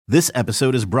This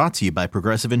episode is brought to you by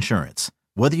Progressive Insurance.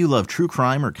 Whether you love true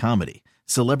crime or comedy,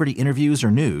 celebrity interviews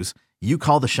or news, you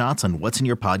call the shots on what's in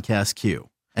your podcast queue.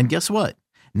 And guess what?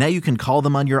 Now you can call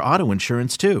them on your auto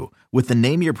insurance too with the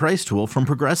Name Your Price tool from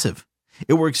Progressive.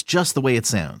 It works just the way it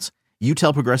sounds. You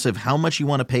tell Progressive how much you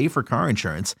want to pay for car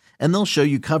insurance, and they'll show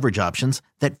you coverage options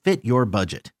that fit your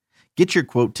budget. Get your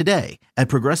quote today at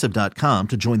Progressive.com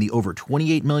to join the over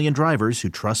 28 million drivers who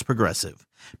trust Progressive.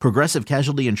 Progressive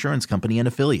Casualty Insurance Company and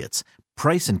Affiliates.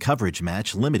 Price and coverage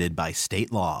match limited by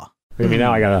state law. Maybe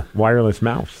now I got a wireless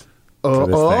mouse.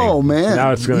 Oh man.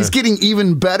 Now it's He's getting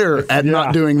even better at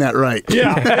not doing that right.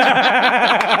 Yeah.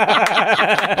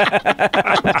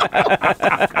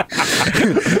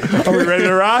 Are we ready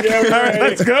to rock? Yeah, all right,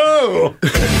 let's go.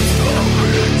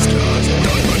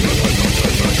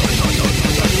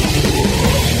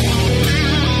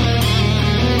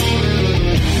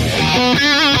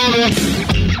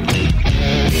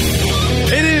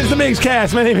 It is the Migs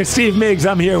Cast. My name is Steve Migs.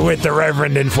 I'm here with the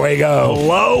Reverend Infuego.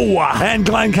 Hello. And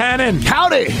Glenn Cannon.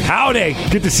 Howdy. Howdy.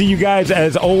 Good to see you guys.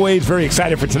 As always, very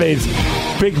excited for today's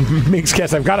big Migs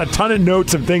Cast. I've got a ton of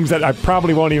notes of things that I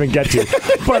probably won't even get to.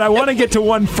 But I want to get to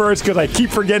one first because I keep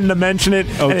forgetting to mention it.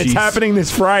 It's happening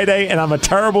this Friday, and I'm a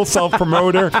terrible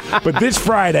self-promoter. But this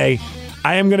Friday,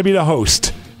 I am going to be the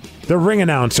host. The ring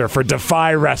announcer for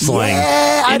Defy Wrestling.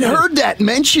 Yeah, I'd heard that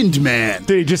mentioned, man.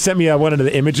 Dude, he just sent me one of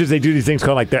the images. They do these things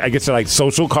called, I guess they're like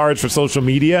social cards for social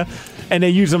media, and they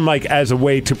use them as a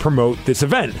way to promote this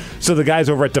event. So the guys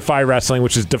over at Defy Wrestling,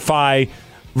 which is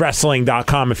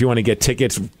defywrestling.com if you want to get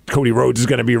tickets. Cody Rhodes is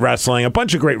going to be wrestling. A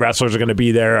bunch of great wrestlers are going to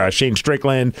be there. Shane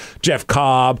Strickland, Jeff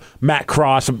Cobb, Matt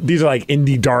Cross. These are like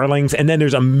indie darlings. And then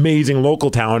there's amazing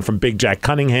local talent from Big Jack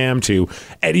Cunningham to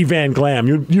Eddie Van Glam.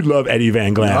 You love Eddie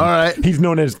Van Glam. All right. He's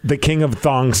known as the king of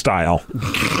thong style.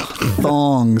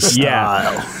 Thong style.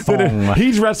 Yeah. Thong.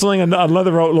 He's wrestling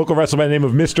another local wrestler by the name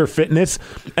of Mr. Fitness.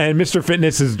 And Mr.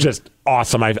 Fitness is just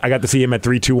awesome. I got to see him at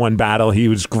 3-2-1 Battle. He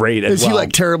was great as well. Is he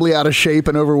terribly out of shape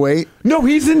and overweight? No,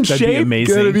 he's in shape. Be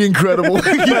amazing. Gonna be incredible.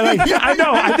 I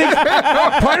know. I think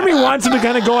part of me wants him to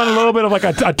kind of go on a little bit of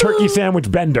a turkey sandwich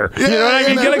bender. You know what I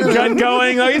mean? Get a gut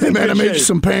going. Hey, man, I made you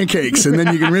some pancakes, and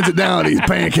then you can rinse it down and eat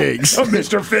pancakes. Oh,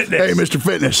 Mr. Fitness. Hey, Mr.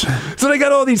 Fitness. So they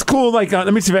got all these cool,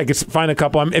 let me see if I can find a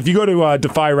couple. If you go to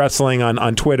Defy Wrestling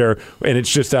on Twitter, and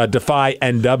it's just Defy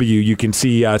NW, you can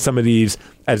see some of these,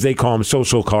 as they call them,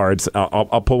 social cards.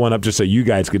 I'll pull one up just so you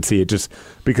guys could see it, just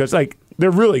because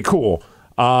they're really cool.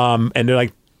 And they're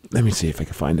let me see if I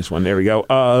can find this one. There we go.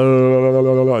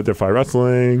 Defy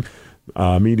Wrestling,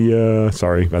 media.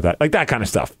 Sorry about that. That kind of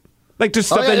stuff. Just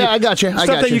stuff I got you. Stuff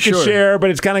that you can share, but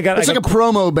it's kind of got it's like a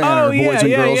promo banner, boys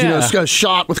and girls. Yeah. It's got a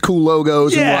shot with cool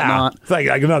logos and whatnot. It's like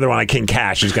another one. King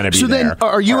Cash is going to be there. So then,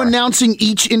 are you announcing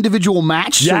each individual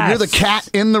match? Yes. So you're the cat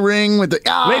in the ring with the...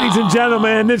 Ladies and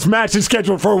gentlemen, this match is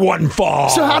scheduled for one fall.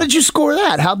 So how did you score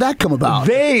that? How'd that come about?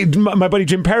 My buddy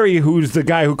Jim Perry, who's the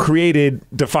guy who created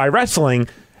Defy Wrestling,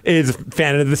 is a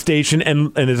fan of the station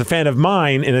and is a fan of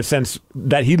mine in a sense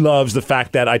that he loves the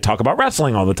fact that I talk about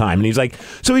wrestling all the time. And he's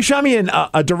so he shot me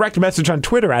a direct message on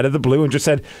Twitter out of the blue and just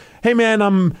said, hey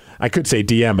man, I could say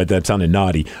DM, but that sounded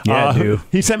naughty. Yeah, I do.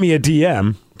 He sent me a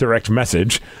DM, direct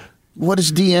message. What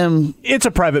is DM? It's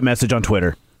a private message on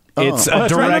Twitter. It's a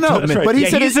direct. Right. No, that's right. But he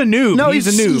said he's a noob. No, he's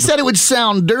a noob. He said it would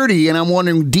sound dirty, and I'm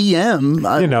wondering DM.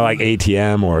 Like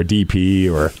ATM or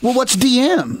DP or... Well, what's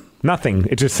DM? Nothing.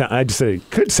 I just said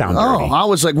it could sound dirty. I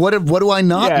was like, what do I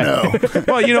not know?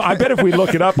 Well, I bet if we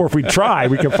look it up or if we try,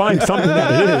 we can find something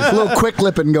that it is. A little quick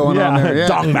lipping going on there. Yeah.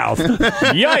 Dong mouth.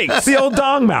 Yikes. The old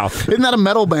dong mouth. Isn't that a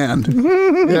metal band?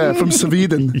 Yeah, from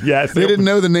Sweden. Yes. They didn't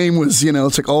know the name was,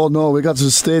 it's like, oh no, we got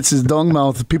the States is dong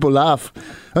mouth. People laugh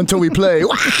until we play.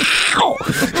 Wow!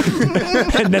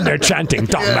 And then they're chanting,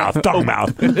 dong mouth, dong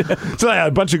mouth. So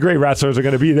a bunch of great wrestlers are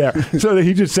going to be there. So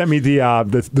he just sent me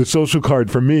the social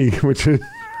card for me, which is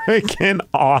freaking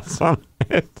awesome.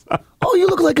 Oh, you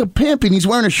look like a pimp, and he's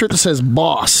wearing a shirt that says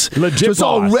boss. Legit so it's boss.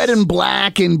 all red and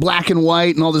black and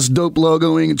white and all this dope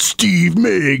logoing. It's Steve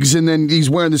Migs, and then he's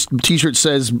wearing this T-shirt that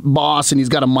says boss, and he's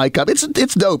got a mic up. It's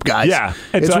dope, guys. Yeah.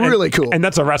 It's really cool. And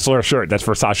that's a wrestler shirt. That's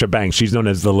for Sasha Banks. She's known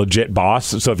as the legit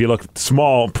boss. So if you look,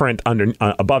 small print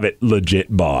above it, legit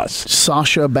boss.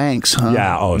 Sasha Banks, huh?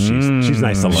 Yeah. Oh, she's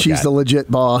nice to look at. She's the legit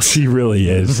boss. She really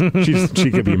is. She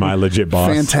could be my legit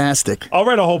boss. Fantastic. I'll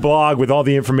write a whole blog with all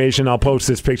the information. I'll post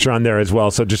this picture on there as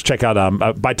well. So just check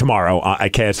out by tomorrow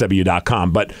at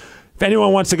ksw.com. But if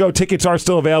anyone wants to go, tickets are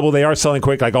still available. They are selling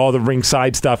quick. All the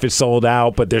ringside stuff is sold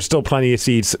out, but there's still plenty of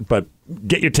seats. But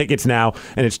get your tickets now,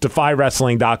 and it's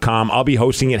defywrestling.com. I'll be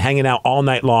hosting it, hanging out all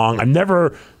night long. I've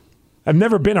never I've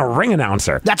never been a ring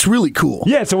announcer. That's really cool.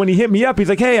 Yeah, so when he hit me up, he's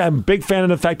like, hey, I'm a big fan of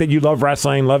the fact that you love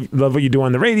wrestling, love what you do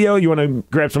on the radio. You want to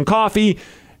grab some coffee?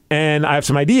 And I have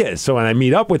some ideas. So when I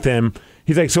meet up with him,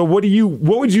 he's like, so what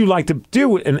would you like to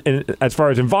do in as far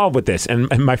as involved with this? And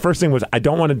my first thing was, I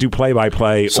don't want to do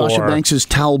play-by-play. Sasha Banks'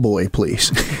 towel boy, please.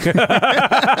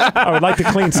 I would like to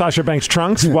clean Sasha Banks'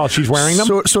 trunks while she's wearing them.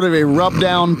 Sort of a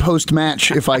rub-down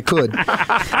post-match, if I could.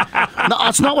 No,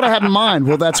 that's not what I had in mind.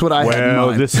 Well, that's what I had in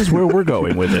mind. This is where we're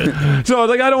going with it. So I was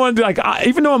like, I don't want to do,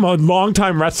 even though I'm a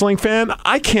longtime wrestling fan,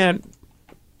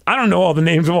 I don't know all the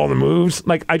names of all the moves.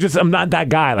 Like, I'm not that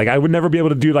guy. Like, I would never be able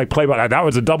to do, like, play-by-play. That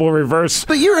was a double reverse.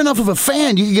 But you're enough of a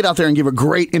fan. You can get out there and give a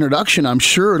great introduction, I'm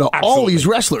sure, to all these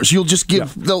wrestlers. You'll just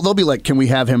give, they'll be like, can we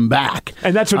have him back?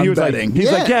 And that's what he was betting.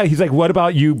 like. He's like, what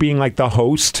about you being, like, the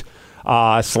host /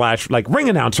 like, ring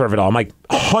announcer of it all? I'm like,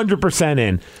 100%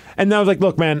 in. And then I was like,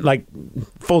 look, man, like,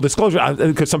 full disclosure,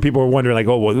 because some people were wondering, like,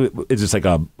 oh, well, is this like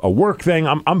a work thing?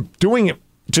 I'm doing it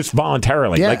just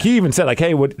voluntarily. Yeah. Like, he even said, like,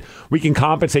 hey, we can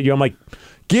compensate you. I'm like,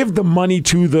 give the money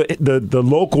to the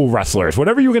local wrestlers.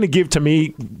 Whatever you're going to give to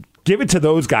me, give it to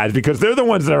those guys, because they're the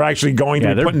ones that are actually going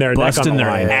to be putting their neck on the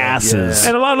line. Asses.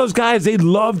 And a lot of those guys, they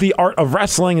love the art of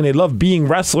wrestling and they love being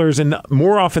wrestlers. And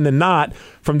more often than not,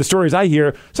 from the stories I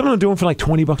hear, some of them doing for like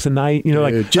 $20 a night. You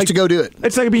know, just to go do it.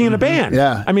 It's like being in a band.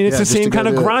 Yeah. I mean, it's the same kind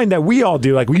of grind that we all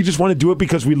do. Like, we just want to do it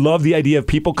because we love the idea of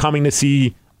people coming to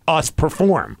see us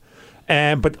perform.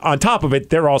 But on top of it,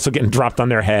 they're also getting dropped on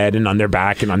their head and on their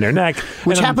back and on their neck.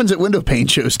 Which happens at window pane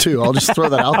shows, too. I'll just throw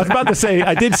that out there. I was about to say,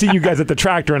 I did see you guys at the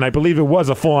Tractor, and I believe it was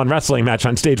a full-on wrestling match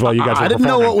on stage while you guys were performing. I didn't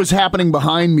know what was happening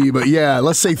behind me, but yeah,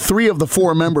 let's say 3 of the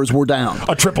 4 members were down.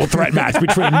 A triple threat match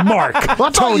between Mark,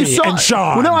 Tony, and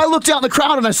Sean. Well, no, I looked out in the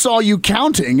crowd and I saw you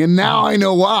counting, and now I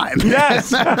know why.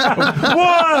 Yes.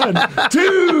 1,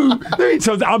 2, 3.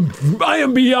 So I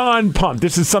am beyond pumped.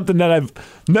 This is something that I've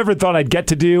never thought I'd get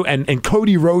to do, and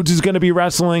Cody Rhodes is going to be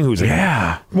wrestling. He's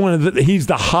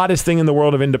the hottest thing in the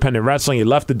world of independent wrestling. He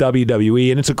left the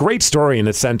WWE, and it's a great story in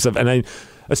the sense of, a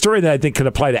story that I think could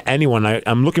apply to anyone.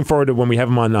 I'm looking forward to when we have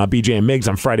him on BJ and Migs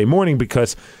on Friday morning,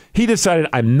 because he decided,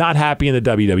 I'm not happy in the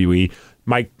WWE.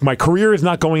 My career is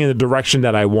not going in the direction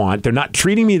that I want. They're not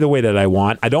treating me the way that I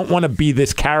want. I don't want to be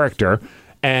this character,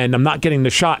 and I'm not getting the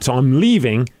shot, so I'm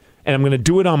leaving, and I'm going to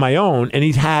do it on my own. And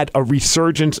he's had a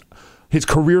resurgence. His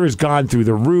career has gone through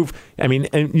the roof. I mean,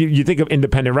 and you think of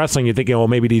independent wrestling, you're thinking, well,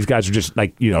 maybe these guys are just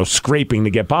like, scraping to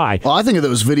get by. Well, I think of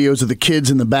those videos of the kids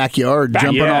in the backyard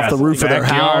jumping off the roof of their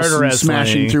house and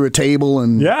smashing through a table.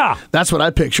 And that's what I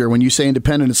picture when you say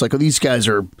independent. It's like, oh, these guys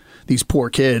are these poor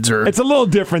kids. Or it's a little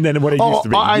different than what it used to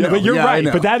be. I know. But you're right.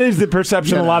 But that is the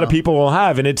perception a lot of people will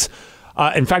have. And it's,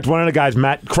 in fact, one of the guys,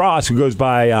 Matt Cross, who goes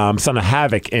by Son of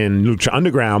Havoc in Lucha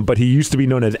Underground, but he used to be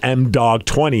known as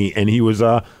M-Dog20, and he was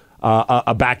a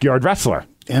backyard wrestler.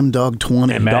 M-Dog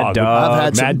 20. Mad Dog. I've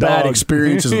had some bad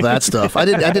experiences with that stuff. I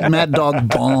did Mad Dog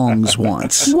bongs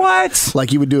once. What?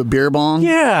 Like you would do a beer bong?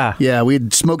 Yeah. Yeah,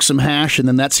 we'd smoke some hash, and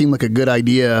then that seemed like a good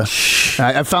idea.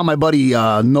 I found my buddy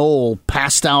Noel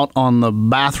passed out on the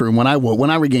bathroom. When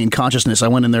I regained consciousness, I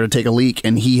went in there to take a leak,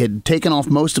 and he had taken off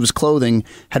most of his clothing,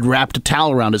 had wrapped a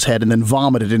towel around his head, and then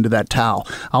vomited into that towel.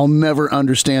 I'll never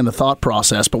understand the thought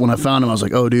process, but when I found him, I was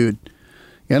like, oh, dude.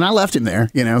 And I left him there,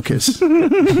 because he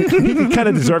kind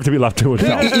of deserved to be left to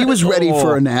himself. He was ready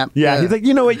for a nap. Yeah, he's like,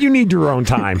 you know what? You need your own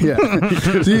time. Yeah.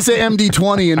 So you say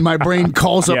MD20, and my brain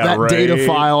calls up that data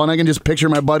file, and I can just picture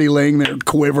my buddy laying there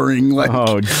quivering, like,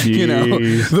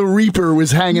 the Reaper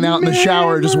was hanging out in the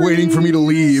shower, just waiting for me to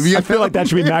leave. I feel like that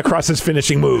should be Matt Cross's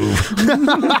finishing move.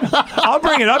 I'll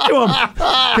bring it up to him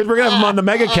because we're gonna have him on the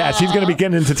MegaCast. He's gonna be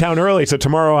getting into town early, so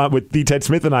tomorrow with D. Ted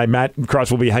Smith and I, Matt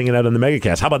Cross will be hanging out on the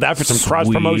MegaCast. How about that for some cross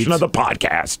promotion of the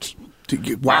podcast?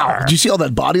 Wow. Did you see all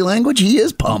that body language? He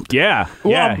is pumped. Yeah.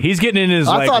 Yeah. He's getting in his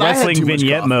wrestling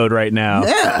vignette mode right now.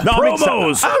 Yeah. No,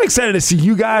 promos. I'm excited to see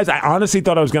you guys. I honestly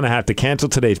thought I was going to have to cancel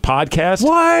today's podcast.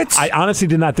 What? I honestly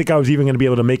did not think I was even going to be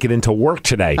able to make it into work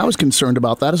today. I was concerned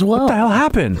about that as well. What the hell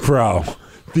happened? Bro.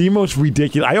 The most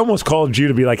ridiculous. I almost called you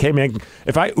to be like, hey, man,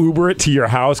 if I Uber it to your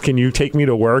house, can you take me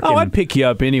to work? Oh, I'd pick you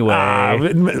up anyway.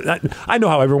 I know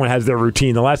how everyone has their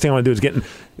routine. The last thing I want to do is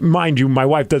mind you, my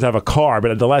wife does have a car,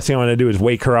 but the last thing I want to do is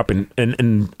wake her up. And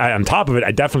on top of it,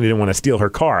 I definitely didn't want to steal her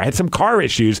car. I had some car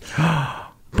issues.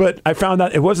 But I found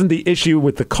out it wasn't the issue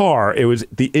with the car. It was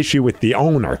the issue with the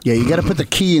owner. Yeah, you got to put the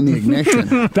key in the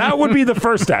ignition. That would be the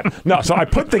first step. No, so I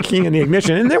put the key in the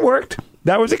ignition, and it worked.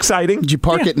 that was exciting. Did you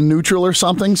park it in neutral or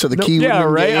something so the key would Yeah,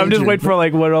 right. I'm just waiting for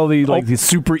what all the these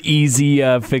super easy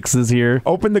fixes here.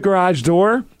 Opened the garage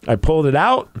door. I pulled it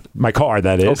out, my car,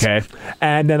 that is. Okay.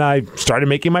 And then I started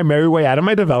making my merry way out of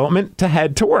my development to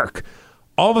head to work.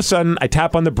 All of a sudden, I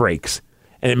tap on the brakes,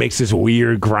 and it makes this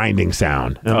weird grinding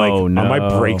sound. And I'm no. Are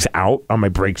my brakes out? Are my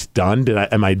brakes done?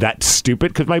 Am I that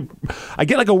stupid? Because I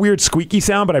get like a weird squeaky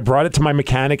sound, but I brought it to my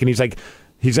mechanic, and he's like,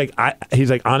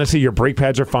 honestly, your brake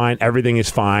pads are fine. Everything is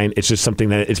fine. It's just something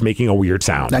that is making a weird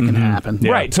sound. That can happen.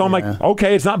 Yeah. Right. So I'm like,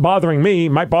 okay, it's not bothering me.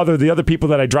 It might bother the other people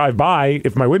that I drive by.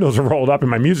 If my windows are rolled up and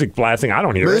my music blasting, I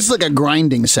don't hear it. This is like a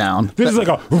grinding sound. This is like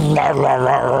a rah, rah,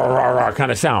 rah, rah, rah,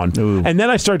 kind of sound. Ooh. And then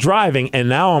I start driving, and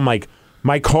now I'm like,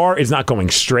 my car is not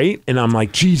going straight, and I'm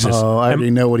like, Jesus. Oh, I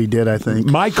already know what he did, I think.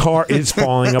 My car is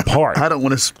falling apart. I don't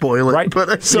want to spoil it. Right?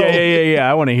 But So, yeah.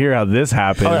 I want to hear how this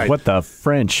happened. Right. What the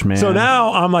French, man? So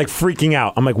now I'm like freaking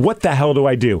out. I'm like, what the hell do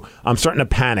I do? I'm starting to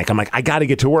panic. I'm like, I got to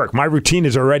get to work. My routine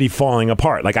is already falling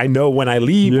apart. Like, I know when I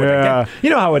leave. When I get,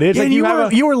 you know how it is. Yeah,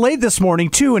 like, you were late this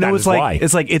morning, too, and it was like,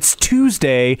 it's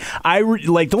Tuesday.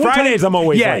 The Fridays, I'm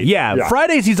always late. Yeah.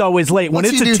 Fridays, he's always late.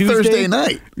 What's when it's he a do Tuesday. Thursday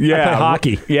night? Yeah. I play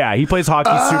hockey. Yeah, he plays hockey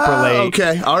super late.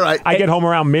 Okay, all right. I get home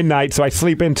around midnight, so I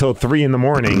sleep until 3 in the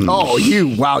morning. Oh,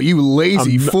 you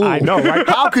lazy fool. I know, right?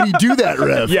 How could he do that,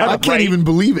 Rev? Yeah, I can't even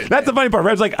believe it. That's the funny part.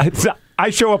 Rev's like, I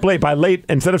show up late. By late,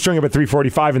 instead of showing up at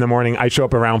 3:45 in the morning, I show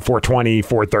up around 4:20,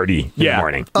 4:30 in the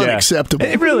morning. Unacceptable.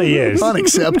 It really is.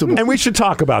 Unacceptable. And we should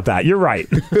talk about that. You're right.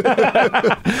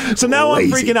 So now I'm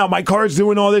freaking out. My car's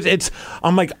doing all this.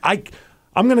 I'm like,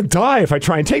 I'm going to die if I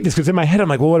try and take this, because in my head, I'm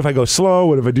like, well, what if I go slow?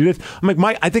 What if I do this? I'm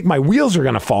like, I think my wheels are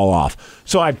going to fall off.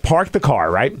 So I park the car,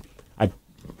 right? I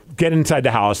get inside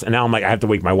the house, and now I'm like, I have to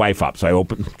wake my wife up. So I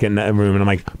get in the room, and I'm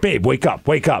like, babe, wake up.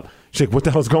 She's like, what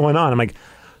the hell's going on? I'm like,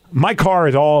 my car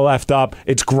is all left up.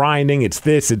 It's grinding. It's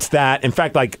this, it's that. In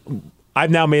fact, like,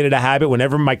 I've now made it a habit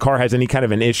whenever my car has any kind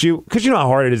of an issue, because you know how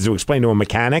hard it is to explain to a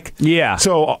mechanic. Yeah.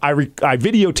 So I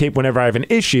videotape whenever I have an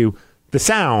issue, the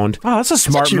sound. Oh, that's a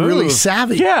smart move. Really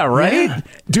savvy. Yeah, right? Yeah.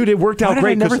 Dude, it worked out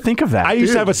great. I never think of that? I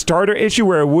used to have a starter issue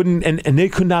where it wouldn't, and they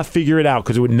could not figure it out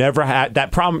because it would never have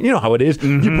that problem. You know how it is.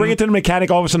 Mm-hmm. You bring it to the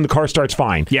mechanic, all of a sudden the car starts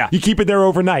fine. Yeah. You keep it there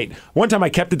overnight. One time I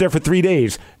kept it there for 3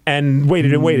 days and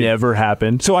waited and waited. Never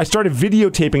happened. So I started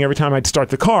videotaping every time I'd start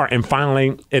the car, and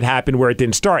finally it happened where it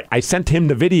didn't start. I sent him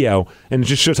the video, and it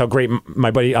just shows how great my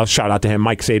buddy, I'll shout out to him,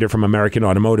 Mike Sater from American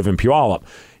Automotive in Puyallup.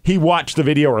 He watched the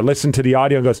video or listened to the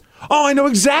audio and goes, oh, I know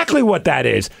exactly what that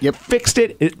is. Yep. Fixed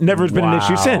it. It never has been an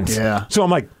issue since. Yeah. So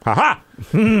I'm like, ha-ha.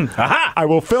 Ha-ha. I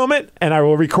will film it and I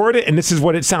will record it, and this is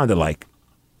what it sounded like.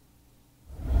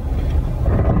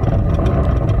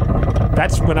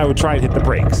 That's when I would try and hit the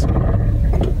brakes.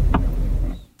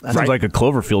 That sounds like a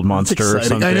Cloverfield monster or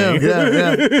something. I know,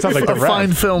 yeah. Sounds like a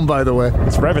fine film, by the way.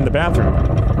 It's Rev in the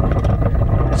bathroom.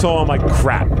 So I'm like,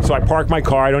 crap. So I park my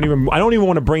car. I don't even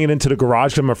want to bring it into the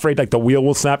garage because I'm afraid like the wheel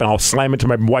will snap and I'll slam into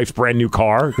my wife's brand new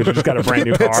car because she just got a brand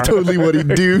new car. That's totally what he'd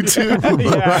do too.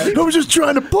 I was just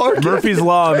trying to park. Murphy's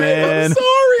Law, man. I'm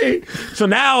sorry. So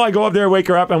now I go up there, wake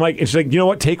her up. I'm like, she's like, you know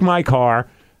what? Take my car.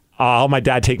 I'll my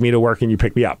dad take me to work and you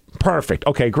pick me up. Perfect.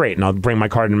 Okay, great. And I'll bring my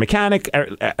car to the mechanic.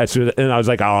 And I was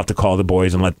like, I'll have to call the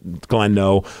boys and let Glenn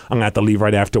know I'm going to have to leave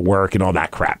right after work and all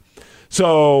that crap.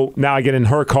 So now I get in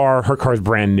her car. Her car's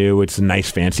brand new. It's a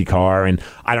nice, fancy car, and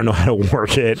I don't know how to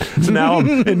work it. So now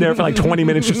I'm in there for like 20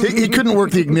 minutes. He couldn't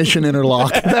work the ignition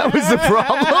interlock. That was the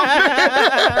problem.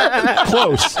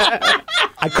 Close.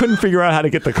 I couldn't figure out how to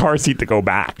get the car seat to go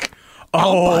back.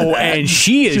 Oh, and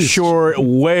she is short,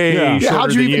 way shorter than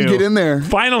how'd you even get in there?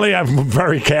 Finally, I'm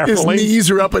very carefully. His knees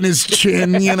are up in his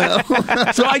chin, you know.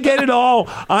 So I get it all.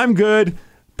 I'm good.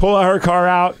 Pull her car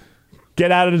out. Get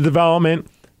out of the development.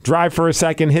 Drive for a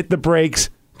second, hit the brakes,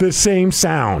 the same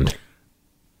sound.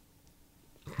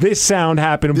 This sound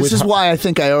happened with... This is why I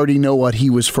think I already know what he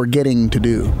was forgetting to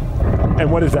do.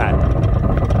 And what is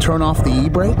that? Turn off the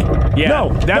e-brake? Yeah,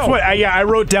 no, that's what I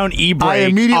wrote down e-brake I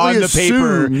immediately on the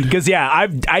assumed, paper. Because, I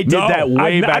did that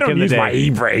way back in the day. I don't use my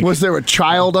e-brake. Was there a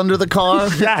child under the car?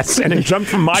 Yes, and it jumped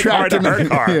from my car to her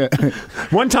car. Yeah.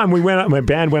 One time my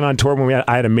band went on tour when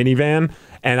I had a minivan.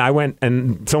 And I went,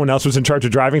 and someone else was in charge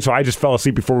of driving, so I just fell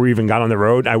asleep before we even got on the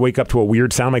road. I wake up to a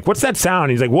weird sound. I'm like, what's that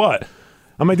sound? He's like, what?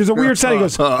 I'm like, there's a weird sound. He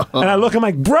goes, and I look, I'm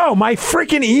like, bro, my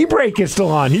freaking e-brake is still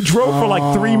on. He drove for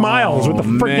like 3 miles with the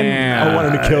freaking, I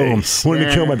wanted to kill him. Wanted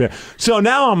to kill my band. So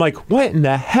now I'm like, what in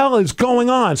the hell is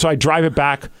going on? So I drive it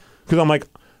back, because I'm like,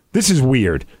 this is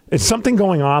weird. Is something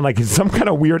going on? Like, is some kind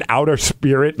of weird outer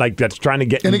spirit, like, that's trying to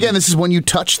get... And again, this is when you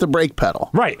touch the brake pedal.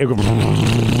 Right. It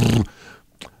goes,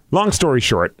 long story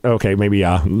short, okay, maybe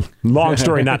long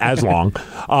story, not as long.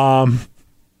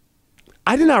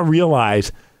 I did not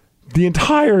realize the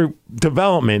entire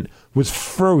development was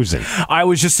frozen. I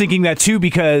was just thinking that too,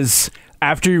 because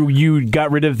after you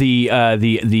got rid of the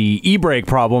e-brake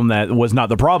problem, that was not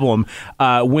the problem.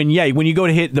 When you go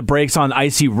to hit the brakes on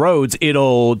icy roads,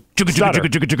 it'll it's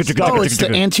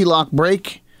the anti-lock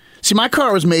brake. See, my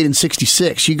car was made in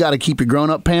 '66. You got to keep your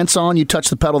grown-up pants on. You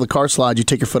touch the pedal, the car slides. You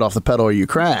take your foot off the pedal, or you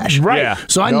crash. Right. Yeah.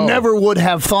 So I never would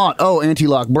have thought,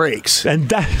 anti-lock brakes. And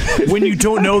that, when you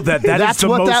don't know that is the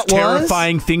most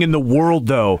terrifying thing in the world,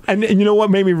 though. And you know what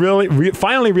made me really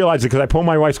finally realize it? Because I pulled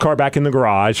my wife's car back in the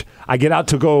garage. I get out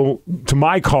to go to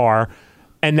my car.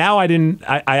 And now I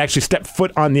actually stepped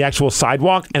foot on the actual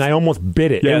sidewalk, and I almost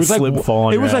bit it. Yeah, it was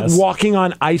like walking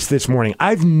on ice this morning.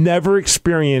 I've never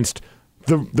experienced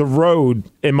the road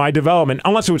in my development,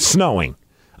 unless it was snowing.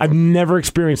 I've never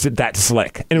experienced it that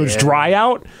slick. And it was dry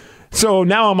out. So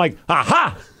now I'm like,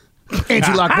 aha!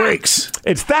 Anti-lock brakes.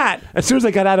 It's that. As soon as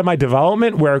I got out of my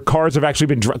development, where cars have actually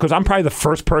been, because I'm probably the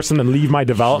first person to leave my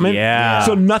development. Yeah.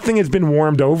 So nothing has been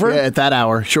warmed over. Yeah, at that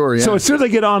hour, sure. Yeah. So as soon as I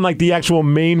get on like the actual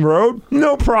main road,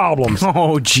 no problems.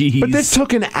 Oh, geez. But this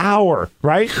took an hour,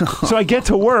 right? So I get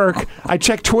to work. I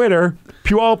check Twitter.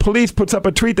 Puyallup Police puts up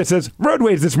a tweet that says,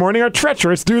 roadways this morning are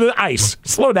treacherous due to the ice.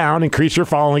 Slow down, increase your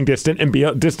following distance, and be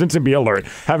alert.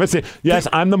 Have a say. Yes,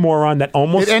 I'm the moron that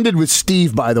almost... It ended with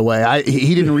Steve, by the way.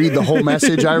 He didn't read the whole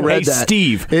message. I read that.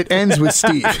 Steve. It ends with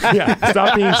Steve. Yeah,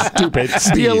 stop being stupid.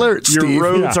 Steve. Be alert, Steve. Your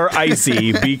roads are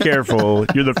icy. Be careful.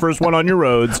 You're the first one on your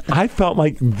roads. I felt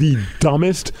like the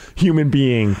dumbest human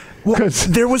being. Because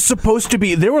there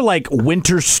were like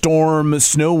winter storm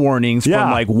snow warnings from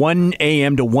like 1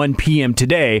 a.m. to 1 p.m.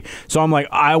 today. So I'm like,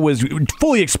 I was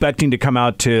fully expecting to come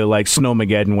out to like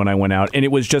Snowmageddon when I went out, and it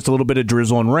was just a little bit of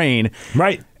drizzle and rain.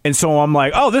 Right. And so I'm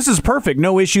like, oh, this is perfect.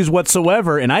 No issues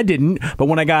whatsoever. And I didn't. But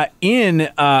when I got in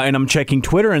and I'm checking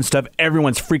Twitter and stuff,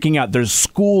 everyone's freaking out. There's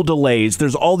school delays.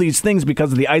 There's all these things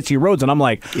because of the icy roads. And I'm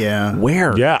like,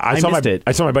 where? Yeah, I saw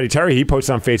my buddy Terry. He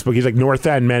posted on Facebook. He's like, North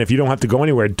End, man, if you don't have to go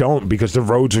anywhere, don't, because the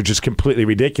roads are just completely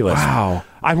ridiculous. Wow.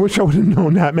 I wish I would have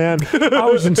known that, man. I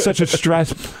was in such a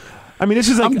stress. I mean, this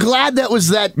is like... I'm glad that was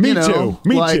that, Me too.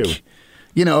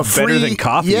 You know, better than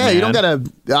coffee. Yeah, man. You don't gotta.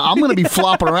 I'm gonna be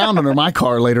flopping around under my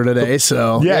car later today.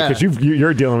 So yeah, because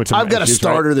you're dealing with some I've got issues, a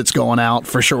starter right? that's going out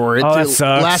for sure. That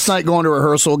sucks. Last night going to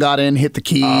rehearsal, got in, hit the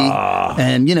key,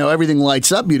 and everything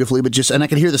lights up beautifully. But and I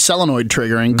could hear the solenoid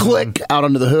triggering, click out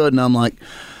under the hood, and I'm like,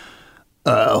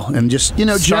 oh, and just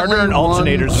starter and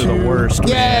alternators are the worst.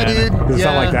 Yeah, man. dude. Does it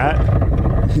sound like that?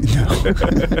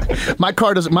 No. My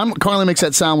car doesn't. My car only makes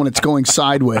that sound when it's going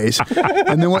sideways.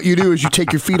 And then what you do is you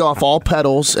take your feet off all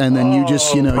pedals, and then you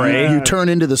just you turn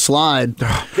into the slide.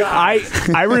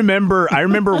 I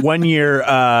remember one year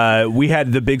we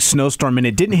had the big snowstorm, and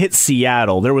it didn't hit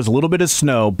Seattle. There was a little bit of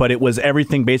snow, but it was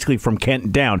everything basically from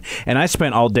Kent down. And I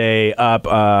spent all day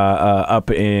up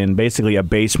in basically a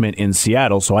basement in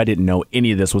Seattle, so I didn't know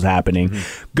any of this was happening.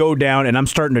 Mm-hmm. Go down, and I'm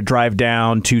starting to drive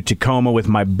down to Tacoma with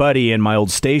my buddy in my old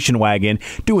station wagon,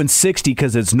 doing 60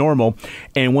 because it's normal.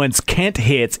 And once Kent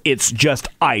hits, it's just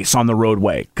ice on the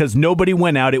roadway because nobody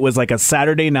went out. It was like a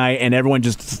Saturday night, and everyone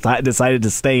just decided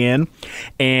to stay in.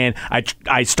 And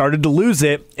I started to lose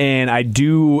it, and I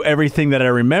do everything that I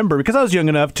remember because I was young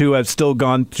enough to have still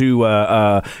gone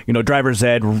to driver's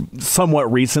ed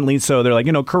somewhat recently. So they're like,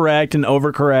 correct and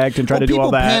overcorrect and try to do all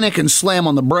that. People panic and slam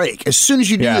on the brake. As soon as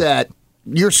you do that,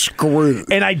 you're screwed.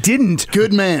 And I didn't.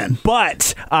 Good man.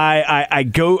 But I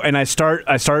go and I start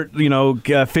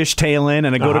fishtailing,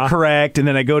 and I go to correct, and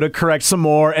then I go to correct some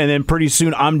more, and then pretty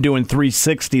soon I'm doing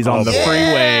 360s on the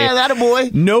freeway. Yeah, that a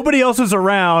boy. Nobody else was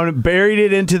around, buried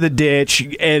it into the ditch,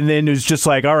 and then it was just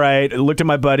like, all right, I looked at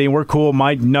my buddy, and we're cool.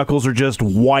 My knuckles are just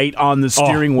white on the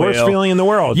steering wheel. Worst feeling in the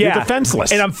world. Yeah. You're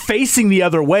defenseless. And I'm facing the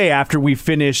other way after we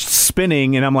finished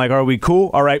spinning, and I'm like, are we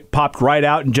cool? All right, popped right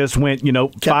out and just went,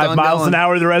 5 miles an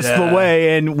hour the rest of the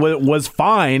way, and was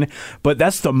fine. But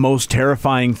that's the most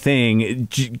terrifying thing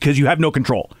because you have no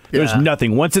control. There's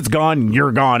nothing. Once it's gone,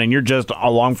 you're gone, and you're just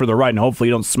along for the ride, and hopefully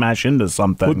you don't smash into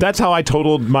something. Well, that's how I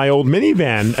totaled my old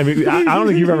minivan. I mean, I don't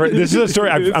think you've ever... This is a story.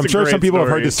 I'm sure some people have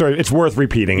heard this story. It's worth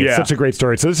repeating. It's such a great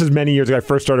story. So this is many years ago. I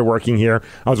first started working here.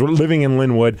 I was living in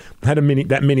Linwood. Had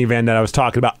that minivan that I was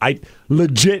talking about. I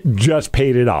legit just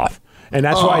paid it off. And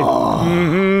that's why,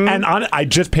 I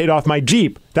just paid off my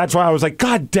Jeep. That's why I was like,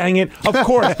 God dang it. Of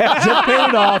course, just paid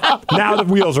it off. Now the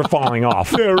wheels are falling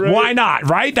off. Yeah, right. Why not,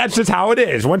 right? That's just how it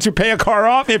is. Once you pay a car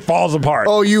off, it falls apart.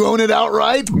 Oh, you own it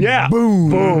outright? Yeah.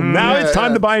 Boom. Boom. Now it's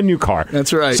time to buy a new car.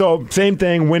 That's right. So same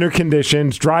thing, winter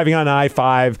conditions, driving on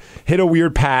I-5, hit a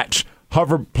weird patch,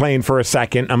 hover plane for a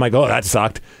second. I'm like, oh, that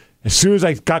sucked. As soon as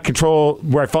I got control,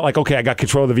 where I felt like, okay, I got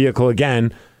control of the vehicle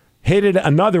again, hit it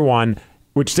another one,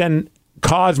 which then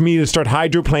caused me to start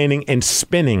hydroplaning and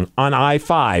spinning on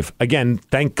I-5. Again,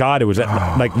 thank God it was,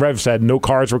 like Rev said, no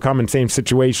cars were coming, same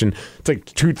situation. It's like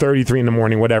 2:33 in the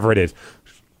morning, whatever it is.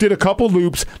 Did a couple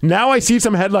loops. Now I see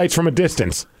some headlights from a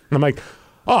distance. And I'm like,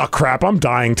 oh, crap, I'm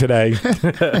dying today.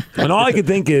 And all I could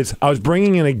think is I was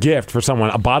bringing in a gift for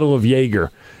someone, a bottle of Jaeger.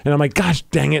 And I'm like, gosh,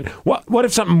 dang it. What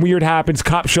if something weird happens,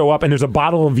 cops show up, and there's a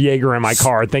bottle of Jaeger in my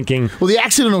car thinking... Well, the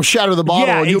accident will shatter the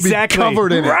bottle and you'll be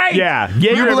covered in it. Right. Yeah.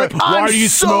 Jaeger, like, why do you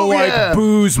smell like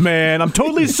booze, man? I'm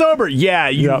totally sober. Yeah,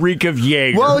 you reek of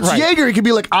Jaeger. Well, it's Jaeger. It could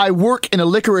be like, I work in a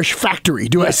licorice factory.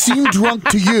 Do I seem drunk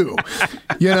to you?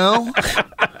 You know?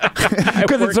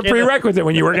 Because it's a prerequisite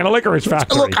when you work in a licorice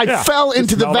factory. Look, I fell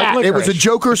into the vat. It was a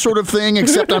Joker sort of thing,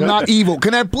 except I'm not evil.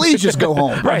 Can I please just go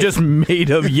home? I'm just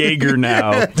made of Jaeger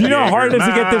now. Do you know how hard it is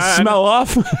to get this smell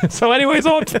off? So anyways,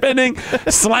 I'm spinning,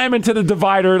 slam into the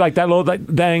divider like that little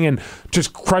thing, and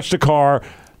just crushed the car.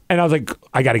 And I was like,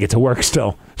 I got to get to work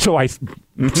still. So I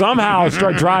somehow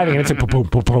start driving, and it's like boom,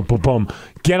 boom, boom, boom, boom.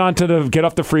 Get off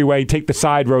the freeway, take the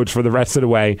side roads for the rest of the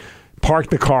way. Park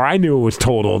the car. I knew it was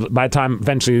totaled. By the time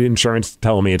eventually the insurance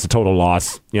telling me it's a total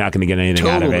loss, you're not going to get anything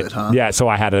out of it. Huh? Yeah, so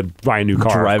I had to buy a new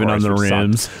car. Driving on the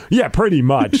rims. Yeah, pretty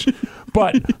much.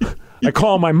 But I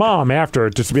call my mom after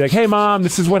just to be like, hey, Mom,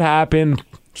 this is what happened.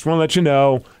 Just want to let you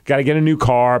know. Got to get a new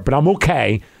car, but I'm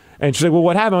okay. And she's like, well,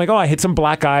 what happened? I'm like, oh, I hit some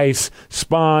black ice,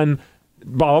 spun,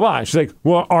 blah, blah, blah. She's like,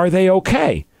 well, are they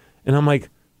okay? And I'm like,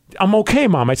 I'm okay,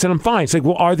 Mom. I said, I'm fine. She's like,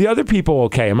 well, are the other people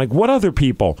okay? I'm like, what other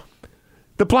people?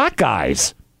 The black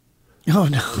guys. Oh,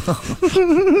 no.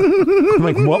 I'm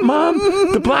like, what, Mom?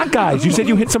 The black guys. You said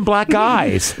you hit some black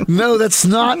guys. No, that's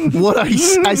not what I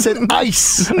said.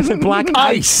 Ice. I said black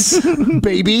ice.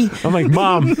 Baby. I'm like,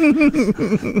 Mom,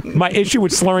 my issue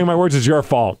with slurring my words is your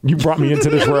fault. You brought me into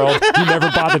this world. You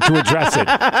never bothered to address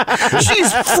it.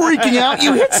 She's freaking out.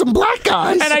 You hit some black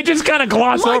guys. And I just kind of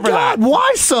gloss over God, that.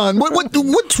 why, son?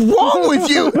 What's wrong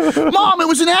with you? Mom, it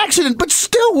was an accident, but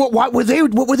still, what were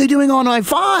they doing on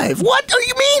I-5? What do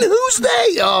you mean? Who's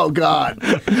they? Oh, God.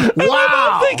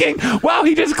 Wow. I'm thinking, wow,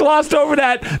 he just glossed over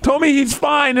that, told me he's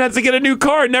fine and has to get a new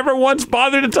car, never once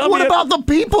bothered to tell me. What about the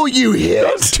people you hit?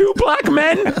 Those two black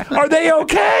men, are they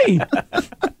okay?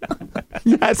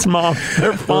 Yes, Mom,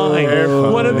 they're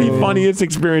fine. One of the funniest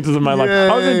experiences of my life.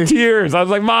 I was in tears. I was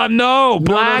like, Mom, no,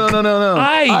 black no.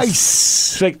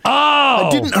 ice. She's like, oh. I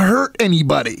didn't hurt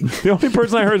anybody. The only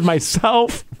person I hurt is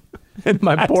myself. And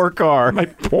my poor car. My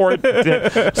poor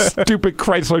stupid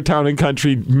Chrysler Town and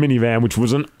Country minivan, which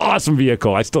was an awesome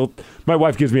vehicle. My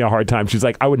wife gives me a hard time. She's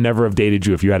like, I would never have dated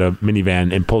you if you had a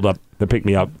minivan and pulled up to pick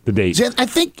me up the date. I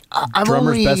think I've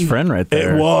Drummer's best friend right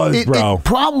there. It was, bro. It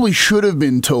probably should have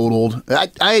been totaled.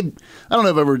 I don't know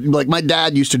if ever, like, my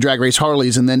dad used to drag race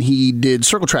Harleys, and then he did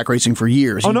circle track racing for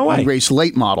years. Oh, no way. He raced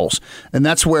late models. And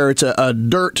that's where it's a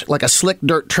dirt, like a slick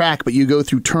dirt track, but you go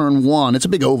through turn one. It's a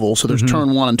big oval, so there's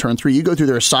turn one and turn three. You go through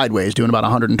there sideways, doing about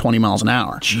 120 miles an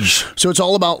hour. Jeez. So it's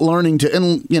all about learning to,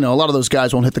 and, you know, a lot of those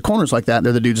guys won't hit the corners like that.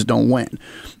 They're the dudes that don't win.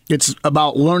 It's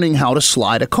about learning how to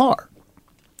slide a car.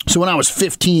 So when I was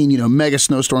 15, mega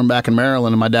snowstorm back in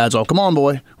Maryland, and my dad's all, come on,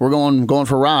 boy, we're going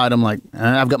for a ride. I'm like,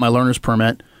 I've got my learner's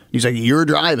permit. He's like, you're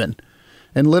driving.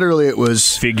 And literally it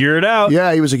was... Figure it out.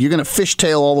 Yeah, he was like, you're going to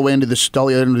fishtail all the way into the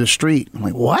street. I'm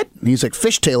like, what? And he's like,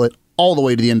 fishtail it all the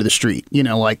way to the end of the street.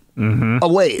 A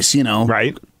ways,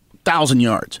 Right. 1,000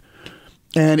 yards.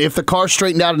 And if the car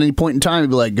straightened out at any point in time,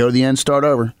 he'd be like, go to the end, start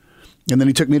over. And then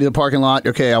he took me to the parking lot.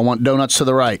 Okay, I want donuts to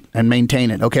the right and maintain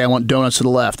it. Okay, I want donuts to the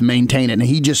left, maintain it. And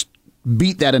he just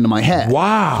beat that into my head.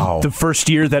 Wow. The first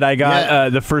year that I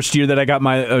got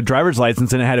my driver's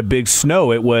license and it had a big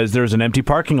snow, there was an empty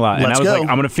parking lot, and I was like,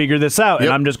 I'm going to figure this out, and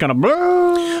I'm just going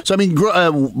to. So I mean,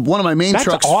 one of my main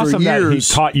trucks awesome for years. That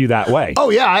he taught you that way.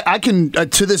 Oh yeah, I can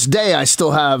to this day I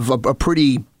still have a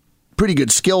pretty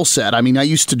good skill set. I mean, I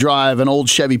used to drive an old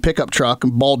Chevy pickup truck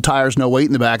and bald tires, no weight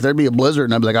in the back. There'd be a blizzard,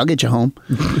 and I'd be like, I'll get you home.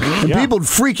 And people would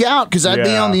freak out because I'd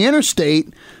be on the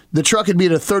interstate. The truck would be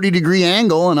at a 30-degree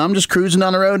angle, and I'm just cruising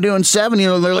down the road doing 70.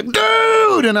 They're like,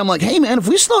 dude! And I'm like, hey, man, if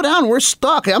we slow down, we're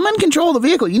stuck. I'm in control of the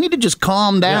vehicle. You need to just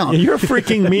calm down. Yeah, you're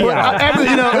freaking me out.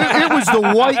 It was the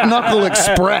White Knuckle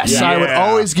Express. Yeah. I would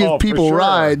always give people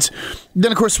rides.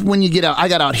 Then, of course, when you get out, I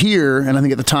got out here, and I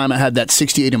think at the time I had that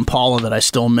 68 Impala that I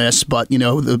still miss, but,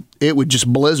 it would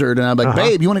just blizzard, and I'd be like,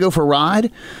 babe, you want to go for a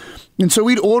ride? And so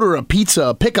we'd order a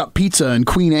pick-up pizza in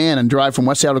Queen Anne and drive from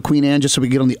West Seattle to Queen Anne just so we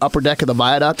could get on the upper deck of the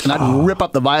viaduct. And I'd rip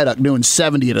up the viaduct doing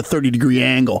 70 at a 30-degree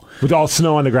angle. With all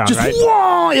snow on the ground, Just, right?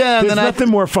 whoa, yeah. And There's then nothing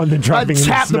more fun than driving in I'd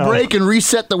the tap the snow. brake and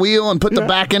reset the wheel and put the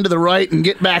back end to the right and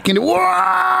get back into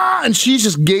whoa, and she's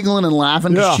just giggling and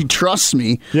laughing because she trusts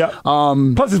me. Yeah.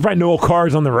 Plus, there's probably no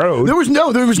cars on the road. There was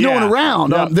no one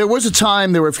around. Yeah. There was a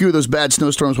time, there were a few of those bad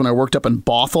snowstorms when I worked up in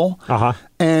Bothell,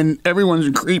 and everyone's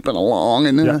creeping along.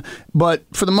 And but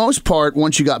for the most part,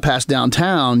 once you got past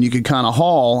downtown, you could kind of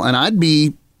haul. And I'd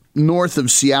be north of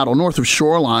Seattle, north of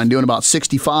Shoreline, doing about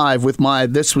 65 with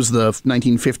this was the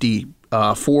 1950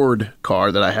 Ford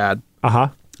car that I had.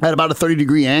 At about a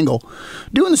 30-degree angle,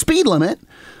 doing the speed limit,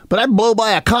 but I'd blow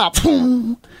by a cop.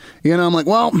 I'm like,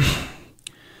 well,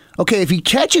 okay, if he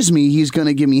catches me, he's going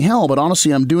to give me hell. But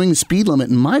honestly, I'm doing the speed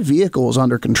limit, and my vehicle is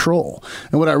under control.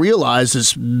 And what I realized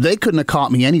is they couldn't have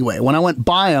caught me anyway. When I went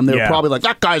by them, they were probably like,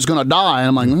 that guy's going to die. And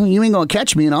I'm like, you ain't going to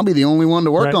catch me, and I'll be the only one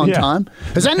to work on time.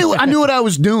 Because I knew what I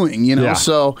was doing,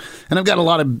 So, and I've got a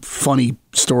lot of funny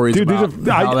stories about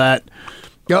how that...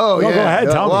 Oh, yeah. Go ahead,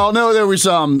 tell me. Well, no, there was,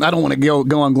 I don't want to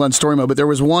go on Glenn's story mode, but there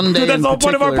was one day that's the whole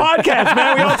point of our podcast,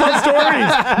 man. We all tell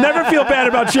stories. Never feel bad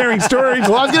about sharing stories.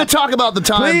 Well, I was going to talk about the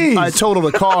time I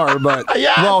totaled a car, but,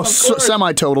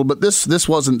 semi-totaled, but this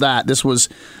wasn't that. This was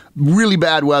really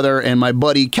bad weather, and my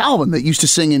buddy Calvin that used to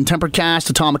sing in Tempered Cast,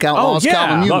 Atomic Outlaws,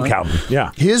 Calvin Newman. Love Calvin,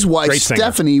 yeah. His wife,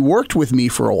 Stephanie, worked with me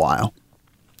for a while,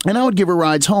 and I would give her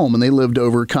rides home, and they lived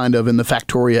over kind of in the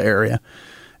Factoria area.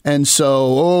 And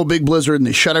so, big blizzard, and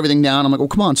they shut everything down. I'm like, well,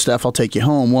 come on, Steph, I'll take you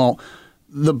home. Well,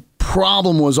 the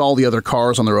problem was all the other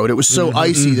cars on the road. It was so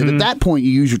icy that at that point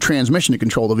you use your transmission to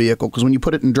control the vehicle, because when you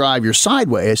put it in drive, you're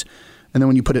sideways, and then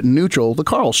when you put it in neutral, the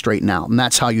car will straighten out, and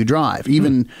that's how you drive.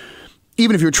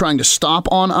 Even if you're trying to stop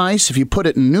on ice, if you put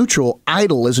it in neutral,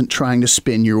 idle isn't trying to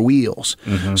spin your wheels.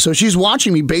 So she's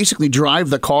watching me basically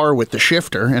drive the car with the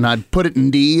shifter, and I'd put it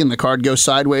in D, and the car would go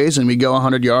sideways, and we'd go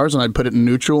 100 yards, and I'd put it in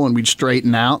neutral, and we'd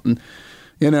straighten out, and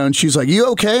and she's like, you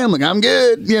okay? I'm like, I'm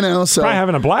good, so. Probably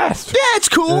having a blast. Yeah, it's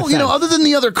cool. Other than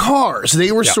the other cars,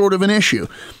 they were sort of an issue.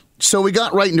 So we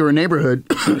got right into her neighborhood,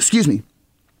 excuse me,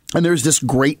 and there's this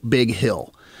great big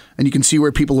hill. And you can see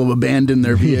where people have abandoned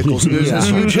their vehicles. And there's this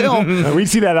huge hill. We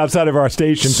see that outside of our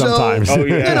station sometimes.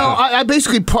 I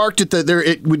basically parked it there.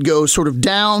 It would go sort of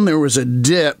down. There was a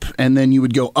dip, and then you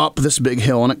would go up this big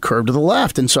hill, and it curved to the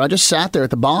left. And so I just sat there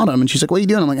at the bottom, and she's like, what are you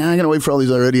doing? I'm like, I got to wait for all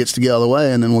these other idiots to get out of the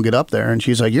way, and then we'll get up there. And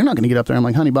she's like, you're not going to get up there. I'm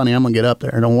like, honey bunny, I'm going to get up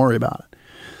there. Don't worry about it.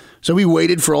 So we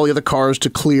waited for all the other cars to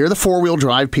clear. The four-wheel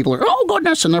drive people are, oh,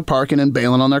 goodness, and they're parking and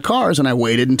bailing on their cars. And I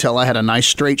waited until I had a nice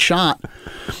straight shot.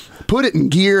 Put it in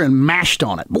gear and mashed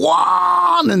on it.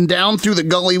 And then down through the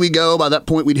gully we go. By that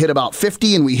point, we'd hit about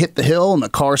 50, and we hit the hill, and the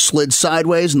car slid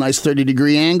sideways, nice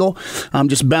 30-degree angle. I'm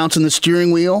just bouncing the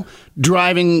steering wheel,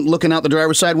 driving, looking out the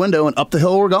driver's side window, and up the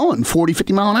hill we're going, 40,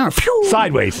 50 mile an hour. Phew.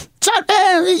 Sideways.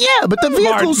 Yeah, but the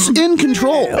vehicle's in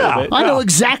control. I know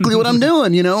exactly what I'm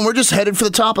doing, and we're just headed for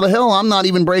the top of the hill. I'm not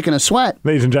even breaking a sweat.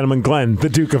 Ladies and gentlemen, Glenn, the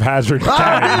Duke of Hazard.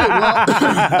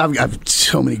 I've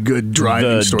so many good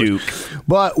driving stories. Duke.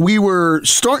 But we were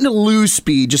starting to lose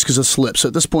speed just because of slip. So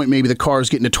at this point, maybe the car's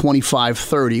getting to 25,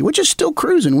 30, which is still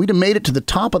cruising. We'd have made it to the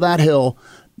top of that hill,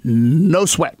 no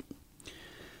sweat.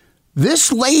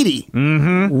 This lady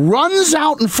runs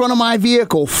out in front of my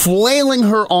vehicle, flailing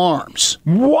her arms.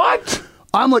 What?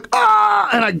 I'm like,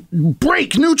 and I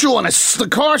brake neutral, and the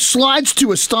car slides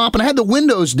to a stop, and I had the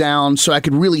windows down so I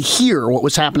could really hear what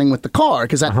was happening with the car,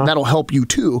 because that'll help you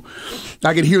too.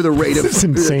 I could hear the rate of... This is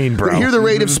insane, bro. I could hear the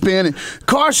rate of spin, and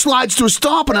car slides to a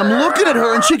stop, and I'm looking at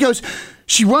her, and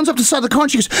she runs up to the side of the car,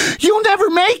 and she goes, you'll never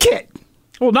make it!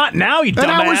 Well, not now, you dumbass.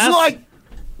 And I was like...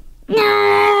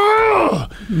 No.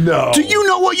 Do you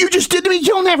know what you just did to me?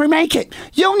 You'll never make it.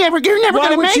 You're never going to make it.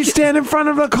 Why would she stand in front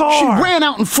of the car? She ran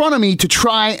out in front of me to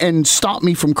try and stop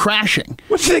me from crashing.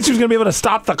 What, she think she was going to be able to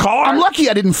stop the car? I'm lucky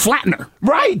I didn't flatten her.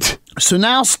 Right. So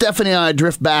now Stephanie and I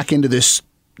drift back into this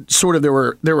sort of, there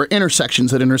were intersections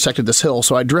that intersected this hill,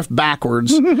 so I drift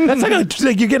backwards. That's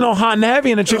like you're getting all hot and heavy,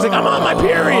 and the chick's like, I'm on my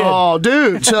period. Oh,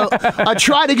 dude. So I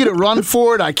try to get a run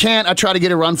for it. I can't. I try to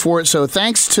get a run for it. So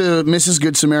thanks to Mrs.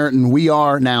 Good Samaritan, we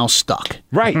are now stuck.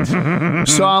 Right.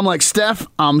 So I'm like, Steph,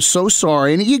 I'm so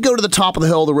sorry. And you go to the top of the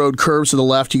hill, the road curves to the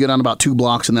left, you go down about 2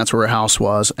 blocks, and that's where her house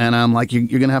was. And I'm like, you're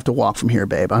going to have to walk from here,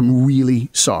 babe. I'm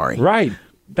really sorry. Right.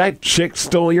 That chick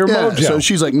stole your mojo. So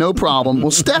she's like, no problem.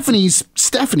 Well,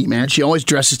 Stephanie, man, she always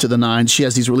dresses to the nines. She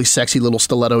has these really sexy little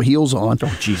stiletto heels on. Oh,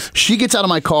 jeez. She gets out of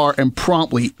my car and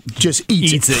promptly just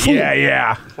eats it.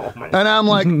 Yeah. Oh, and I'm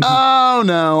like, oh,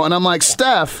 no. And I'm like,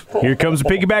 Steph. Here comes a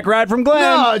piggyback ride from Glenn.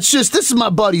 No, it's just, this is my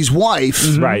buddy's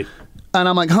wife. Right. And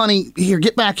I'm like, honey, here,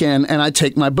 get back in. And I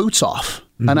take my boots off.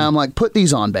 And I'm like, put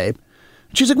these on, babe.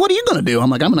 She's like, what are you going to do? I'm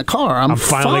like, I'm in a car. I'm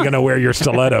finally going to wear your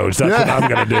stilettos. That's what I'm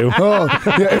going to do. Oh,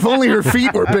 yeah, if only her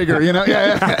feet were bigger, you know?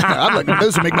 Yeah. I'm like,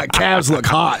 those would make my calves look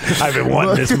hot. I've been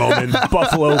wanting this moment.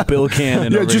 Buffalo Bill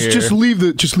Cannon over here. Just leave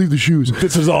the shoes.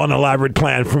 This was all an elaborate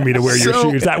plan for me to wear your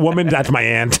shoes. That woman, that's my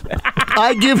aunt.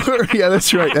 I give her,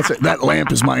 that's right. That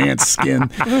lamp is my aunt's skin.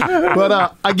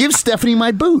 But I give Stephanie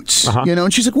my boots,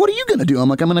 and she's like, what are you going to do? I'm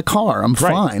like, I'm in a car. I'm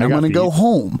fine. I'm going to go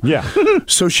home. Yeah.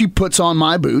 So she puts on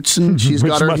my boots, and she's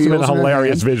got her must heels. Have been a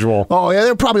hilarious visual. Oh, yeah,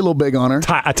 they're probably a little big on her.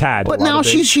 A tad. But now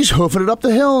she's hoofing it up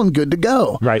the hill and good to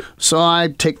go. Right. So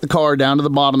I take the car down to the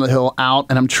bottom of the hill out,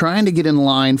 and I'm trying to get in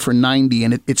line for 90,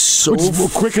 and it's so...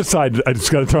 Quick aside, I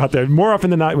just got to throw out there. More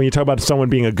often than not, when you talk about someone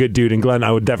being a good dude, and Glenn,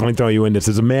 I would definitely throw you in this,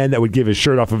 as a man that would give his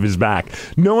shirt off of his back.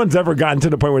 No one's ever gotten to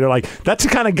the point where they're like, that's the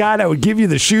kind of guy that would give you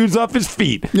the shoes off his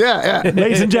feet. Yeah.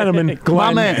 Ladies and gentlemen, Glenn,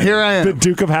 my man, here I am. The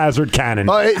Duke of Hazard Cannon.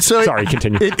 Sorry,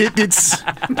 continue. It's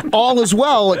all as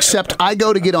well, except I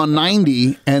go to get on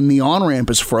 90, and the on-ramp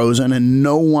is frozen, and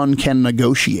no one can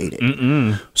negotiate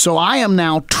it. So I am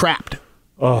now trapped.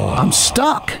 I'm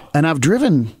stuck, and I've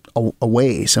driven a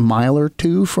ways, a mile or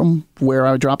two from where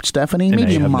I dropped Stephanie,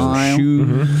 maybe a mile.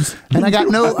 No and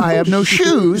I have no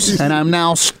shoes, and I'm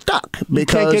now stuck because you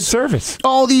can't get service.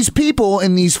 All these people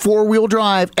in these 4-wheel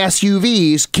drive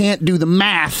SUVs can't do the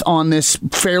math on this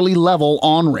fairly level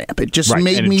on-ramp. It just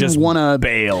made me want to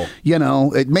bail.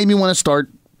 It made me want to start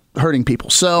hurting people.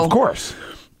 So of course,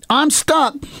 I'm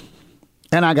stuck,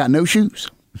 and I got no shoes.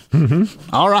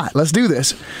 All right, let's do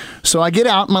this. So I get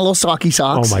out in my little socky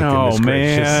socks. Oh my goodness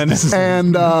gracious.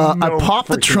 And I popped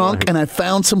the trunk and I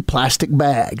found some plastic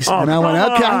bags. And I went,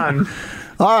 okay.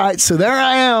 All right, so there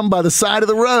I am by the side of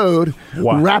the road,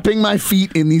 wrapping my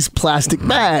feet in these plastic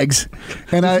bags.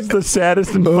 And this is the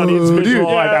saddest and funniest visual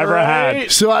I've ever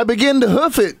had. So I begin to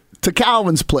hoof it to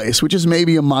Calvin's place, which is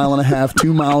maybe a mile and a half,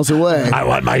 2 miles away. I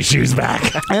want my shoes back.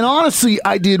 And honestly,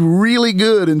 I did really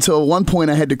good until at one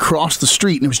point I had to cross the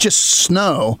street, and it was just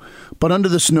snow, but under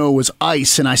the snow was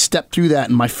ice, and I stepped through that,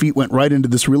 and my feet went right into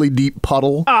this really deep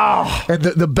puddle. Oh. And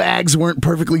the bags weren't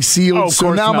perfectly sealed,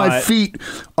 so now my feet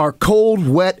are cold,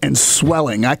 wet, and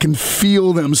swelling. I can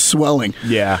feel them swelling.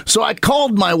 Yeah. So I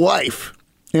called my wife.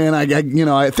 And I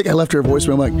think I left her a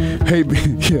voicemail. I'm like, hey,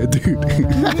 yeah, dude.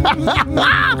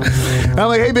 I'm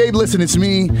like, hey, babe, listen, it's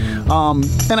me.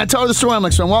 And I tell her the story. I'm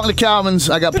like, so I'm walking to Calvin's.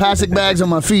 I got plastic bags on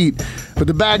my feet, but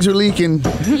the bags are leaking.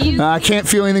 I can't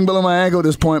feel anything below my ankle at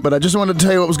this point, but I just wanted to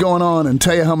tell you what was going on and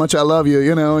tell you how much I love you,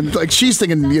 And like, she's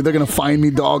thinking they're going to find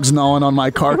me dogs gnawing on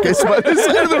my carcass by the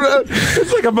side of the road.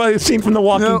 It's like a scene from The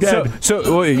Walking Dead.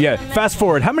 So, fast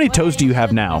forward. How many toes do you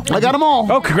have now? I got them all.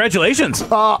 Oh, congratulations.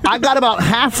 I got about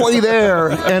halfway there,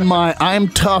 and my I'm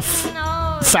tough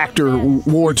factor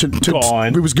wore to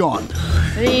gone. It was gone.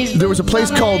 There was a place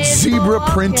called Zebra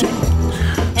Printing.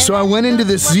 So I went into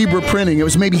this Zebra Printing. It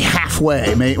was maybe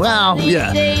halfway. Went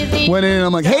in, and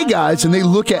I'm like, hey, guys. And they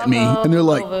look at me, and they're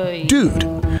like,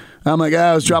 dude. I'm like,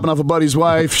 I was dropping off a buddy's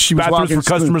wife. She was Bathrooms walking. for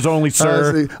customers only,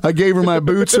 sir. I gave her my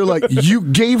boots. They're like, you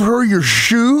gave her your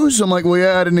shoes? I'm like, well,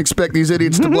 yeah, I didn't expect these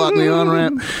idiots to block the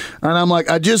on-ramp. And I'm like,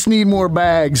 I just need more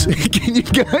bags. Can you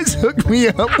guys hook me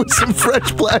up with some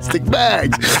fresh plastic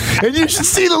bags? And you should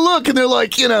see the look. And they're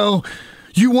like,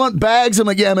 you want bags? I'm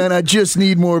like, yeah, man, I just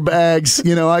need more bags.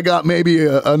 I got maybe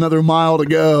another mile to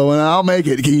go, and I'll make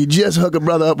it. Can you just hook a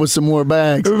brother up with some more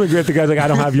bags? It would be great. The guy's like, I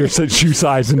don't have your shoe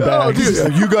size and bags. Oh,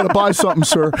 dude, you got to buy something,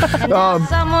 sir.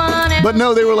 But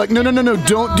no, they were like, no,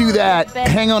 don't do that.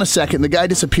 Hang on a second. The guy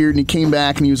disappeared, and he came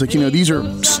back, and he was like, these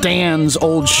are Stan's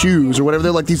old shoes or whatever.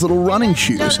 They're like these little running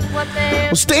shoes.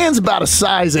 Well, Stan's about a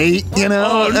size 8,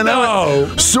 Oh,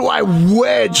 no. So I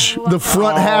wedge the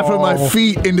front half of my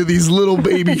feet into these little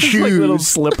baby shoes. Like little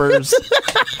slippers.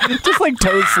 Just like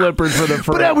toe slippers for the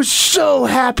front. But I was so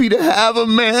happy to have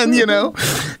them, man,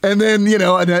 And then,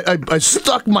 and I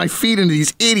stuck my feet into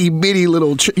these itty-bitty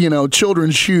little,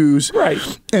 children's shoes. Right.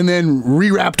 And then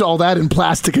rewrapped all that in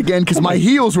plastic again because my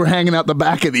heels were hanging out the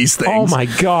back of these things. Oh, my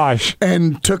gosh.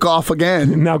 And took off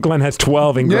again. Now Glenn has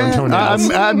 12 ingrown toenails.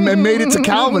 I made it to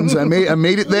Calvin's. I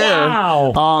made it there.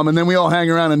 Wow. And then we all hang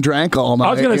around and drank all night.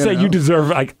 I was going to say, you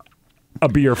deserve, a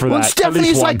beer for that.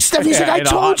 Stephanie's like, I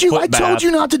told you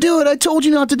not to do it. I told you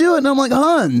not to do it. And I'm like,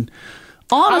 hun,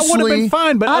 honestly, I would have been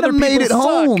fine, but I'd have made it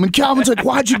home. And Calvin's like,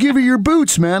 why'd you give her your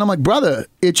boots, man? I'm like, brother,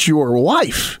 it's your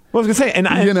wife. Well, I was gonna say, and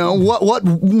you know what?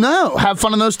 No, have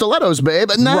fun in those stilettos, babe.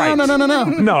 No, right. no.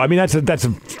 No, I mean that's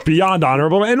beyond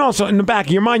honorable. And also in the back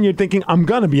of your mind, you're thinking, I'm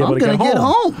gonna be able to get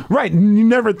home. Right? And you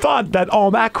never thought that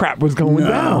all that crap was going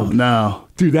down. No.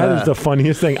 Dude, that is the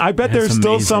funniest thing. I bet there's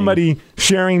still somebody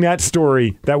sharing that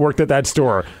story that worked at that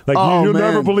store. Like, you'll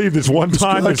never believe this. One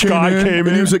time this guy came in.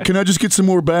 And he was like, can I just get some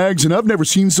more bags? And I've never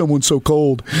seen someone so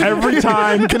cold. Every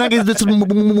time. Can I get some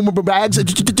more bags? I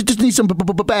just need some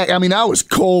bags. I mean, I was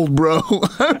cold, bro.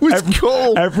 I was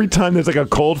cold. Every time there's like a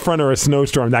cold front or a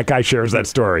snowstorm, that guy shares that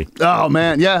story. Oh,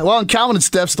 man. Yeah. Well, and Calvin and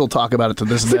Steph still talk about it to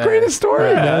this day. It's the greatest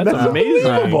story, man. That's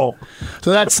unbelievable.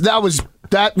 So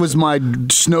that was my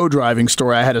snow driving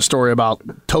story. I had a story about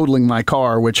totaling my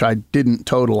car, which I didn't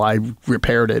total. I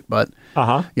repaired it, but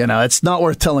you know, it's not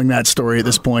worth telling that story at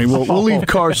this point. We'll leave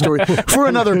car story for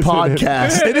another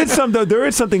podcast. It is something. There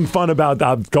is something fun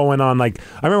about going on. Like,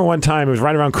 I remember one time, it was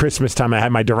right around Christmas time. I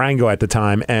had my Durango at the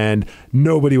time, and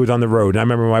nobody was on the road. And I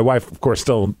remember my wife, of course,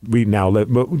 we now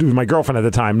live, but my girlfriend at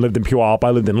the time lived in Puyallup. I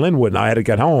lived in Linwood, and I had to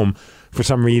get home for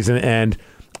some reason, and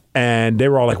they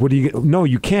were all like, "What do you? No,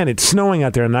 you can't. It's snowing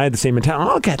out there." And I had the same mentality.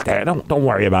 I'll get there. Don't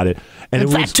worry about it. And in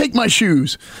fact, take my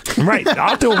shoes. Right,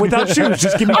 I'll do it without shoes.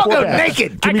 Just give me I'll 4 go bags.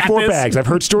 naked. Give me 4 bags. I've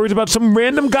heard stories about some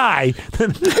random guy,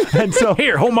 and so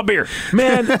here, hold my beer,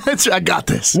 man. I got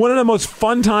this. One of the most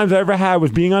fun times I ever had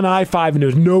was being on I-5, and there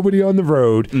was nobody on the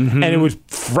road, and it was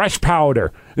fresh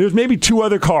powder. There was maybe 2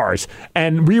 other cars,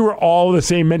 and we were all the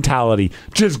same mentality,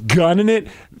 just gunning it,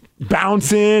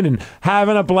 bouncing and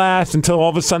having a blast until all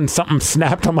of a sudden something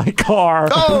snapped on my car.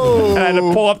 And I had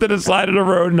to pull up to the side of the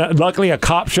road, and luckily a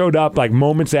cop showed up like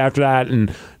moments after that,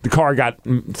 and the car got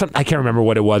I can't remember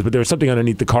what it was, but there was something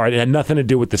underneath the car. It had nothing to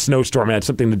do with the snowstorm. It had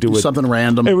something to do with something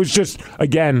random. It was just,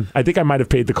 again, I think I might have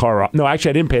paid the car off. No, actually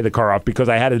I didn't pay the car off because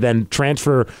I had to then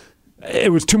transfer.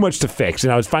 It was too much to fix,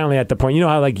 and I was finally at the point, you know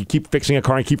how like you keep fixing a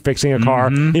car and keep fixing a car,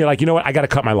 and you're like, you know what, I got to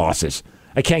cut my losses.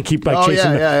 I can't keep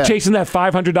chasing that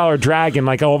 $500 Dragon.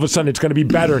 Like all of a sudden, it's going to be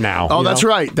better now. Oh, that's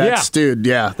right. Dude.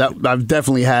 Yeah, I've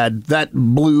definitely had that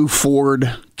blue Ford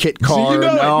kit car.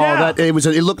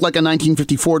 It looked like a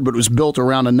 1950 Ford, but it was built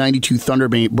around a 92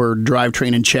 Thunderbird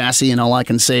drivetrain and chassis. And all I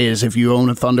can say is, if you own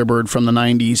a Thunderbird from the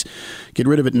 90s, get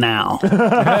rid of it now,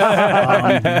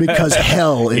 because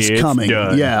hell is coming.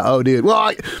 Done. Yeah. Oh, dude. Well,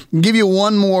 I give you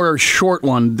one more short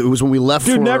one. It was when we left.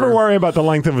 Dude, never worry about the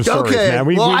length of a story, man.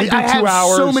 We do 2 hours.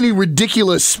 So many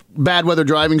ridiculous bad weather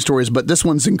driving stories, but this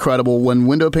one's incredible. When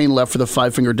Windowpane left for the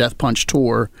 5 Finger Death Punch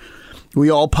tour,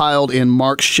 we all piled in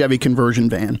Mark's Chevy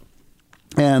conversion van.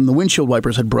 And the windshield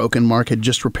wipers had broken. Mark had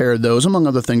just repaired those, among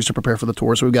other things, to prepare for the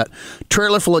tour. So we've got a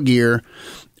trailer full of gear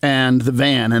and the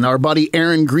van. And our buddy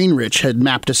Aaron Greenrich had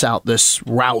mapped us out this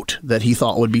route that he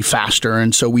thought would be faster.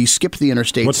 And so we skipped the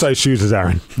interstate. What size shoes is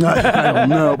Aaron? I don't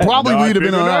know. Probably we'd have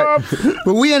been all right.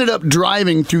 But we ended up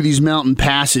driving through these mountain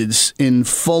passes in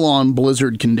full-on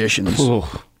blizzard conditions.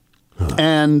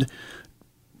 And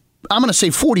I'm going to say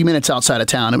 40 minutes outside of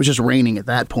town. It was just raining at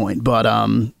that point. But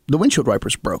the windshield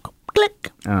wipers broke.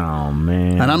 Click. Oh,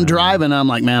 man. And I'm driving. I'm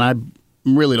like, man, I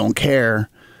really don't care.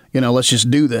 You know, let's just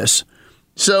do this.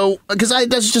 So, because that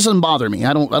just doesn't bother me.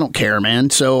 I don't care,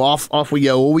 man. So off we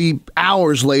go. Well, we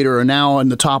hours later are now on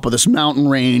the top of this mountain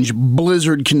range,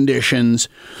 blizzard conditions.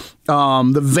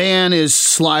 The van is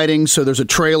sliding, so there's a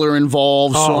trailer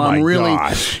involved. So I'm really,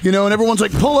 you know, and everyone's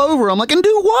like, pull over. I'm like, and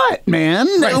do what, man?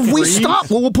 If we stop,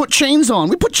 well, we'll put chains on.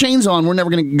 We put chains on. We're never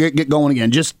going to get going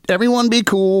again. Just everyone be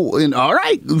cool. And all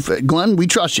right, Glenn, we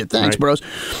trust you. Thanks, bros.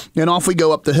 And off we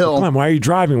go up the hill. Glenn, why are you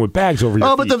driving with bags over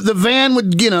your feet? But the van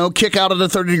would, you know, kick out at a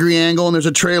 30-degree angle, and there's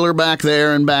a trailer back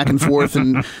there and back and forth.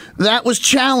 And that was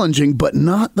challenging, but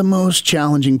not the most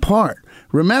challenging part.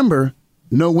 Remember,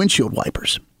 no windshield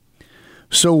wipers.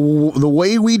 So the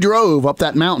way we drove up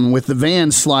that mountain with the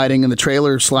van sliding and the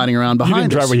trailer sliding around behind us. You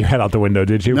didn't drive with your head out the window,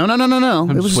 did you? No.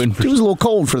 It was a little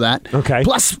cold for that. Okay.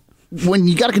 Plus, when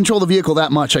you got to control the vehicle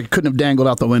that much, I couldn't have dangled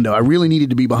out the window. I really needed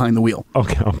to be behind the wheel.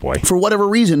 Okay. Oh, boy. For whatever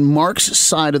reason, Mark's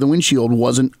side of the windshield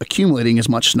wasn't accumulating as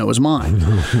much snow as mine.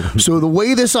 So the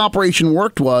way this operation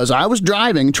worked was I was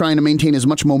driving, trying to maintain as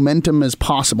much momentum as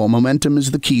possible. Momentum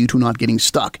is the key to not getting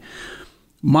stuck.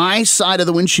 My side of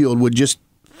the windshield would just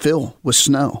fill with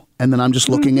snow, and then I'm just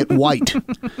looking at white.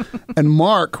 And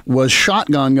Mark was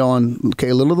shotgun going, okay,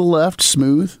 a little to the left,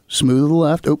 smooth to the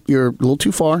left. Oh, you're a little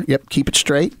too far. Yep, keep it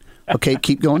straight. Okay,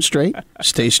 keep going straight.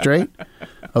 Stay straight.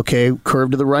 Okay, curve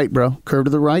to the right, bro. Curve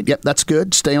to the right. Yep, that's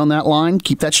good. Stay on that line.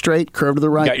 Keep that straight. Curve to the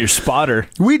right. Got your spotter.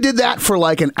 We did that for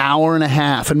like an hour and a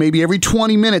half, and maybe every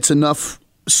 20 minutes enough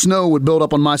snow would build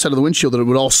up on my side of the windshield that it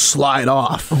would all slide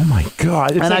off. Oh my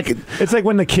God! It's like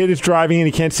when the kid is driving and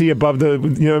he can't see above the.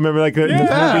 Remember like the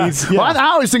movies. Yeah. Well,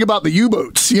 I always think about the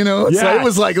U-boats. It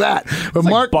was like that. But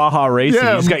Mark, like Baja Racing. You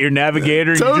just got your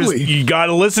navigator. Totally. You got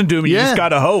to listen to him. You just got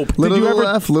to hope. Little to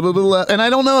the left. And I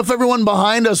don't know if everyone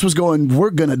behind us was going,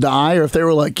 "We're gonna die," or if they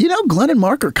were like, Glenn and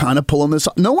Mark are kind of pulling this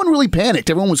off. No one really panicked.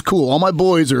 Everyone was cool. All my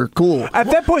boys are cool. At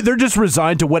that point, they're just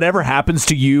resigned to whatever happens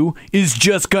to you is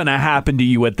just gonna happen to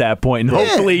you at that point. And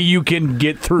hopefully you can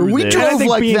get through We this. drove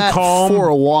like that calm, for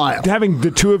a while. Having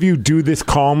the two of you do this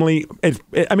calmly,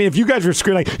 if you guys were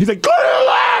screaming, he's like,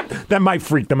 that might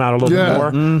freak them out a little bit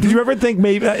more. Mm-hmm. Did you ever think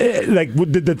maybe,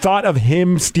 did the thought of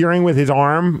him steering with his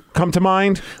arm come to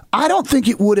mind? I don't think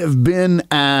it would have been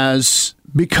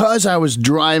because I was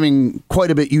driving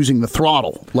quite a bit using the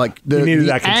throttle. Like the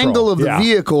angle of the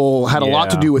vehicle had a lot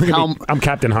to do with I'm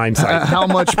Captain Hindsight. How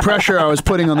much pressure I was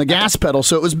putting on the gas pedal.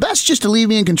 So it was best just to leave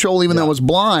me in control, even though I was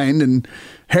blind. And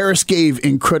Harris gave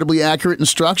incredibly accurate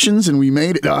instructions, and we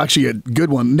made it. Actually, a good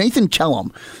one. Nathan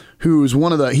Kellum, who's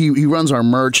one of he runs our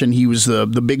merch, and he was the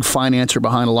big financer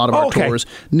behind a lot of our tours.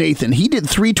 Nathan, he did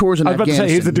 3 tours in Afghanistan. I was about to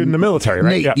say, he's the dude in the military,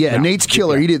 right? Nate, Nate's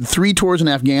killer. He did 3 tours in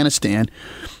Afghanistan.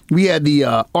 We had the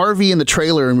RV in the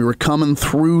trailer, and we were coming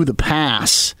through the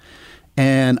pass,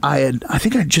 and I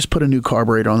think I just put a new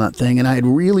carburetor on that thing, and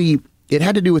it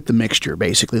had to do with the mixture,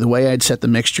 basically, the way I'd set the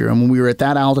mixture. And when we were at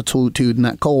that altitude and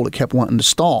that cold, it kept wanting to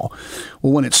stall.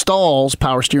 Well, when it stalls,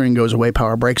 power steering goes away,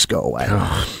 power brakes go away.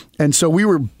 And so we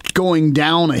were going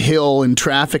down a hill in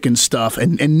traffic and stuff,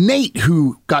 and Nate,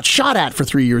 who got shot at for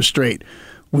 3 years straight,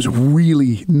 was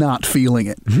really not feeling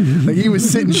it. Like he was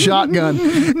sitting shotgun,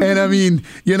 and I mean,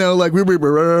 like we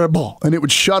were, and it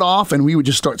would shut off, and we would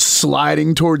just start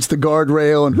sliding towards the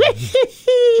guardrail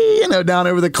and down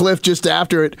over the cliff just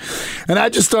after it, and I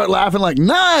just start laughing like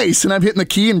nice, and I'm hitting the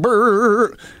key and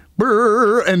brrr,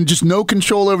 and just no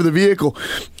control over the vehicle,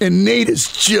 and Nate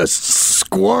is just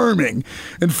squirming,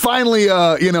 and finally,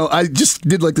 I just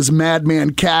did like this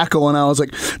madman cackle, and I was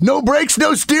like, "No brakes,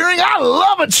 no steering. I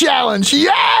love a challenge,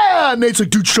 yeah!" And Nate's like,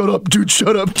 "Dude, shut up, dude,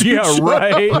 shut up, dude." Yeah,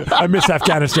 right. I miss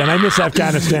Afghanistan.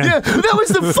 Yeah, that was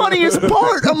the funniest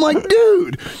part. I'm like,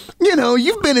 dude,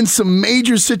 you've been in some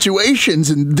major situations,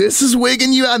 and this is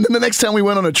wigging you out. And then the next time we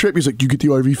went on a trip, he's like, "You get the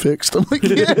RV fixed." I'm like,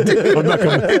 "Yeah, dude." I'm not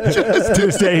gonna. To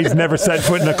this day, he's never set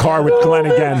foot in a car with Glenn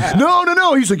again. No.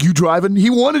 He's like, "You driving?" He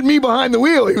wanted me behind the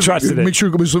wheel. He was trusted like, it. Make sure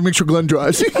Glenn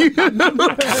drives.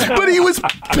 But he was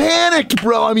panicked,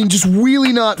 bro. I mean, just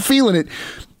really not feeling it.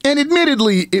 And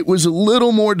admittedly, it was a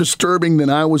little more disturbing than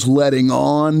I was letting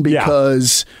on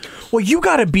because... Well, you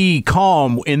got to be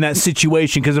calm in that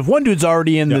situation because if one dude's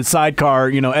already in the sidecar,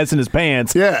 S in his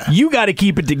pants, you got to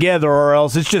keep it together or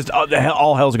else it's just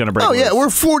all hell's going to break loose. Yeah, we're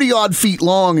 40-odd feet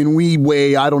long and we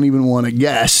weigh, I don't even want to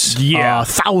guess,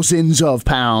 thousands of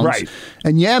pounds. Right.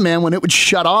 And yeah, man, when it would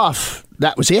shut off,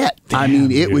 that was it. Damn, I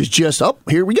mean, it was just,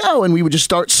 here we go. And we would just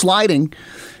start sliding.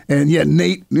 And yeah,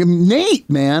 Nate,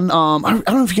 man, I don't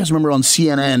know if you guys remember on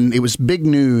CNN, it was big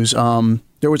news.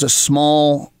 There was a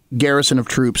small garrison of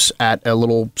troops at a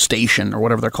little station or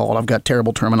whatever they're called. I've got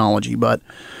terrible terminology, but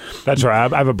that's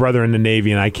right. I have a brother in the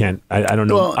Navy, and I don't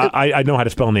know. Well, I know how to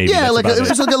spell Navy. Yeah, it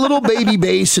was like a little baby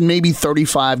base and maybe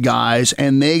 35 guys,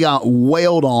 and they got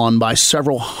wailed on by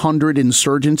several hundred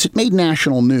insurgents. It made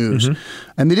national news,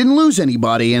 and they didn't lose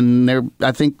anybody. And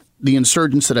I think the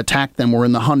insurgents that attacked them were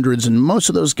in the hundreds, and most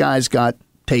of those guys got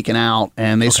taken out,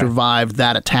 and they survived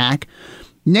that attack.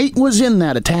 Nate was in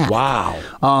that attack. Wow.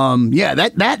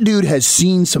 That dude has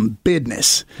seen some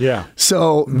business. Yeah.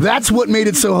 So that's what made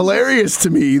it so hilarious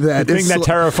to me. The thing that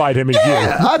terrified him is you.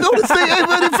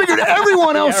 I figured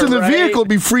everyone else in the vehicle would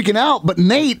be freaking out, but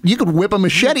Nate, you could whip a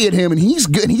machete at him, and he's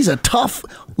good. He's a tough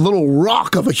little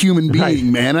rock of a human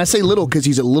being, man. And I say little because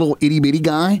he's a little itty-bitty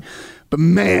guy, but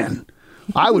man...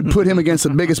 I would put him against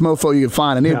the biggest mofo you could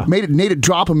find, and Nate'd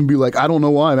drop him and be like, "I don't know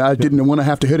why. I didn't want to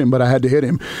have to hit him, but I had to hit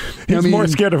him." He's more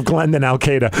scared of Glenn than Al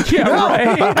Qaeda. Yeah,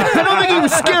 right. I don't think he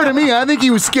was scared of me. I think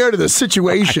he was scared of the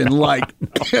situation. Like,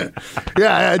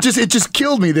 it just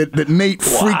killed me that Nate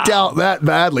freaked out that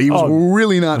badly. He was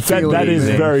really not feeling it. That is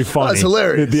very funny. That's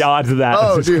hilarious. The odds of that.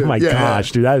 Oh, dude. Oh my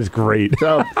gosh, dude, that is great.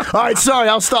 So, all right, sorry,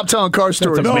 I'll stop telling car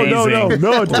stories.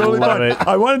 No, totally fine.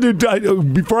 I wanted to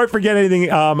before I forget anything.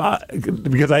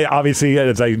 Because I obviously,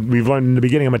 we've learned in the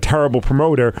beginning, I'm a terrible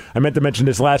promoter. I meant to mention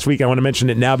this last week. I want to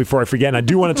mention it now before I forget. And I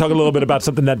do want to talk a little bit about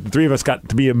something that the three of us got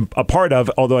to be a part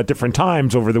of, although at different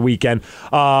times over the weekend.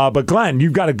 But Glenn,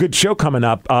 you've got a good show coming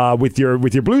up with your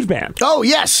blues band. Oh,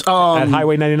 yes. At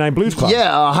Highway 99 Blues Club.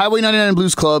 Yeah, Highway 99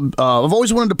 Blues Club. I've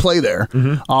always wanted to play there.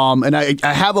 And I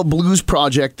have a blues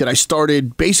project that I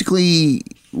started basically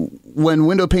when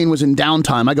Windowpane was in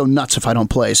downtime. I go nuts if I don't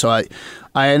play. So I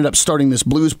ended up starting this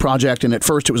blues project, and at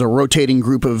first it was a rotating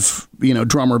group of,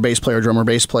 drummer, bass player,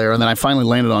 and then I finally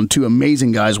landed on two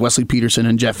amazing guys, Wesley Peterson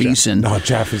and Jeff Eason. Oh,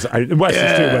 Jeff is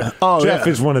Jeff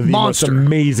is one of the most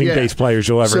amazing bass players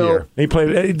you'll ever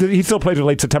hear. He still plays with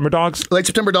Late September Dogs? Late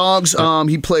September Dogs.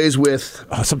 He plays with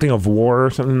something of War or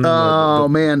something. Oh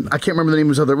man, I can't remember the name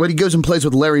of his other. But he goes and plays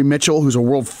with Larry Mitchell, who's a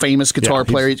world famous guitar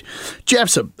player.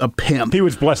 Jeff's a pimp. He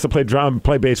was blessed to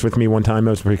play bass with me one time.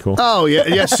 That was pretty cool. Oh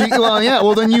yeah. See,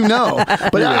 well then you know.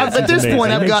 But at this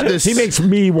point, I've got this. He makes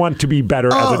me want to be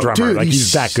better as a drummer. Dude,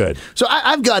 he's that good. So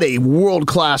I've got a world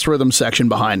class rhythm section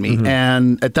behind me,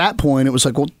 and at that point, it was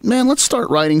like, well, man, let's start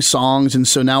writing songs. And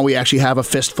so now we actually have a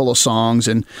fistful of songs,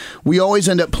 and we always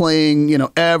end up playing,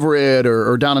 Everett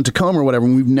or down in Tacoma or whatever.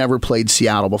 And we've never played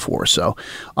Seattle before, so.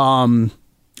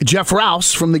 Jeff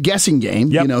Rouse from The Guessing Game,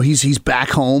 he's back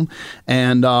home,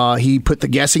 and he put The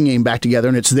Guessing Game back together,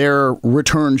 and it's their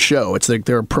return show. It's like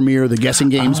their premiere. The Guessing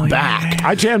Game's back. Yeah.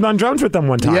 I jammed on drums with them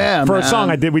one time for a song.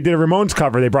 We did a Ramones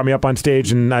cover. They brought me up on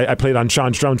stage, and I played on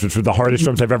Sean's drums, which were the hardest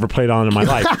drums I've ever played on in my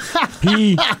life.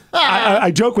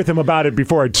 I joke with him about it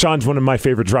before. Sean's one of my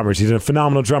favorite drummers. He's a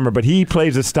phenomenal drummer, but he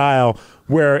plays a style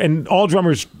and all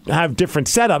drummers have different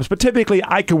setups, but typically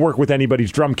I could work with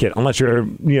anybody's drum kit, unless you're,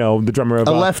 the drummer of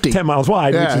a lefty. 10 Miles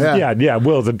Wide.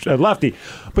 Will's a lefty.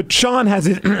 But Sean has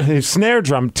his snare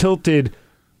drum tilted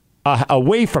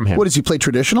away from him. What, does he play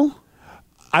traditional?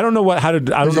 I don't know what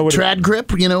trad grip,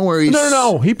 where he's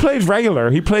No, he plays regular.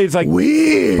 He plays like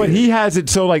weird. But he has it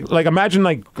so like imagine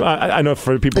I know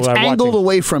for people it's that are angled watching,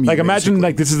 away from you. Like imagine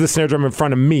like this is the snare drum in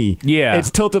front of me. Yeah. It's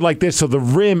tilted like this, so the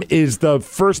rim is the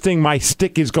first thing my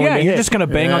stick is going to hit. You're just gonna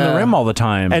bang on the rim all the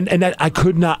time. And that I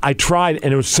could not. I tried,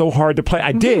 and it was so hard to play.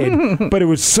 I did, but it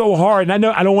was so hard. And I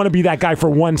know I don't want to be that guy for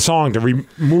one song to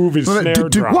remove his snare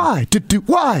drum. Why?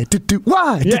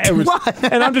 Yeah, it was.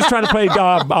 And I'm just trying to play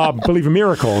Believe in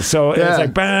Miracles. So it's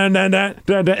like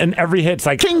and every hit's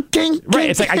like king, king, right.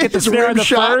 It's like I get the snare in the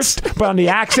first, but on the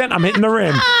accent, I'm hitting the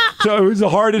rim. So it was the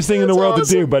hardest thing in the world to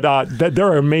do. But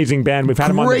they're an amazing band. We've had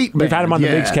them on the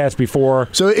Migs cast before.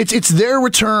 So it's their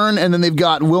return, and then they've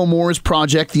got Will Moore's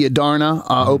project, the Adarna,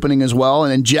 opening as well.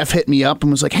 And then Jeff hit me up and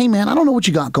was like, "Hey man, I don't know what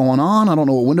you got going on. I don't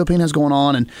know what Windowpane has going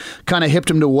on," and kind of hipped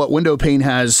him to what Windowpane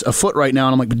has afoot right now.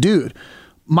 And I'm like, "But dude,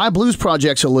 my blues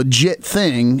project's a legit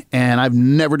thing, and I've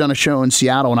never done a show in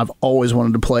Seattle, and I've always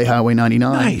wanted to play Highway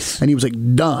 99. Nice. And he was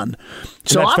like, done.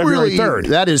 So that's February 3rd.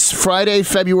 That is Friday,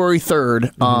 February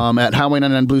 3rd at Highway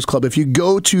 99 Blues Club. If you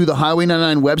go to the Highway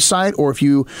 99 website, or if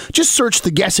you just search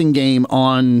The Guessing Game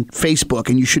on Facebook,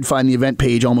 and you should find the event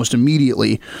page almost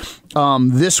immediately.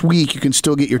 This week, you can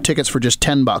still get your tickets for just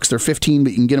 $10. They're $15,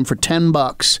 but you can get them for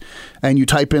 $10, and you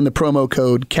type in the promo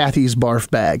code Kathy's Barf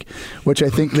Bag, which I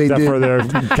think they did. For their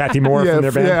Kathy Moore from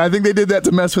their band? Yeah, I think they did that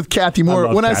to mess with Kathy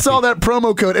Moore. When Kathy. I saw that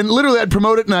promo code, and literally I'd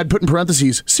promote it, and I'd put in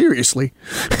parentheses, seriously.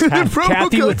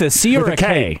 Kathy with a C or a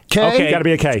K? K? Okay, got to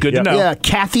be a K. Good to know. Yeah,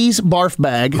 Kathy's Barf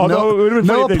Bag.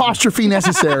 No apostrophe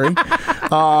necessary.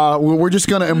 We're just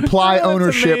going to imply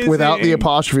ownership without the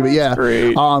apostrophe. But yeah,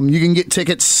 you can get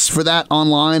tickets for that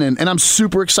online, and I'm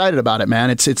super excited about it, man.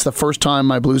 It's the first time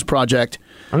my blues project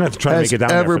I'm gonna have to try to make it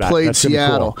down ever there for played that.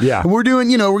 Seattle. Cool. Yeah, and we're doing,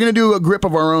 we're gonna do a grip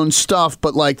of our own stuff,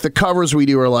 but like the covers we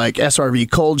do are like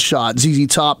SRV, Cold Shot, ZZ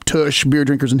Top, Tush, Beer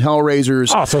Drinkers, and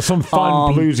Hellraisers. Oh, so some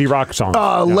fun bluesy rock songs.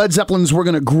 Led Zeppelin's We're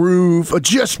Gonna Groove,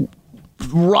 just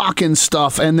rocking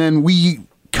stuff, and then we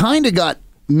kind of got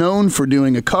known for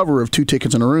doing a cover of Two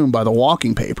Tickets in a Room by the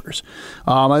Walking Papers.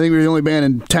 I think we were the only band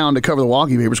in town to cover the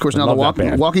Walking Papers. Of course, now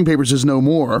the Walking Papers is no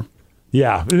more.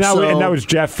 Yeah, and that was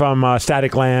Jeff from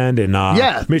Static Land and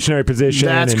Missionary Position.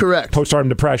 That's and correct. Postpartum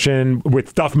Depression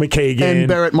with Duff McKagan. And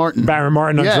Barrett Martin.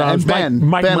 On drums.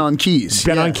 And Ben on keys.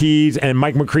 Ben on keys, and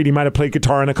Mike McCready might have played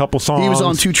guitar in a couple songs. He was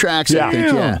on 2 tracks, I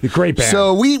think. Yeah. Great band.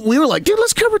 So we were like, dude,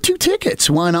 let's cover Two Tickets.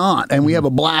 Why not? And we have a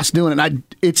blast doing it.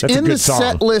 It's in the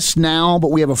set list now,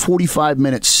 but we have a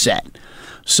 45-minute set.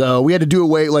 So we had to do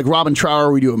away, like Robin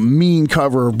Trower, we do a mean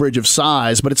cover of Bridge of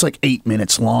Sighs, but it's like 8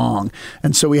 minutes long.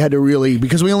 And so we had to really,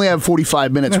 because we only have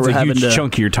 45 minutes, that's we're having a huge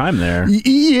chunk of your time there.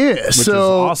 Yeah. Which so is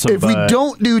awesome, if we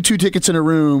don't do Two Tickets in a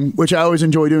Room, which I always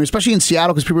enjoy doing, especially in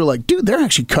Seattle, because people are like, dude, they're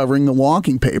actually covering the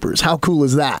Walking Papers. How cool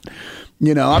is that?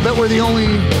 I bet we're the only,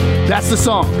 that's the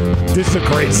song. This is a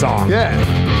great song.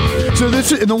 Yeah. So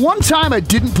and the one time I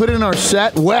didn't put it in our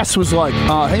set, Wes was like,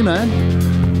 hey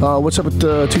man, what's up with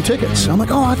the 2 tickets? I'm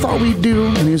like, oh, I thought we'd do.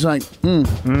 And he's like,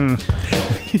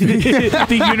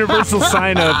 The universal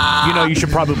sign of, you should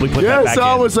probably put that back so in.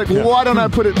 I was like, well, why don't I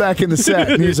put it back in the set?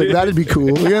 And he's like, that'd be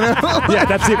cool. Yeah,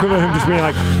 that's the equivalent of him just being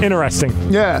like, interesting.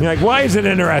 Yeah. You're like, why is it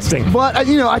interesting? But,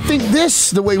 I think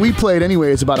the way we play it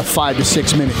anyway, is about a 5 to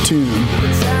 6 minute tune.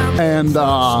 And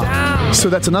so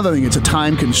that's another thing. It's a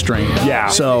time constraint. Yeah.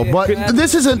 So, but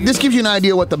this gives you an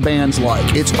idea what the band's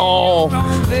like. It's all,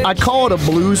 I call it a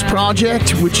blues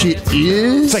project, which it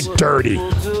is. It's like dirty. You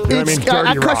know what I mean? Dirty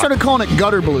I rock. started calling it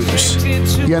gutter blues.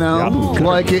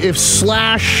 Like if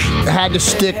Slash had to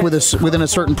stick within a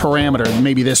certain parameter,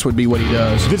 maybe this would be what he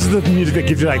does. This is the music that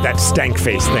gives you like that stank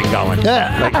face thing going.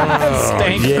 Yeah. Like,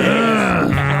 stank.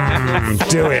 Yeah.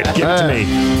 Do it. Give it to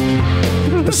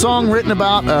me. A song written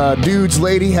about a dude's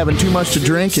lady having too much to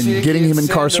drink and getting him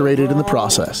incarcerated in the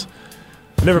process.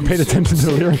 Never paid attention to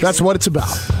the lyrics. That's what it's about.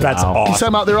 That's awesome. He's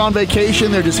talking about they're on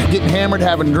vacation, they're just getting hammered,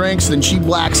 having drinks, then she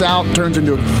blacks out, turns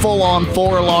into a full-on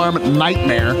 4-alarm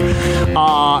nightmare.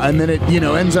 And then it,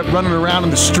 ends up running around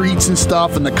in the streets and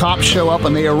stuff, and the cops show up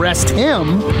and they arrest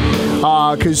him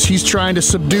because he's trying to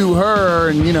subdue her,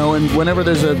 and and whenever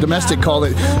there's a domestic call,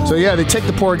 they take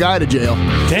the poor guy to jail.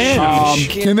 Damn.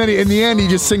 And then in the end, he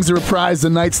just sings the reprise, "The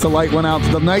night the lights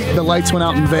went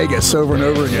out in Vegas" over and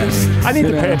over again. I need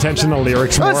to pay attention to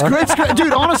lyrics more. That's great. It's great.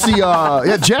 Dude, honestly,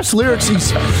 Jeff's lyrics,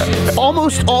 he's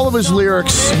almost all of his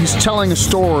lyrics, he's telling a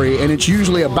story, and it's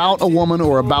usually about a woman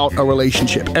or about a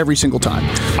relationship every single time.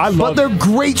 But they're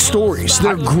great stories.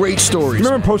 They're great stories.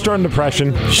 Remember Postmodern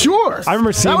Depression? Sure. I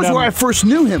remember seeing that was them. where I first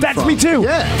knew him. That's from. me too.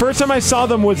 Yeah. First time I saw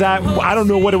them was at, I don't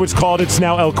know what it was called. It's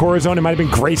now El Corazon. It might have been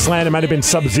Graceland. It might have been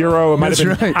Sub-Zero. It might have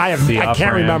been. Right. I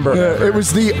can't remember. It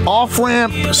was the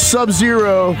off-ramp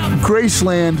Sub-Zero,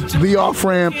 Graceland, the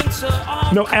off-ramp.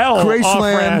 No, L.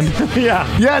 Graceland. Yeah.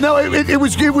 Yeah, no, it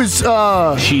was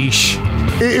Sheesh.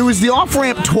 It was the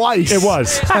off-ramp twice. It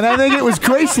was. And I think it was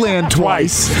Graceland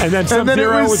twice. And then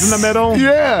Sub-Zero was in the middle.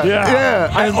 Yeah.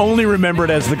 I only remember it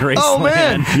as the Graceland. Oh,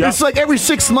 man. Yep. It's like every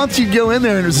 6 months you'd go in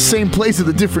there and it was the same place with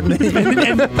a different name.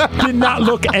 and did not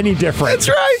look any different. That's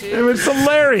right. It was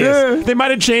hilarious. Yeah. They might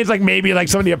have changed maybe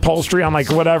some of the upholstery on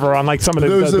whatever, on some of the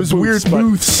Those booths, weird but-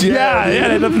 booths.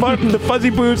 Yeah, the fuzzy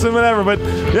booths and whatever. But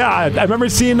yeah, I remember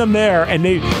seeing them there, and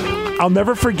I'll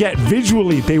never forget,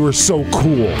 visually, they were so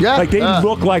cool. Yeah. They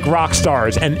look like rock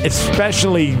stars, and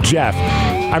especially Jeff.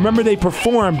 I remember they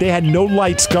performed, they had no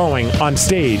lights going on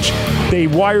stage. They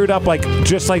wired up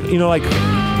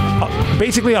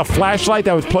basically a flashlight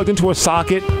that was plugged into a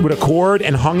socket with a cord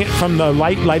and hung it from the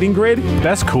lighting grid.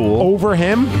 That's cool. Over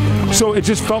him. So it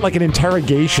just felt like an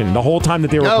interrogation the whole time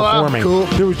that they were performing. Cool.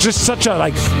 There was just such a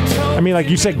like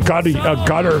you said, a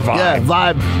gutter vibe. Yeah,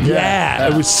 vibe. Yeah,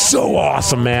 it was so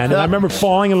awesome, man. And I remember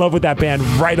falling in love with that band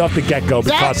right off the get-go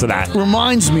because of that.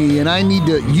 Reminds me, and I need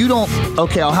to,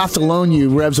 I'll have to loan you,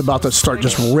 Rev's about to start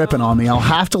just ripping on me. I'll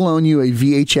have to loan you a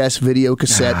VHS video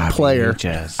cassette player.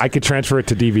 VHS. I could transfer it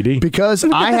to DVD. Because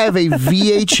I have a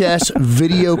VHS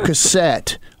video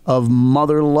cassette of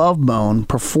Mother Love Bone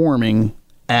performing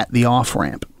at the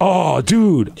off-ramp. Oh,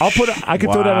 dude. I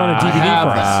could throw that on a DVD for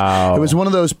us. Wow. It was one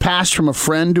of those passed from a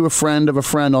friend to a friend of a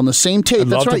friend on the same tape. I'd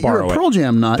That's love to right. You're a borrow it. Pearl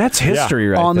Jam nut. That's history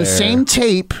right on there. the same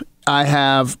tape, I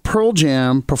have Pearl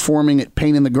Jam performing at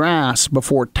Pain in the Grass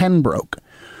before 10 broke.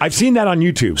 I've seen that on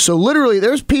YouTube. So literally,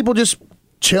 there's people just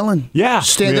chilling. Yeah.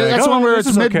 Stand You're there. like, That's the one where this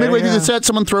it's is okay, midway through yeah. the set,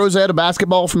 someone throws at a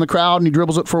basketball from the crowd, and he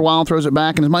dribbles it for a while and throws it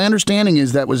back. And my understanding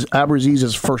is that was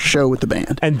Abraziz's first show with the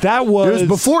band. And that It was was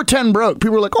before 10 broke.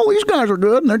 People were like, oh, these guys are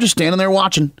good. And they're just standing there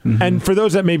watching. Mm-hmm. And for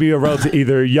those that may be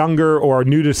either younger or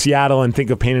new to Seattle and think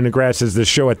of Pain in the Grass as the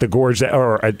show at the Gorge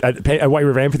or at White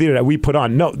River Amphitheater that we put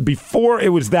on. No, before it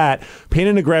was that, Pain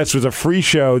in the Grass was a free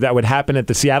show that would happen at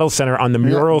the Seattle Center on the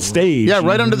mural stage. Yeah,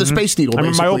 right under the Space Needle. I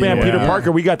remember my old band, Peter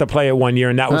Parker, we got to play it one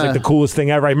year, and that was like the coolest thing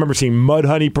ever. I remember seeing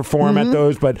Mudhoney perform at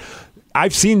those, but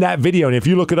I've seen that video, and if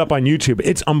you look it up on YouTube,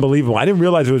 it's unbelievable. I didn't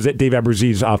realize it was Dave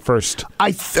Abruzzese first.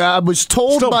 I was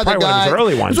told Still by the probably one of guy. his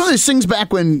early ones. It was one of those things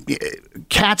back when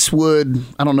cats would,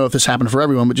 I don't know if this happened for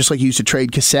everyone, but just like you used to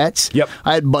trade cassettes. Yep.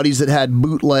 I had buddies that had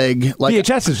bootleg. Like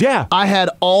VHSs, yeah. I had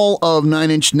all of Nine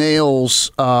Inch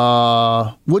Nails'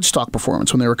 Woodstock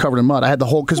performance when they were covered in mud. I had the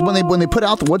whole, because when they put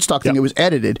out the Woodstock thing, it was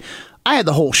edited. I had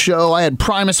the whole show. I had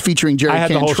Primus featuring Jerry I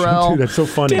had Cantrell. the whole show, too. That's so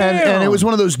funny. And it was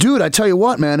one of those, dude, I tell you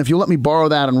what, man, if you let me borrow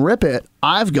that and rip it,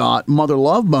 I've got Mother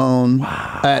Love Bone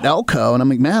at Elko, and I'm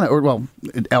like, man,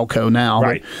 at Elko now.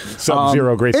 Right.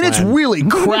 Sub-Zero Graceland. And it's really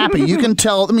crappy. You can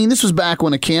tell. I mean, this was back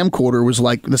when a camcorder was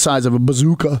like the size of a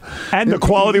bazooka. And the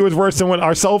quality was worse than what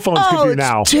our cell phones could do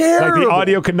now. Terrible. Like the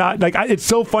audio could not. It's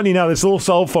so funny now. This little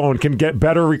cell phone can get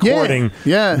better recording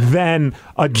than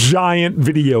a giant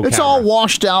video camera. It's all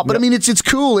washed out, but I mean, it's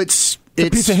cool. It's a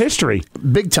piece of history,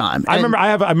 big time. I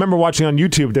remember watching on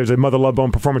YouTube. There's a Mother Love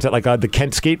Bone performance at like the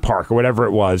Kent Skate Park or whatever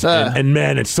it was, and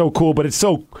man, it's so cool, but it's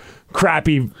so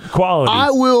crappy quality.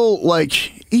 I will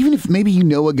even if maybe you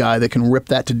know a guy that can rip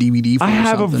that to DVD. For I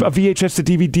have a VHS to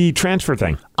DVD transfer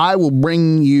thing. I will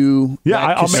bring you.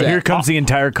 Here comes the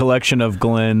entire collection of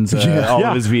Glenn's all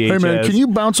of his VHS. Hey man, can you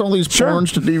bounce all these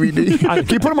porns to DVD? Can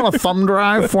you put them on a thumb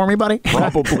drive for me, buddy?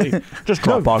 Probably. Just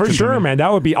drop box for sure, man.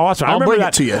 That would be awesome. I'll bring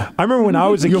it to you. I remember when I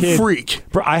was a kid. You're a freak.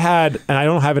 I had, and I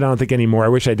don't have it. I don't think anymore. I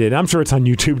wish I did. I'm sure it's on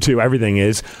YouTube too. Everything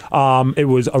is. It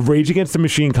was a Rage Against the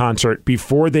Machine concert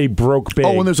before they broke big.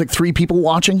 Oh, when there's like 3 people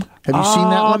watching. Have you seen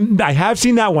that one? I have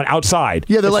seen that one outside.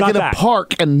 Yeah, they're like in a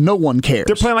park and no one cares.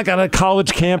 They're playing like on a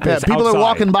college campus. People outside. are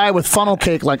walking by with funnel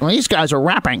cake like, well, these guys are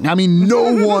rapping. I mean,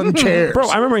 no one cares. Bro,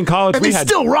 I remember in college and they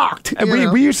still rocked.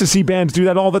 And we used to see bands do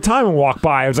that all the time and walk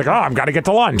by. I was like, I've got to get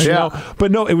to lunch. You know?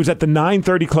 But no, it was at the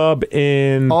 930 Club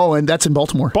in... Oh, and that's in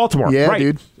Baltimore. Baltimore, yeah, right.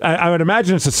 Dude. I would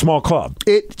imagine it's a small club.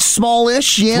 It's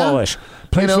smallish, yeah. Smallish.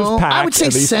 Place was packed. I would say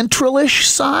central-ish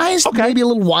size, maybe a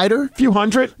little wider. A few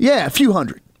hundred? Yeah, a few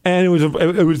hundred. And it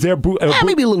was their boot.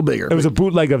 Maybe a little bigger. It was a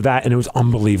bootleg of that, and it was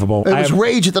unbelievable. It was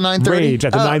Rage at the 930. Rage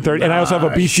at the 930, and I also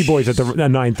have a Beastie Boys at the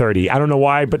 930. I don't know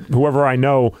why, but whoever I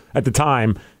know at the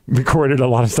time recorded a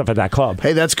lot of stuff at that club.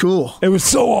 Hey, that's cool. It was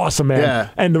so awesome, man. Yeah.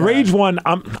 And the Rage one,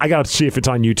 I gotta see if it's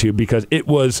on YouTube because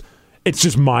it's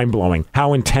just mind blowing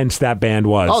how intense that band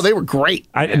was. Oh, they were great.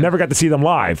 I never got to see them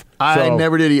live. I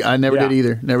never did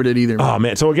either. Never did either. Oh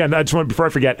man! So again, I just want before I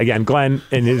forget again, Glenn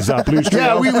and his Blues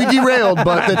Trio. Yeah, we derailed,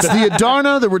 but that's the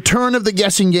Adarna, the return of the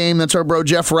guessing game. That's our bro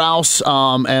Jeff Rouse,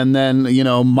 and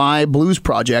then my blues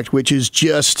project, which is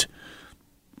just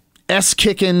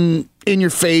kicking in your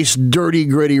face, dirty,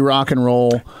 gritty rock and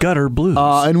roll, gutter blues,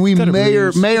 and we may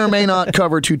or may not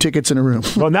cover 2 tickets in a room.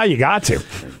 Well, now you got to.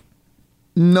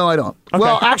 No, I don't. Okay.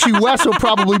 Well, actually, Wes will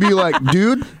probably be like,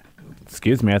 dude.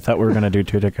 Excuse me, I thought we were going to do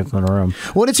 2 tickets in a room.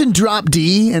 Well, it's in drop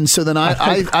D, and so then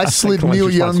I slid Neil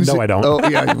Young's. No, I don't. Oh,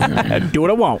 yeah. Do what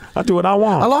I want. I'll do what I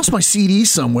want. I lost my CD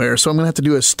somewhere, so I'm going to have to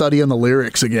do a study on the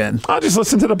lyrics again. I'll just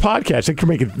listen to the podcast. I can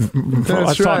make it.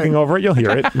 Us talking over it, you'll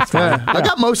hear it. It's fine. Yeah. I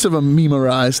got most of them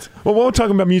memorized. Well, we're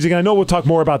talking about music, and I know we'll talk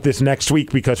more about this next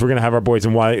week because we're going to have our boys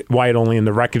in Wyatt Only and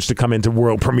the Wreckage to come into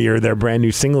world premiere their brand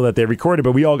new single that they recorded.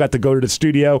 But we all got to go to the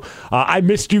studio. I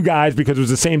missed you guys because it was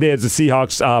the same day as the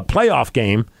Seahawks playoff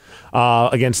game.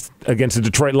 Against the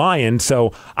Detroit Lions,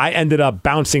 so I ended up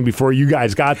bouncing before you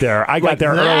guys got there. I got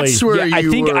there early. I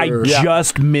think I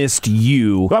just missed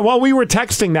you. But while we were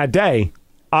texting that day,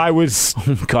 I was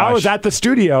at the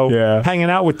studio hanging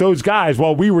out with those guys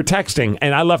while we were texting,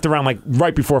 and I left around like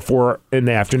right before 4 in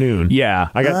the afternoon. Yeah,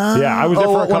 I was there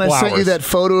for a couple hours. When I sent you that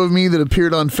photo of me that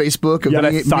appeared on Facebook, of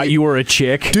I thought you were a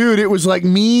chick, dude. It was like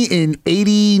me in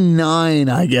 '89,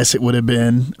 I guess it would have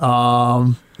been.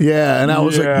 Yeah, and I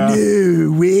was like,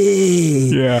 no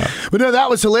way. Yeah. But no, that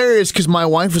was hilarious because my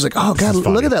wife was like, oh, God,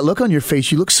 look at that look on your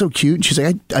face. You look so cute. And she's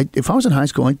like, if I was in high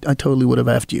school, I totally would have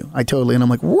effed you. And I'm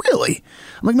like, really?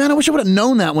 I'm like, man, I wish I would have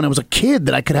known that when I was a kid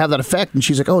that I could have that effect. And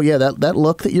she's like, oh, yeah, that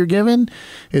look that you're giving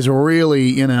is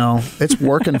really, it's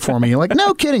working for me. You're like,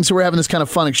 no kidding. So we're having this kind of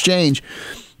fun exchange.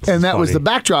 And that was the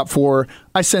backdrop for,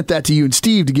 I sent that to you and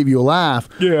Steve to give you a laugh.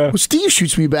 Yeah. Well, Steve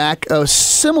shoots me back a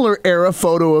similar era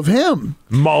photo of him.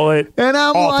 Mullet. And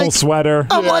I'm awful sweater.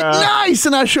 I'm like, nice.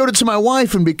 And I showed it to my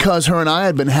wife. And because her and I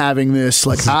had been having this,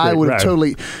 like, I would have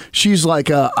totally, she's like,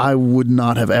 I would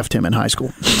not have effed him in high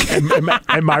school.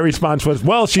 and my response was,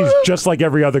 well, she's just like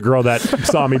every other girl that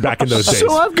saw me back in those days.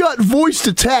 So I've got voice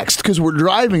to text because we're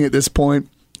driving at this point.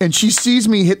 And she sees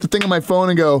me hit the thing on my phone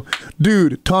and go,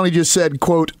 dude, Tawny just said,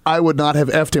 quote, I would not have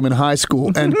effed him in high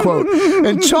school, end quote.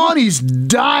 And Tawny's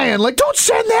dying, like, don't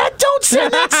send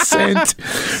that sent.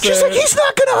 She's like, he's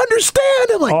not going to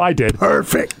understand. I'm like, oh, I did.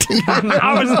 Perfect.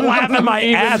 I was laughing my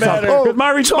ass off. Because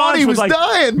my response Tawny was like,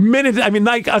 dying.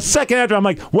 Like a second after, I'm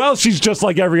like, well, she's just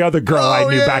like every other girl I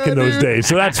knew back in those days,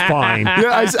 so that's fine. Yeah,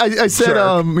 I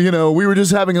said, we were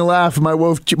just having a laugh, and my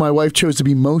wife chose to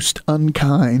be most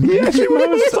unkind. Yeah, she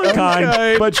was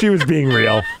unkind, but she was being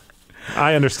real.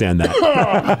 I understand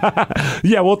that.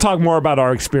 Yeah, we'll talk more about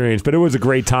our experience, but it was a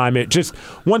great time. It just,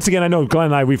 once again, I know Glenn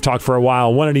and I, we've talked for a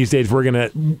while. One of these days, we're going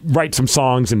to write some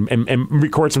songs and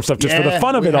record some stuff just for the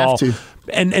fun of it all.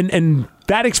 And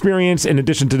that experience, in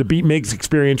addition to the Beat Migs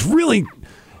experience, really,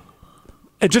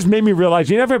 it just made me realize,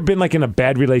 you ever been like in a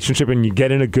bad relationship and you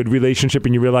get in a good relationship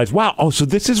and you realize, wow, so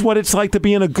this is what it's like to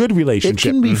be in a good relationship.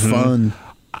 It can be fun.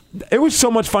 It was so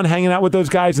much fun hanging out with those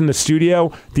guys in the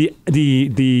studio.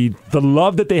 The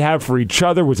love that they have for each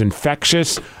other was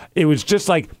infectious. It was just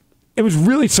like, it was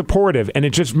really supportive, and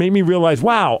it just made me realize,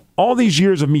 wow, all these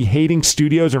years of me hating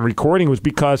studios and recording was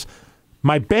because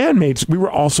my bandmates, we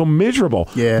were all so miserable.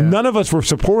 Yeah. None of us were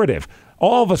supportive.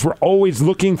 All of us were always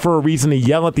looking for a reason to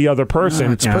yell at the other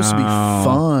person. It's supposed to be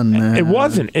fun, man. It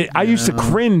wasn't. I used to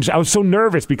cringe. I was so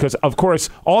nervous because, of course,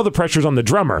 all the pressure's on the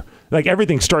drummer. Like,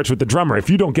 everything starts with the drummer. If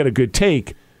you don't get a good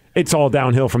take, it's all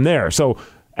downhill from there. So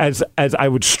as I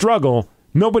would struggle,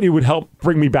 nobody would help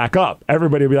bring me back up.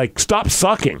 Everybody would be like, stop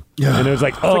sucking. And it was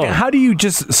like, oh. Like, how do you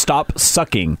just stop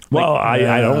sucking? Well,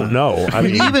 I don't know. I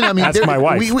mean, ask my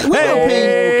wife.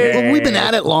 We've been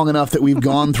at it long enough that we've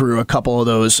gone through a couple of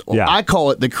those. Yeah. I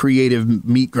call it the creative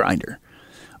meat grinder,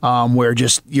 where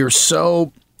just there's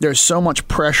so much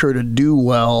pressure to do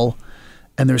well,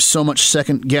 and there's so much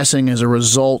second guessing as a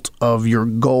result of your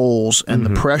goals and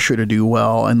the pressure to do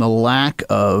well and the lack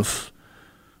of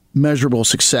measurable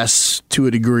success to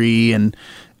a degree, and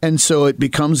so it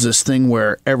becomes this thing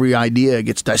where every idea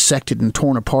gets dissected and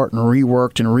torn apart and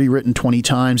reworked and rewritten 20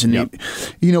 times. And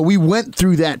we went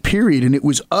through that period, and it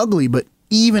was ugly. But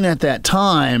even at that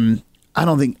time, I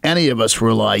don't think any of us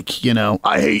were like,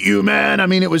 I hate you, man. I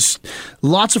mean, it was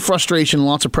lots of frustration,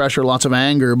 lots of pressure, lots of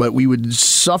anger. But we would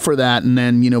suffer that, and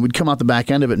then we'd come out the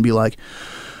back end of it and be like,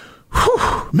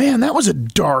 whew, man, that was a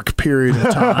dark period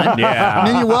of time. Yeah.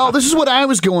 And then this is what I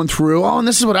was going through. Oh, and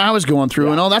this is what I was going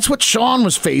through. And that's what Sean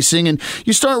was facing. And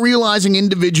you start realizing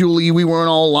individually we weren't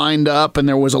all lined up and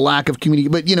there was a lack of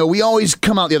communication. But, we always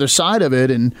come out the other side of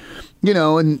it. And,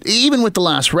 and even with the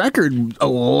last record, a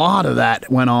lot of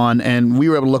that went on. And we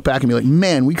were able to look back and be like,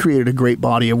 man, we created a great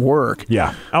body of work.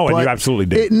 Yeah. Oh, and you absolutely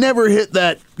did. It never hit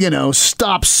that,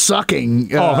 stop sucking.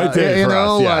 It did for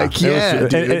us.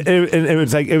 It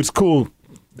was like, it was cool.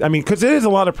 I mean, because it is a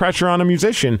lot of pressure on a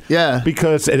musician. Yeah.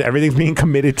 Because everything's being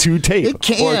committed to tape or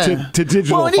to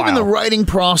digital Well, and even the writing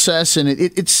process, and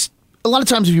it's a lot of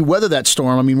times if you weather that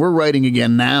storm, I mean, we're writing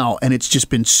again now, and it's just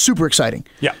been super exciting.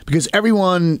 Yeah. Because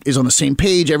everyone is on the same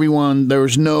page.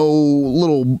 There's no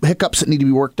little hiccups that need to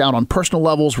be worked out on personal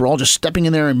levels. We're all just stepping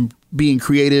in there and being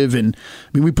creative. And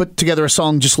I mean, we put together a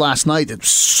song just last night that I'm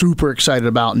super excited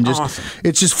about, and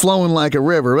it's just flowing like a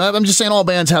river. I'm just saying all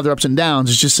bands have their ups and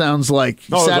downs. It just sounds like,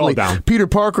 sadly, Peter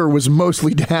Parker was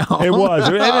mostly down. It was.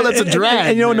 That's a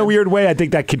drag. And, in a weird way, I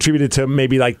think that contributed to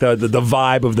maybe like the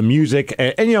vibe of the music.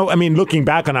 And I mean, looking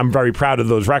back on, I'm very proud of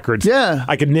those records. Yeah.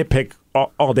 I could nitpick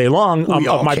all day long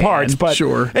of my parts, but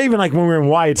sure. Even like when we were in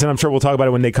Wyatt's, and I'm sure we'll talk about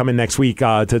it when they come in next week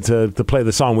to play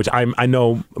the song, which I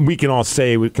know we can all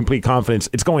say with complete confidence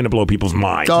it's going to blow people's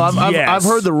minds. Oh, I've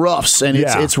heard the roughs, and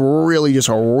it's really just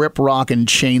a rip rock and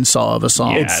chainsaw of a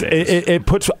song. It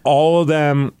puts all of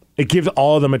them. It gives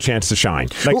all of them a chance to shine.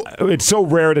 Like, it's so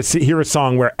rare to hear a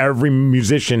song where every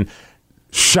musician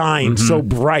shines so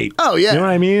bright. Oh yeah, you know what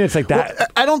I mean? It's like that. Well,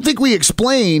 I don't think we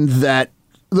explained that.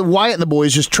 The Wyatt and the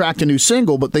boys just tracked a new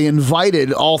single, but they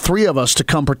invited all three of us to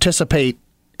come participate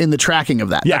in the tracking of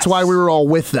that. Yes. That's why we were all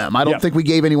with them. I don't think we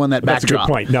gave anyone that That's backdrop. a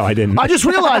good point. No, I didn't. I just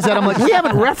realized that. I'm like, we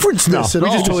haven't referenced this at all.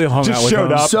 We just totally hung out with showed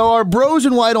them. up. So our bros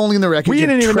in white only in the record. We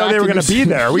didn't even know they were going to be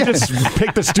there. We just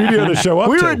picked the studio to show up.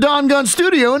 We to. were at Don Gunn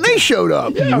Studio, and they showed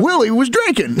up. Yeah. Willie was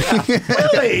drinking.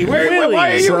 Willie,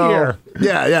 why are you here?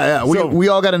 Yeah. We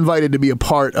all got invited to be a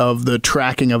part of the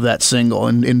tracking of that single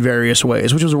in various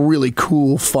ways, which was a really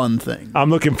cool, fun thing. I'm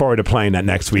looking forward to playing that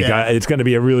next week. Yeah. It's going to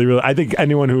be a really, really. I think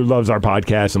anyone who loves our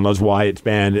podcast and loves Wyatt's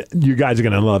band, you guys are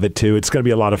going to love it too. It's going to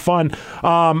be a lot of fun.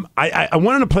 I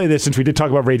wanted to play this since we did talk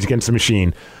about Rage Against the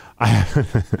Machine.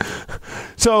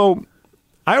 So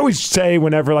I always say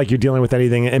whenever like you're dealing with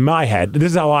anything in my head,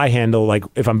 this is how I handle like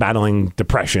if I'm battling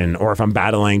depression or if I'm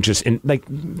battling just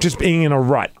being in a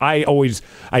rut. I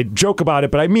joke about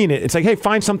it, but I mean it. It's like, hey,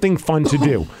 find something fun to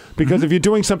do, because if you're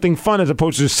doing something fun as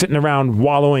opposed to just sitting around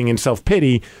wallowing in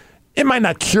self-pity, it might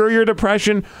not cure your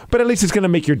depression, but at least it's going to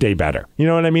make your day better. You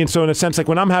know what I mean? So in a sense, like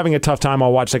when I'm having a tough time,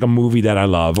 I'll watch like a movie that I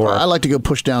love. Or I like to go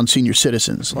push down senior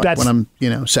citizens when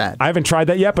I'm sad. I haven't tried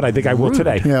that yet, but I think I will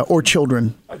today. Yeah, or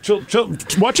children.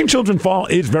 Watching children fall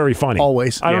is very funny.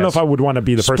 Always. I don't know if I would want to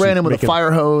be the person spraying them with a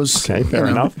fire hose. Okay, fair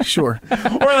enough. Sure.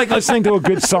 Or like listening to a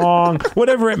good song,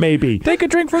 whatever it may be. Take a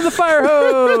drink from the fire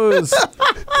hose.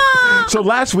 So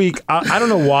last week, I don't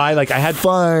know why, like I had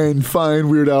fine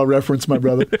Weird Al reference, my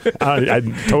brother. I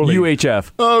totally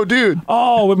UHF. Oh, dude.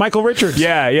 Oh, with Michael Richards.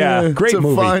 Yeah. Great it's a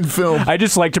movie. fine film. I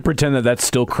just like to pretend that that's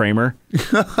still Kramer.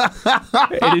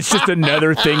 And it's just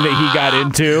another thing that he got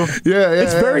into. Yeah.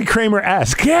 It's very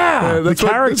Kramer-esque. Yeah, the that's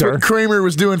character. That's what Kramer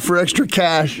was doing for extra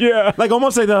cash. Yeah, like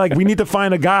almost like they're like, we need to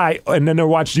find a guy, and then they're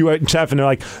watching UHF, and they're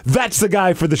like, that's the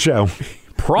guy for the show.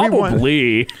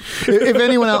 Probably. If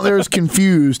anyone out there is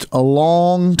confused, a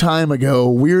long time ago,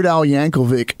 Weird Al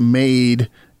Yankovic made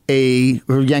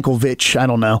or Yankovic, I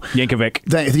don't know. Yankovic.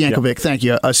 Yankovic, thank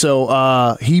you.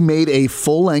 So he made a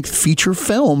full-length feature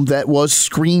film that was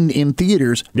screened in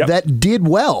theaters that did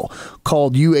well,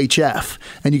 called UHF.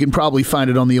 And you can probably find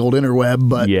it on the old interweb.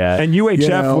 But and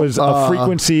UHF was a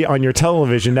frequency on your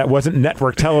television that wasn't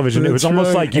network television. It was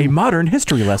almost like a modern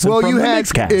history lesson from the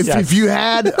Migs cast. If you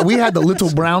had, we had the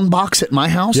little brown box at my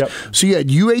house. So you had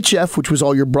UHF, which was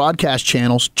all your broadcast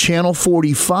channels, Channel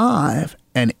 45,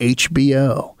 and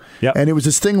HBO. And it was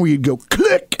this thing where you'd go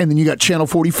click, and then you got Channel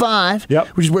 45,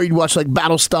 which is where you'd watch like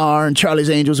Battlestar and Charlie's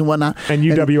Angels and whatnot. And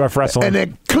UWF Wrestling. And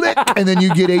then click, and then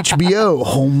you get HBO,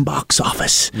 home box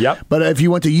office. But if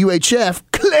you went to UHF,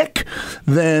 click,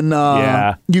 then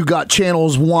you got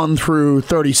channels 1 through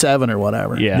 37 or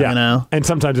whatever. You know? And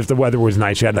sometimes if the weather was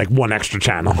nice, you had like one extra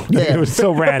channel. It was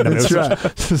so random. It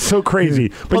was so crazy.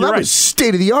 But that was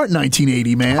state-of-the-art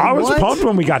 1980, man. I was pumped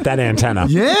when we got that antenna.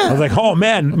 I was like, oh,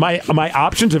 man, my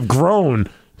options have grown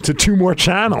to 2 more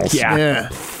channels.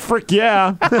 Frick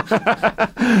yeah.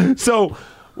 So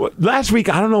last week,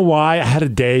 I don't know why, I had a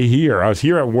day here. I was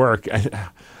here at work,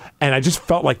 and I just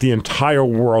felt like the entire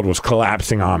world was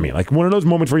collapsing on me. Like one of those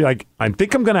moments where you're like, I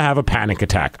think I'm going to have a panic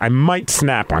attack. I might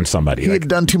snap on somebody. He had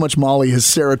done too much Molly. His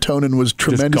serotonin was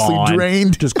tremendously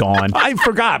drained. Just gone. I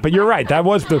forgot, but you're right. That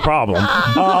was the problem.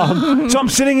 So I'm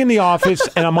sitting in the office,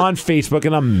 and I'm on Facebook,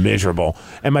 and I'm miserable.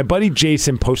 And my buddy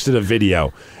Jason posted a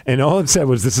video, and all it said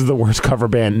was, this is the worst cover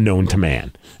band known to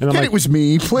man. And I'm like, it was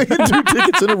me playing 2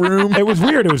 tickets in a room. It was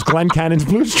weird. It was Glenn Cannon's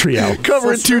Blues Trio.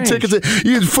 Covering 2 tickets.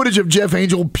 You had footage of Jeff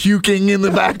Angel puking in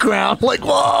the background. Like,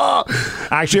 whoa.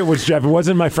 Actually, it was Jeff. It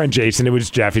wasn't my friend Jason. It was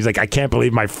Jeff. He's like, I can't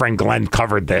believe my friend Glenn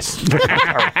covered this.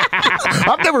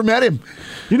 I've never met him.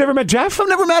 You never met Jeff? I've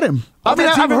never met him. I mean,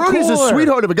 I've heard he's a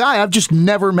sweetheart of a guy. I've just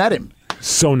never met him.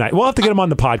 So nice. We'll have to get him on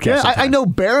the podcast. I know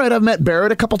Barrett. I've met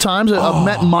Barrett a couple times. I've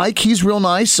met Mike. He's real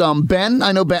nice. Ben.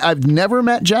 I know Ben. I've never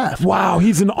met Jeff. Wow,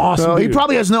 he's an awesome dude. He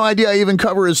probably has no idea I even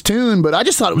cover his tune, but I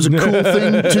just thought it was a cool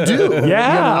thing to do.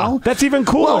 Yeah, you know? That's even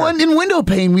cooler. Well, and in Window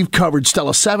Pane, we've covered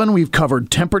Stella 7. We've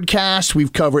covered Tempered Cast.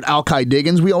 We've covered Alki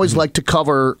Diggins. We always like to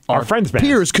cover our friends'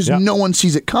 peers because no one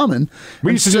sees it coming.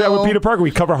 We used to do that with Peter Parker. We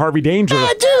cover Harvey Danger.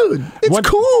 Yeah, dude, it's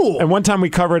cool. And one time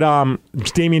we covered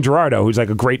Damien Gerardo, who's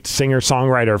like a great singer-songwriter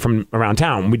from around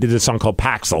town. We did this song called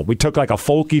Paxil. We took like a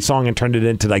folky song and turned it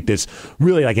into like this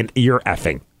really like an ear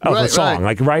effing of a song.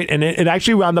 And it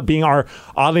actually wound up being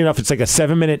oddly enough, it's like a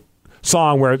 7-minute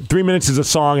song where 3 minutes is a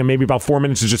song and maybe about 4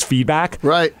 minutes is just feedback.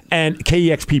 And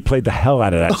KEXP played the hell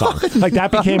out of that song. Like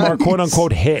that became our quote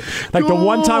unquote hit. Like the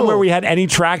one time where we had any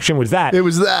traction was that. It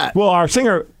was that. Well, our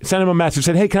singer sent him a message,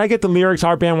 said, hey, can I get the lyrics?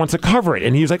 Our band wants to cover it.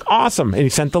 And he was like, awesome. And he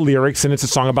sent the lyrics, and it's a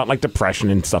song about like depression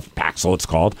and stuff. Paxil, it's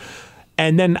called.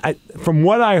 And then from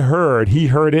what I heard, he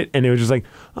heard it and it was just like,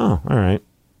 oh, all right.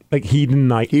 Like he didn't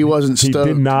like. He wasn't stoked.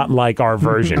 He did not like our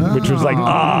version, which was like,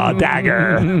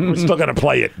 dagger. We're still gonna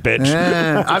play it, bitch.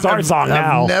 It's our song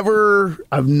now.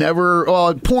 I've never.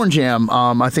 Well, Porn Jam.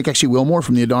 I think actually Wilmore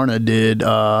from the Adarna did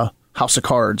House of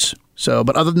Cards. So,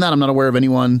 but other than that, I'm not aware of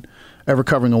anyone ever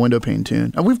covering a Window Pane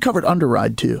tune. We've covered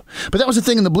Underride too, but that was the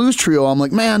thing in the Blues Trio. I'm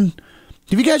like, man.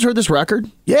 Have you guys heard this record?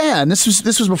 Yeah, and this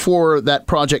was before that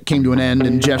project came to an end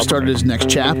and Jeff started his next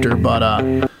chapter. But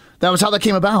that was how that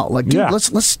came about. Like, dude,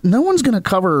 let's. No one's going to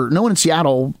cover. No one in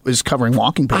Seattle is covering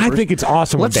Walking Papers. I think it's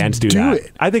awesome when bands do that.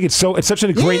 I think it's such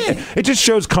a great. It just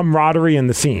shows camaraderie in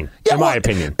the scene, in my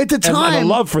opinion. At the time, and the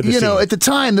love for the scene. At the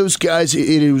time, those guys,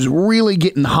 it was really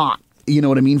getting hot. You know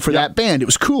what I mean? For that band, it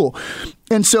was cool,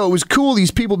 and so it was cool.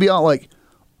 These people be out like,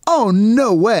 oh,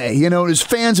 no way. You know, there's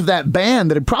fans of that band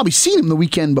that had probably seen him the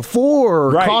weekend before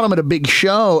or caught him at a big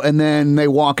show, and then they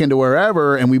walk into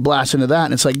wherever, and we blast into that,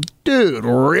 and it's like, dude,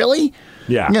 really?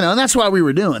 Yeah. You know, and that's why we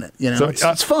were doing it. You know, so,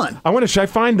 it's fun. Should I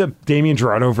find the Damien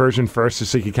Gerardo version first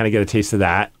just so you can kind of get a taste of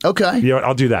that? Okay. You know what?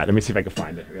 I'll do that. Let me see if I can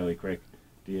find it really quick.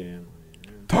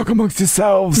 Talk amongst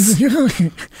yourselves. Y'all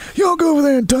go over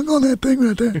there and dunk on that thing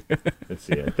right there. Let's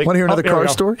see it. Want to hear another car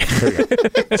story?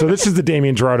 So this is the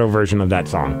Damien Gerardo version of that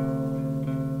song.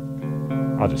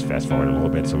 I'll just fast forward a little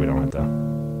bit so we don't have to.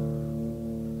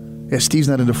 Yeah, Steve's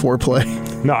not into foreplay.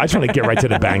 No, I just want to get right to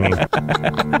the banging.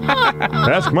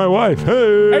 Ask my wife.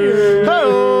 Hey.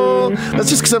 Oh, that's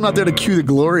just because I'm not there to cue the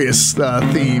Glorious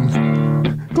theme.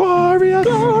 Glorious.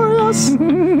 Glorious.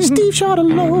 Steve shot a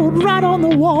load right on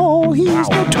the wall. He's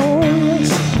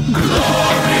notorious.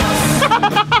 Glorious.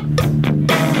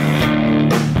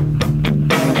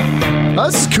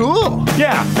 That's cool.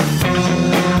 Yeah.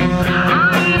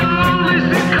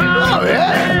 Oh,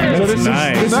 yeah. So this is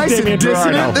Nice Damien and dissonant.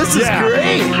 Gerardo. This is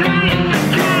great.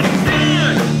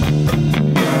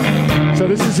 So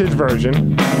this is his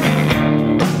version.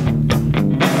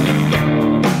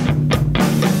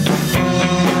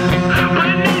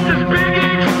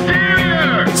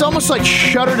 It's almost like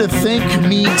Shudder to Think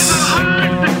meets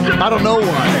I don't know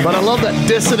why, but I love that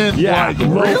dissonant. Yeah, like,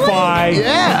 lo-fi. Really?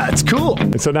 Yeah, it's cool.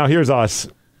 And so now here's us.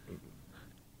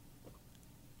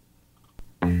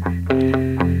 Again,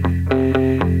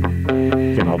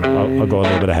 I'll go a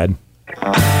little bit ahead.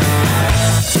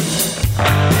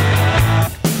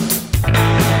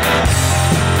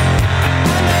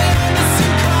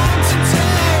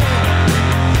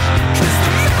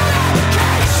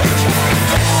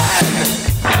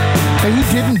 And he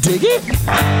didn't dig it?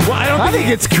 Well, I think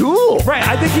it's cool. Right,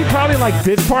 I think he probably liked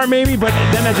this part maybe, but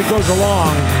then as it goes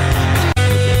along.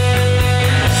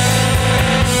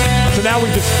 So now we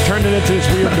just turned it into this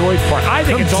weird noise part. I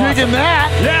think I'm it's digging awesome. that.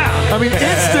 Yeah. I mean,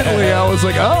 instantly I was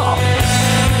like, oh.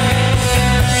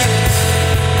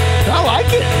 I like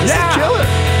it. This is killer.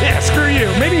 Yeah, screw you.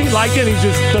 Maybe he liked it, he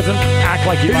just doesn't act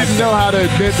like he He liked didn't it. know how to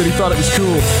admit that he thought it was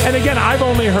cool. And again, I've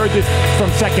only heard this from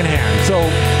secondhand, so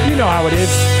you know how it is.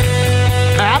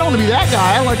 I don't want to be that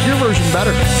guy. I like your version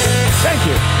better. Thank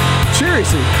you.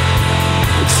 Seriously.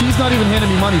 He's not even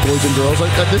handing me money, boys and girls. Like,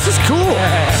 this is cool.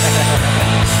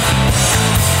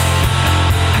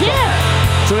 Yeah.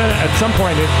 So then at some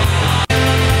point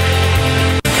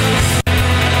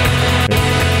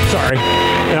sorry.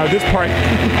 Now this part,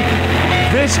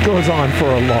 this goes on for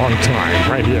a long time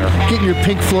right here. Getting your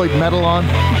Pink Floyd metal on.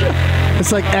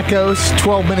 It's like Echoes,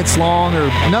 12 minutes long, or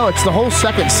no, it's the whole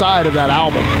second side of that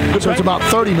album. So it's about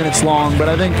 30 minutes long, but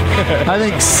I think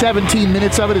 17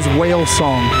 minutes of it is Whale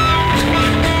Song.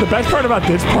 The best part about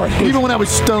this part is Even when I was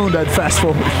stoned, I'd fast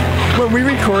forward. when we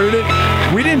recorded it,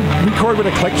 we didn't record with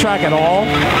a click track at all.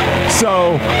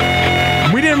 So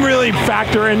we didn't really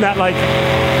factor in that, like,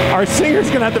 our singer's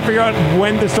going to have to figure out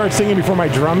when to start singing before my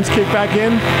drums kick back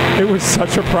in. It was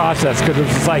such a process because it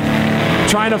was just like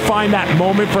trying to find that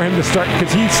moment for him to start,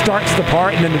 because he starts the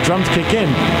part and then the drums kick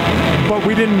in. But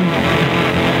we didn't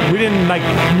like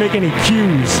make any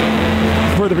cues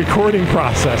for the recording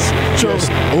process. So,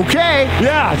 Okay.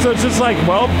 yeah, so it's just like,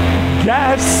 well,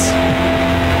 yes.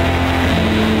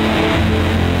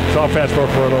 So I'll fast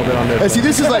forward for a little bit on this. See,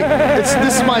 this is like this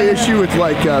is my issue with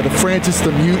like the Francis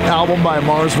the Mute album by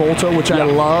Mars Volta, which I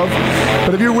love.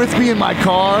 But if you're with me in my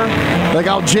car, like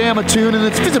I'll jam a tune and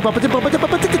it's for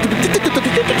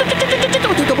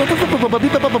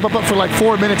like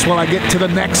 4 minutes while I get to the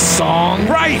next song.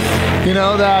 Right. You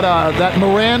know that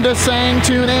Miranda sang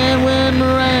tune, and when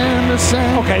Miranda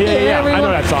sang. Okay, yeah. I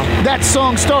know that song. That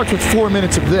song starts with 4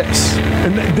 minutes of this.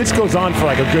 And this goes on for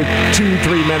like a good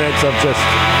 2-3 minutes of just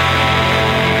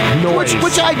noise.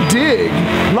 Which I dig.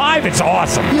 Live, it's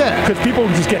awesome. Yeah. Because people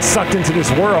just get sucked into this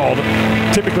world,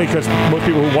 typically because most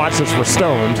people who watch this were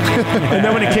stoned. And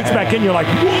then when it kicks back in, you're like,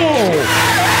 whoa.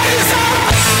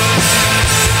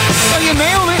 Well, you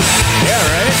nailed it.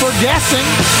 Yeah, right? For guessing.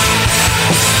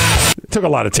 It took a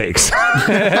lot of takes. So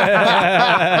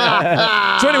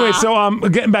anyway, so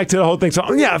getting back to the whole thing.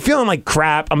 So yeah, feeling like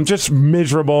crap. I'm just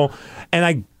miserable. And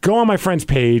I go on my friend's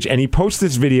page, and he posts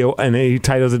this video, and he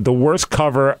titles it "The Worst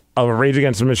Cover of a Rage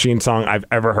Against the Machine Song I've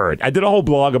Ever Heard." I did a whole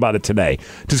blog about it today,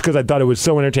 just because I thought it was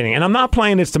so entertaining. And I'm not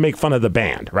playing this to make fun of the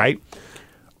band, right?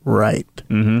 Right.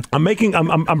 Mm-hmm. I'm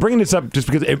bringing this up just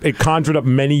because it conjured up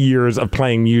many years of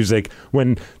playing music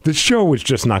when the show was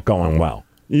just not going well.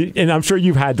 And I'm sure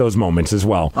you've had those moments as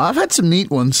well. I've had some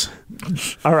neat ones.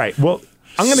 All right. Well,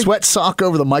 I'm going to sweat sock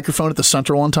over the microphone at the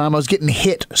Central one time. I was getting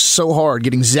hit so hard,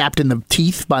 getting zapped in the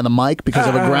teeth by the mic because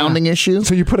of a grounding issue.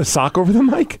 So you put a sock over the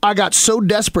mic? I got so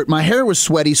desperate. My hair was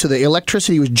sweaty, so the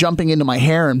electricity was jumping into my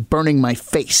hair and burning my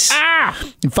face.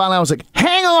 And finally I was like,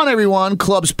 hang on, everyone.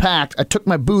 Club's packed. I took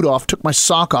my boot off, took my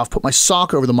sock off, put my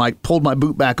sock over the mic, pulled my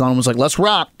boot back on, and was like, let's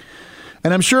rock.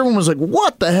 And I'm sure everyone was like,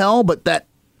 what the hell? But that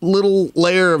little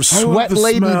layer of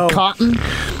sweat-laden cotton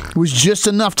It was just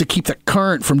enough to keep the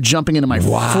current from jumping into my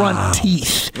front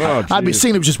teeth. Oh, I'd be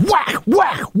singing, it was just whack,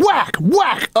 whack, whack,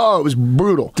 whack. Oh, it was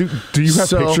brutal. Do you have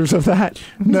pictures of that?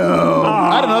 No.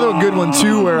 I had another good one,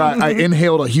 too, where I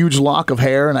inhaled a huge lock of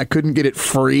hair and I couldn't get it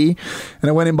free. And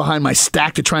I went in behind my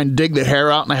stack to try and dig the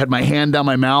hair out, and I had my hand down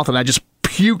my mouth, and I just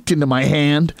puked into my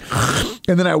hand,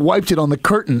 and then I wiped it on the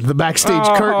curtain, the backstage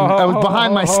curtain. I was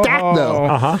behind my stack,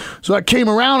 though. So I came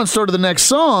around and started the next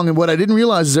song, and what I didn't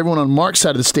realize is everyone on Mark's side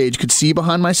of the stage could see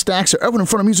behind my stack, so everyone in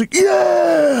front of me was like,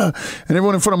 yeah! And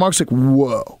everyone in front of Mark's like,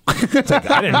 whoa. It's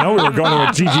like, I didn't know we were going to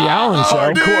a Gigi Allen show.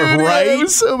 Oh, dude, right? It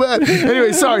was so bad.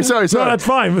 Anyway, sorry. No, that's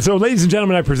fine. So, ladies and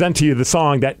gentlemen, I present to you the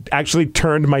song that actually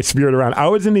turned my spirit around. I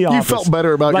was in the office. You felt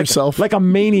better about yourself. Like a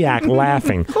maniac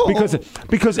laughing. Because,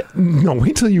 no,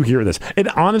 wait till you hear this.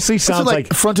 It honestly sounds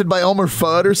like fronted by Elmer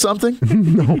Fudd or something.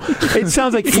 No, it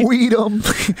sounds like freedom.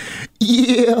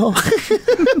 Yeah.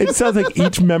 It sounds like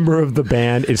each member of the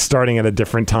band is starting at a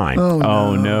different time.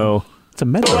 Oh no. It's a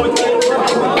medley.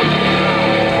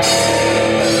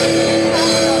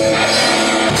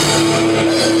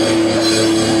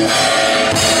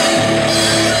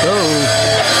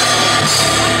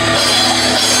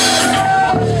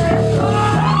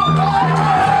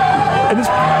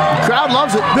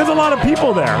 Loves it. There's a lot of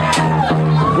people there.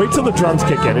 Wait till the drums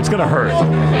kick in. It's going to hurt.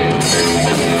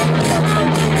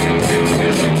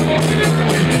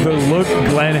 The look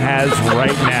Glenn has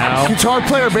right now. Guitar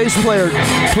player, bass player,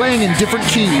 playing in different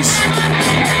keys.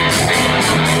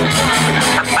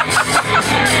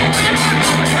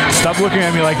 Stop looking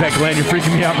at me like that, Glenn. You're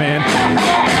freaking me out, man.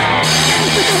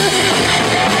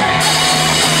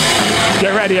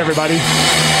 Get ready, everybody.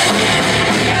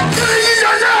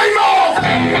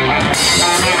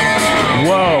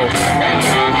 Whoa.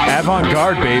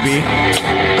 Avant-garde, baby.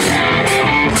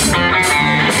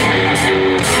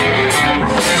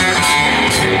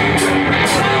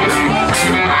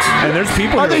 And there's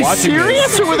people Are they watching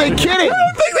serious or were they kidding? I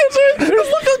don't think that's right.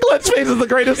 Look at Glenn's face is the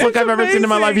greatest look I've ever seen in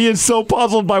my life. He is so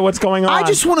puzzled by what's going on. I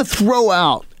just want to throw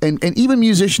out, and even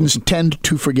musicians tend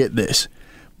to forget this,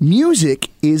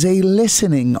 music is a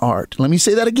listening art. Let me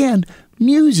say that again.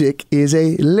 Music is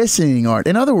a listening art.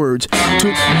 In other words,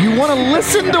 you want to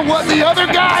listen to what the other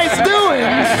guy's doing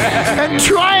and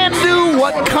try and do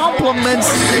what complements.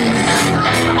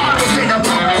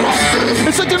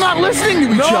 It's like they're not listening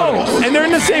to each other. No, and they're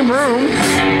in the same room.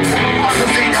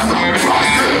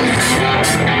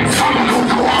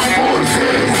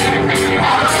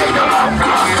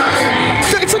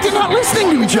 It's like they're not listening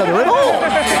to each other at all.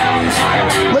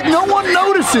 Like no one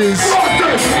notices.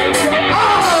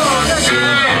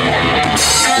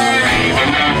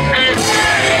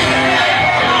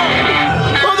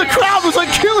 Oh, the crowd was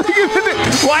like killing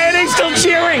it. Why are they still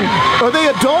cheering? Are they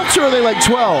adults or are they like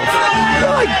 12? They're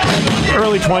like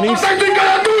early 20s.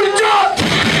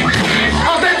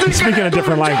 He's speaking a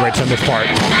different language in this part,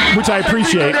 which I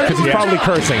appreciate because he's probably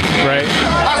cursing, right?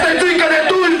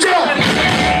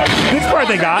 This part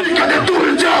they got.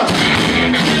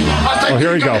 Oh,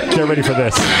 here we go. Get ready for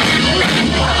this.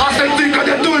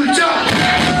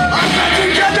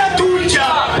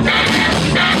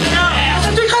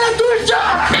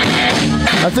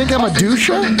 I think I'm a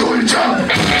doucher.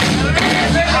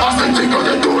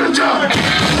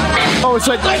 Oh, it's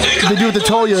like they do with the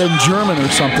Toya in German or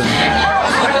something.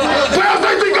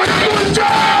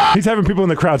 He's having people in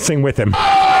the crowd sing with him.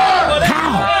 How?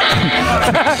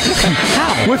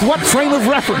 How? With what frame of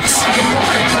reference?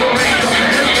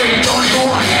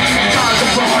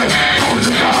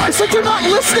 It's like they're not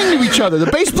listening to each other.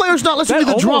 The bass player's not listening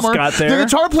to the drummer. The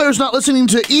guitar player's not listening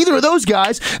to either of those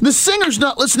guys. The singer's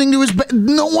not listening to his...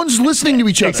 No one's listening to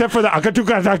each other. Except for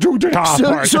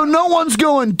the... So no one's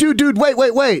going, dude,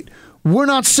 wait. We're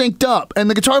not synced up. And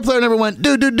the guitar player never went,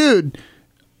 dude.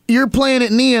 You're playing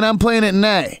it in E and I'm playing it in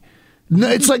A.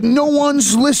 It's like no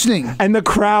one's listening. And the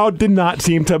crowd did not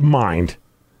seem to mind.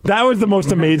 That was the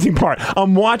most amazing part.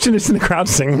 I'm watching this in the crowd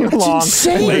singing along. It's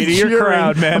insane. Play to your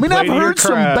crowd, man. I mean, Play I've heard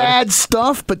some bad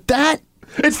stuff, but that...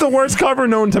 It's the worst cover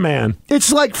known to man.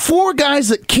 It's like four guys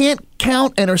that can't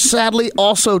count and are sadly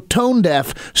also tone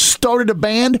deaf started a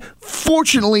band.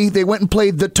 Fortunately, they went and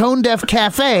played the Tone Deaf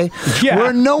Cafe,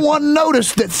 where no one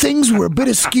noticed that things were a bit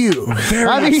askew.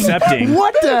 Very accepting.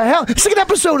 What the hell? It's like an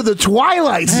episode of The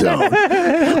Twilight Zone.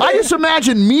 I just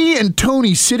imagine me and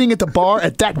Tony sitting at the bar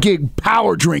at that gig,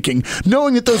 power drinking,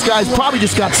 knowing that those guys probably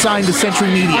just got signed to Century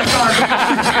Media.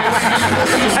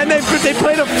 And they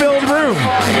played a filled room.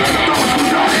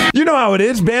 You know how it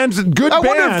is. Bands, good bands. I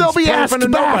wonder if they'll be asked back.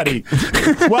 Nobody.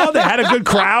 Well, they had a good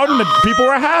crowd and the people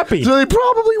were happy. So they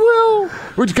probably will.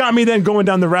 Which got me then going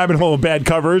down the rabbit hole of bad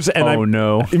covers. And I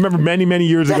remember many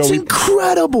years ago. That's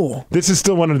incredible. This is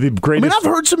still one of the greatest. I've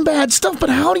heard some bad stuff, but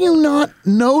how do you not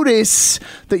notice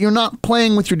that you're not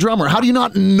playing with your drummer? How do you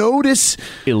not notice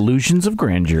illusions of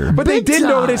grandeur? But they did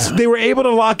notice they were able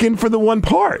to lock in for the one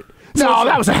part. No,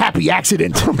 that was a happy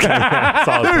accident. Okay.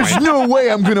 There's no way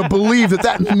I'm going to believe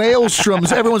that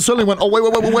maelstrom's. Everyone suddenly went, oh, wait.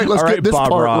 Let's get this Bob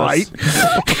part Ross. right.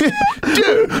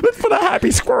 Dude. Let's put a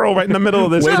happy squirrel right in the middle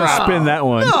of this. Way to spin that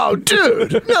one. No,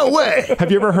 dude. No way.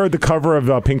 Have you ever heard the cover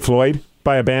of Pink Floyd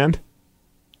by a band?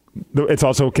 It's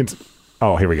also...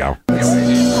 Oh, here we go.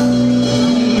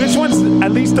 This one's...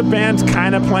 At least the band's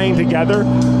kind of playing together,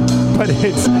 but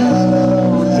it's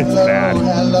bad.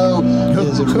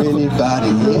 Is there anybody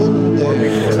in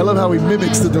there? I love how he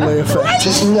mimics the delay effect.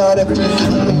 Just not everybody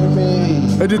can hear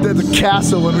me. I did that at the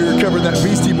Castle when we were covering that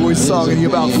Beastie Boys song, and he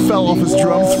about fell off his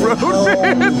drum throat.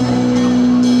 Man.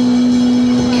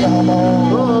 Come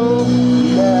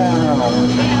on now.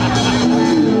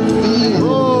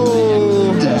 Oh.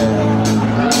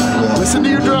 Listen to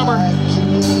your drummer.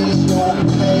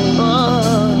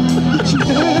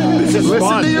 This is Listen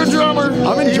fun. to your drummer.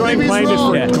 I'm enjoying playing this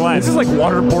for Glenn. This is like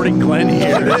waterboarding Glenn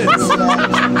here. It is.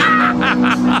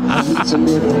 Some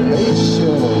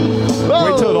information.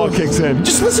 Wait till it all kicks in.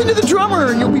 Just listen to the drummer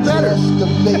and you'll be better. The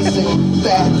basic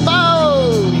facts.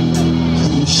 Oh!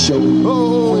 Show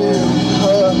Oh!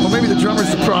 Well, maybe the drummer's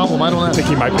the problem. I don't know. I think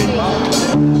he might be.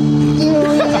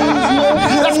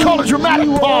 That's called a dramatic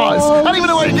pause. I don't even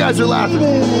know why you guys are laughing.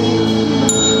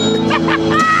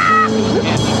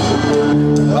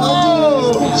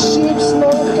 Oh! Ships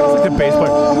like The bass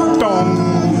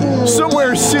player.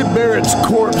 Somewhere Sid Barrett's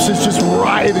corpse is just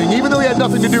writhing, even though he had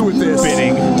nothing to do with this.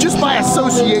 Spinning. Just by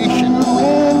association.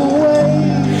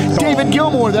 David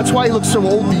Gilmour, that's why he looks so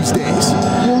old these days.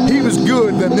 He was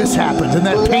good, then this happened, and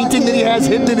that painting that he has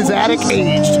hidden in his attic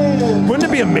aged. Wouldn't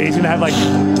it be amazing to have like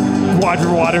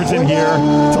Roger Waters in here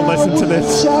to listen to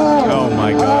this? Oh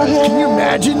my gosh. Can you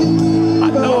imagine? I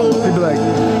know. They'd be like,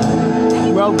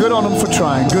 well, good on them for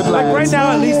trying. Good lads. Like right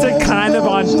now, at least they're kind of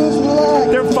on.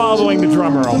 They're following the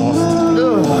drummer almost.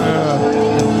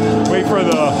 Wait for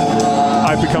the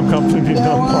 "I become completely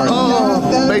numb" part.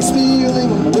 Bass.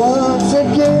 feeling once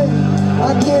again.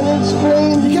 I can't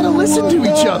explain. You gotta listen to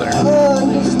each other.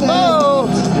 Oh.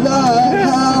 Not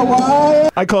how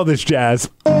I I call this jazz.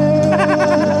 Gutter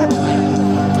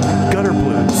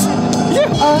blues.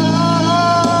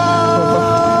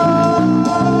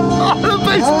 The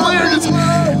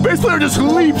bass player just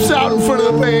leaps out in front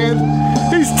of the band.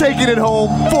 He's taking it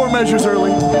home 4 measures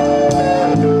early.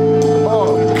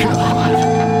 Oh, God.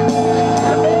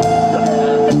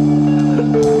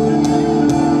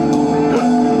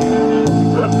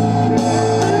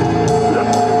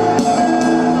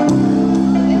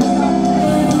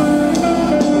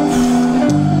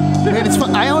 Man, it's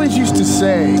fun. I always used to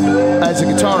say, as a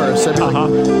guitarist, I'd be like,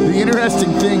 the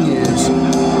interesting thing is,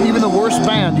 even the worst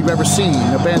band you've ever seen,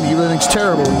 a band that you think's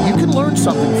terrible, you can learn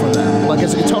something from them. Like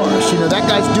as a guitarist, you know, that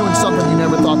guy's doing something you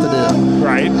never thought to do.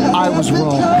 Right. I was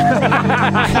wrong.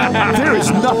 There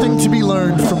is nothing to be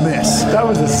learned from this. That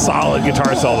was a solid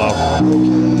guitar solo.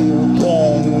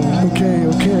 Okay.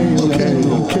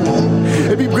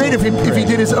 It'd be great if he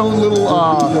did his own little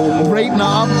rate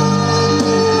knob.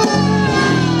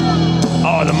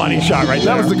 Oh, the money shot right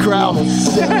That there. was the crowd.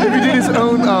 If he did his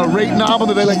own rate knob,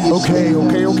 and they're like, okay.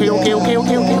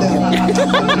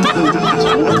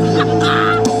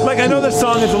 Like I know this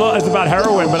song is about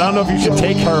heroin, but I don't know if you should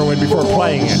take heroin before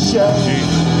playing it.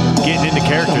 Getting into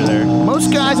character there.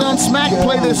 Most guys on Smack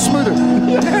play this smoother.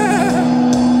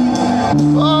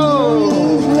 Oh,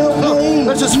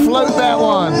 let's just float that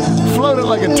one. Float it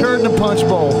like a turd in a punch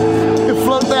bowl.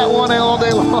 Float that one all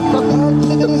day long.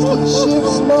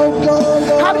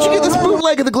 How did you get this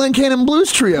bootleg of the Glen Cannon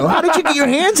Blues Trio? How did you get your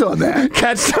hands on that?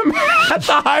 Catch them at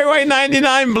the Highway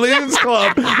 99 Blues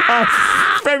Club on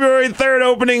February 3rd,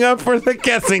 opening up for the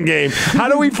Guessing Game. How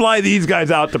do we fly these guys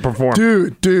out to perform?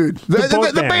 Dude. The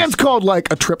bands. band's called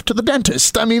like A Trip to the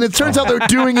Dentist. I mean, it turns out they're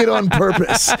doing it on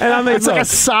purpose. And It's like a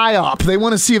psyop. They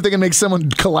want to see if they can make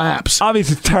someone collapse.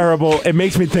 Obviously, it's terrible. It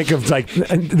makes me think of like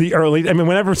the early. I mean,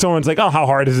 whenever someone's like, "Oh, how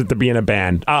hard is it to be in a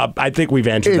band?" I think we've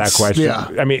answered that question. Yeah.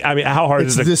 I mean, how hard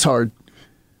It's is it? this hard.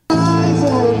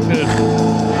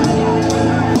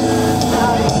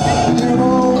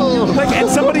 Like, and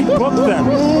somebody booked them.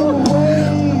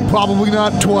 Probably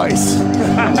not twice.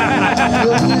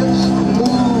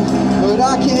 But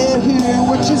I can't hear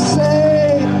what you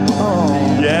say.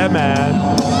 Yeah, man.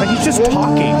 Like he's just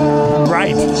talking.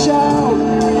 Right.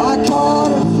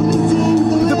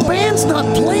 The band's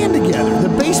not playing together. The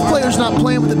bass player's not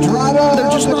playing with the drum. They're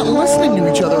just not listening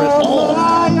to each other at all.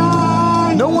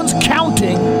 No one's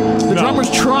counting. The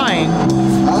drummer's trying,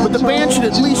 but the band should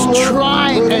at least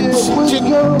try and stick.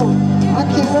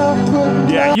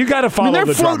 Yeah, you got to follow they're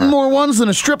the floating drummer. more ones than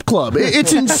a strip club.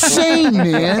 It's insane,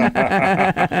 man.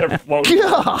 They're floating.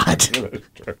 God.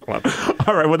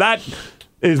 All right, well, that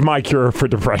is my cure for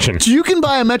depression. So you can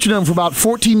buy a metronome for about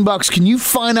 $14. Can you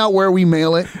find out where we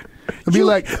mail it? It'd be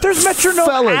like, There's metronome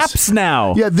fellas, apps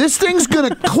now. Yeah, this thing's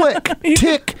gonna click,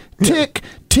 tick, tick,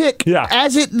 tick. Yeah.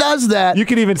 As it does that, You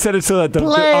can even set it so that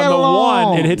Play on the along.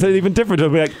 one, it hits it even different.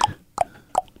 It'll be like,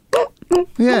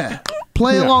 yeah,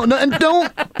 play along. No, and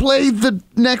don't play the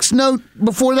next note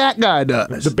before that guy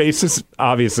does. the bassist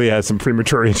obviously has some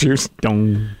premature issues.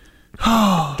 Dong.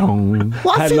 Dong.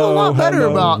 Well, I feel a lot better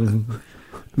hello. about.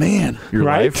 Man, Your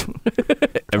Right? life,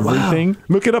 everything.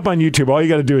 Look it up on YouTube. All you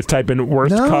got to do is type in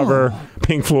worst No. cover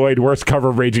Pink Floyd, worst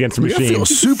cover Rage Against the I Machine. feel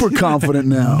super confident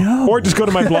now. Or just go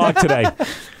to my blog today.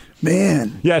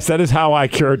 Man, Yes, that is how I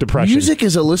cure depression. music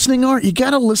is a listening art. You got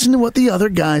to listen to what the other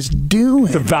guy's doing.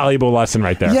 It's a valuable lesson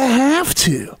right there. You have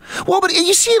to. Well, but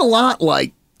you see it a lot.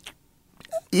 Like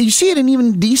you see it in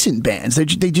even decent bands. They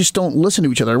just don't listen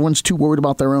to each other. Everyone's too worried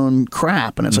about their own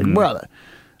crap, and it's like, brother,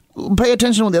 pay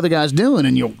attention to what the other guy's doing,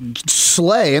 and you'll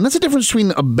slay. And that's the difference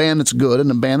between a band that's good and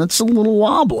a band that's a little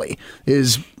wobbly.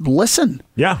 Is listen.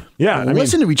 Yeah. I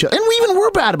Listen to each other. And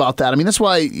we're bad about that. I mean, that's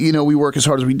why, we work as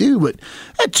hard as we do. But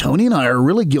Tony and I are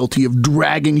really guilty of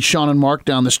dragging Sean and Mark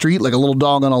down the street like a little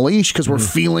dog on a leash because we're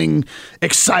feeling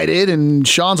excited. And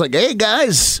Sean's like, hey,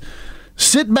 guys,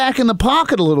 sit back in the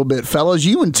pocket a little bit, fellas.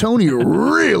 You and Tony are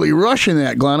really rushing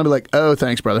that, Glenn. I'll be like, oh,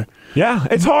 thanks, brother. Yeah,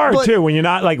 it's hard But- too when you're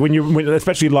not like when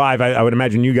especially live. I would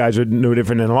imagine you guys are no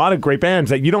different than a lot of great bands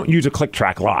that you don't use a click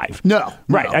track live. No.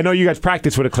 Right. no. I know you guys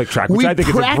practice with a click track, which We I think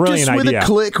is a practice brilliant with idea. a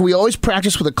click. We always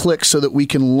practice with a click so that we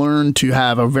can learn to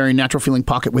have a very natural feeling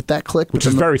pocket with that click. Which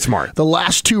is very smart. The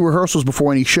last 2 rehearsals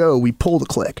before any show, we pull the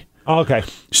click. Oh, okay.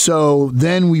 So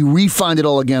then we refine it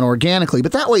all again organically.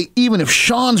 But that way, even if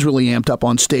Sean's really amped up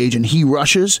on stage and he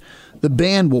rushes, the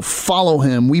band will follow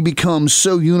him. We become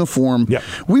so uniform. Yep.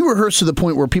 We rehearse to the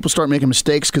point where people start making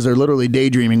mistakes because they're literally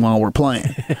daydreaming while we're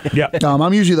playing. Yeah.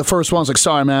 I'm usually the first one. It's like,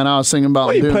 sorry, man, I was thinking about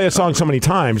Well, you doing- play a song so many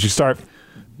times, you start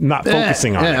not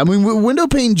focusing on it. I mean, Window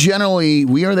Pane, generally,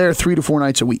 we are there 3 to 4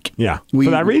 nights a week. Yeah, for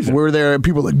that reason. We're there, and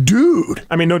people are like, dude.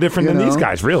 I mean, no different You than these know?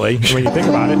 guys, really, when you think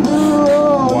about it.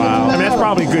 Wow. I mean, that's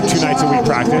probably a good 2 nights a week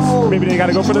practice. Maybe they got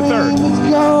to go for the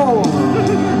third.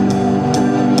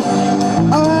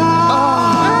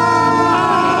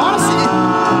 Honestly,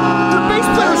 the bass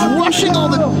player's rushing all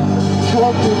the...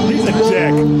 He's a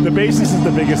dick. The bassist is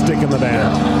the biggest dick in the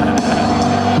band.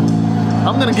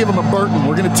 I'm going to give him a Burton.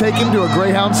 We're going to take him to a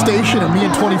Greyhound station, and me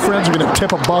and 20 friends are going to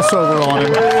tip a bus over on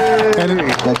him.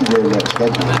 And Thank you very much.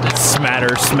 Thank you.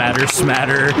 Smatter, smatter,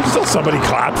 smatter. Still somebody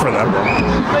clapped for them.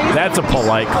 That's a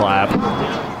polite clap.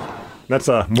 That's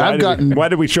a why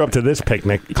did we show up to this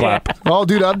picnic clap? oh,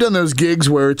 dude, I've done those gigs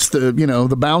where it's the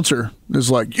bouncer is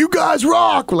like, you guys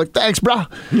rock. We're like, thanks, bro.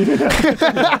 Bro,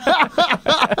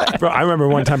 I remember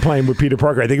one time playing with Peter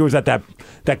Parker. I think it was at that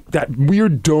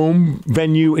weird dome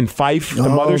venue in Fife, the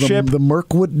Mothership. The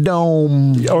Mirkwood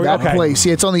Dome. Oh, that okay. place.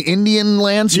 Yeah, it's on the Indian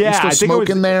land, so you Yeah, can I still think smoke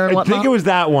in there and I whatnot. think it was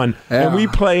that one. Yeah. And we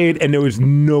played, and there was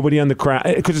nobody on the crowd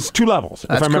because it's 2 levels,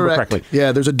 That's if I remember correct. correctly.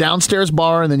 Yeah, there's a downstairs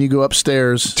bar, and then you go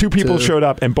upstairs. 2 people showed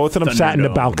up, and both of them sat in the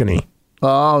Thunderdome. balcony.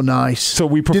 Oh, nice. So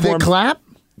we Did they performed- clap?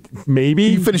 Maybe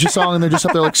You finish a song, and they're just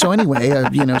up there like, so anyway,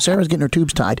 Sarah's getting her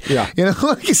tubes tied. Yeah.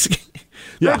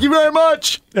 Thank you very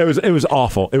much. It was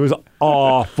awful. It was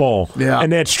awful. Yeah.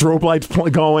 And they had strobe lights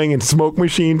going and smoke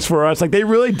machines for us. Like they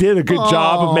really did a good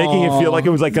job of making it feel like it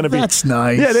was like going to be. That's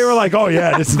nice. Yeah, they were like, oh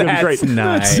yeah, this is going to be great. That's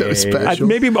nice. That's so special.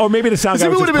 Maybe the sound guy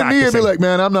If it was would just have been me, I'd be practicing. like,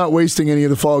 man, I'm not wasting any of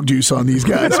the fog juice on these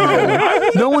guys.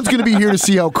 Man. No one's going to be here to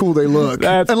see how cool they look.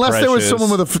 That's Unless there was precious.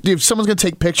 someone if someone's going to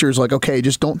take pictures, like, okay,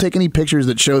 just don't take any pictures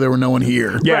that show there were no one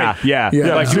here. Yeah, yeah.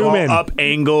 Yeah. Like Zoom all in. up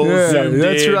angles, Yeah, zoomed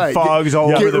that's in, right. fogs all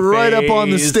Get over the right face. up on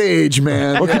the stage,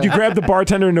 man. Or could you grab the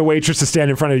bartender and the waitress to stand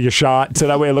in front of your shot so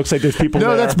that way it looks like there's people No,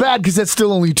 there? that's bad because that's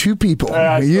still only 2 people.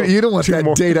 You don't want Two that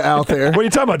more. data out there. What are you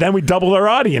talking about? Then we double our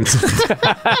audience.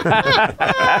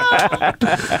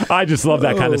 I just love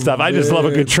that kind of stuff. I just love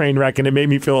a good train wreck, and it made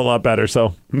me feel a lot better.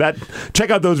 So check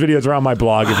out those videos around my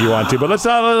blog if you want to. But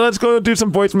let's go do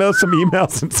some voicemails, some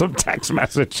emails, and some text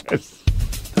messages.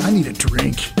 I need a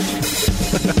drink.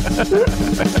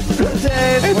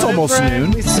 It's almost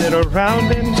noon. We sit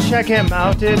around and check him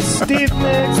out. It's Steve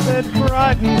Migs that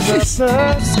brightens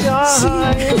up the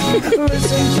sky.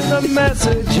 Listen to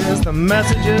the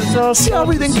messages are See how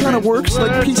everything kind of works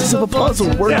like pieces of a puzzle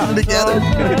working together.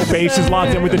 The bass is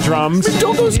locked in with the drums.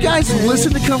 Don't those guys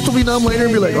listen to Comfortably Numb later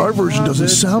and be like, our version doesn't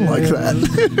sound like that?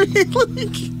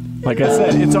 Like I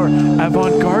said, it's our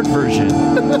avant-garde version.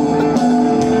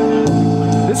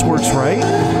 This works, right?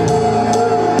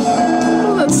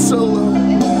 Oh, that's solo.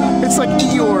 It's like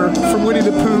Eeyore from Winnie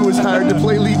the Pooh was hired to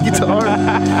play lead guitar.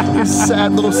 His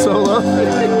sad little solo.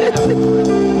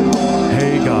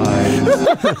 Hey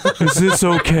guys, is this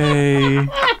okay?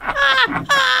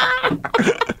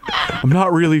 I'm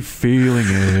not really feeling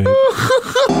it.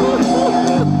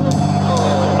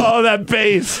 Oh, that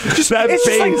bass. That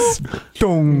bass.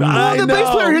 The bass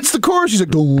player hits the chorus. He's like,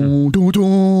 dun, dun,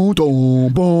 dun,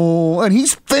 dun, dun, and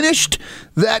he's finished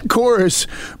that chorus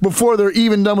before they're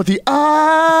even done with the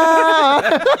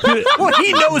Well,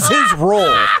 he knows his role,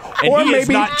 and Or he is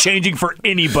maybe- not changing for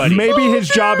anybody. Maybe his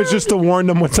job is just to warn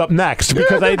them what's up next,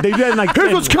 because they do that in like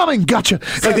Here's what's coming. Gotcha.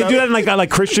 like they do that in like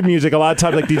Christian music. A lot of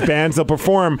times, like these bands, they'll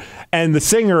perform, and the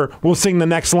singer will sing the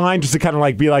next line just to kind of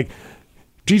like be like,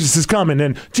 Jesus is coming,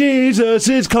 and Jesus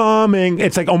is coming.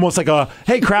 It's like almost like a,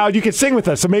 hey crowd, you can sing with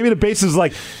us. So maybe the bass is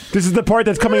like, this is the part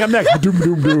that's coming up next. Doom,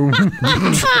 doom, doom.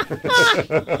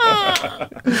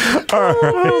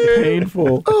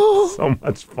 Painful. So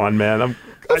much fun, man.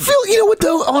 I feel, you know what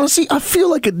though, honestly, I feel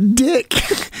like a dick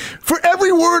for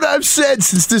every word I've said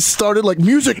since this started, like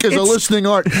music is a listening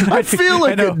art. I feel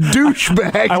like a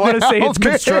douchebag. I want to say it's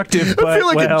man. constructive, I but feel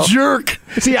like a jerk.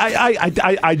 See,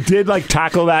 I did like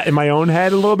tackle that in my own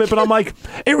head a little bit, but I'm like,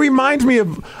 it reminds me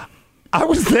of, I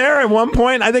was there at one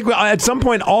point. I think at some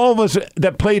point, all of us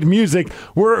that played music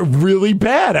were really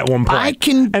bad at one point.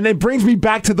 And it brings me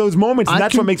back to those moments, and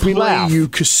that's what makes me laugh. I can play you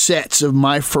cassettes of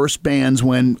my first bands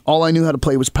when all I knew how to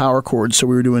play was power chords, so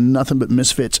we were doing nothing but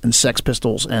Misfits and Sex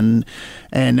Pistols and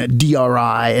DRI,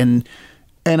 and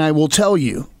I will tell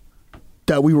you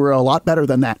that we were a lot better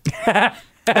than that.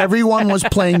 Everyone was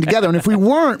playing together, and if we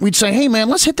weren't, we'd say, hey man,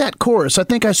 let's hit that chorus. I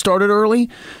think I started early.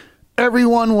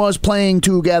 Everyone was playing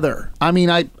together. I mean,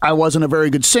 I wasn't a very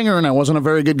good singer and I wasn't a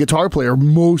very good guitar player.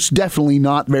 Most definitely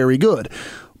not very good.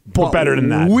 But better than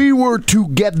that. We were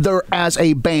together as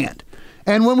a band.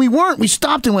 And when we weren't, we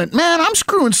stopped and went, man, I'm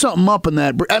screwing something up in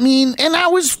that. I mean, and I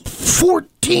was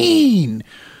 14,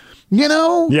 you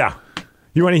know? Yeah.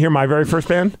 You want to hear my very first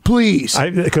band? Please.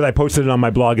 Because I posted it on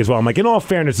my blog as well. I'm like, in all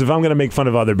fairness, if I'm going to make fun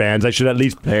of other bands, I should at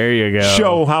least There you go.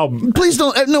 show how. Please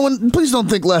don't please don't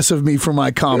think less of me for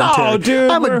my commentary. No, dude,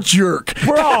 I'm a jerk.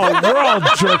 We're all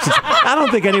jerks. I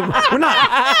don't think we're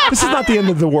not. This is not the end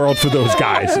of the world for those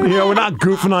guys. You know, we're not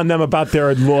goofing on them about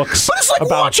their looks. But it's like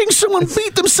watching someone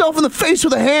beat themselves in the face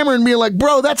with a hammer and being like,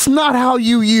 bro, that's not how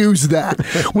you use that.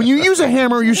 When you use a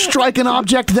hammer, you strike an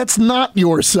object that's not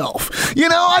yourself. You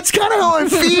know, that's kind of how I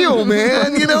feel,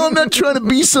 man. You know, I'm not trying to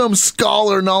be some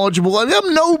scholar knowledgeable. I mean,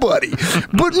 I'm nobody.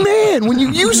 But man, when you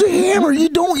use a hammer, you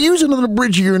don't use it on the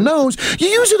bridge of your nose. You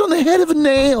use it on the head of a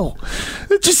nail.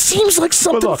 It just seems like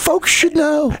something folks should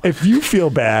know. If you feel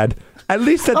bad, at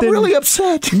least I'm really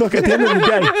upset. Look, at the end of the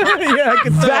day,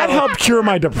 that helped cure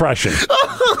my depression.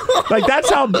 Like that's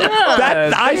how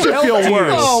I should feel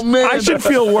worse. Oh, man. I should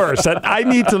feel worse. I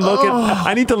need to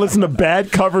I need to listen to bad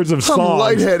covers of songs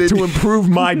lightheaded. to improve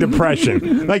my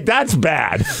depression. Like that's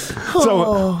bad.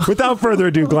 So without further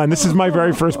ado, Glenn, this is my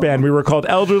very first band. We were called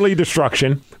Elderly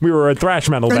Destruction. We were a thrash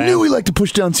metal band. I knew we like to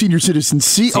push down senior citizens.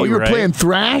 See, you were right? playing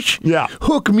thrash? Yeah.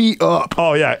 Hook me up.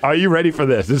 Oh yeah. Are you ready for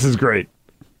this? This is great.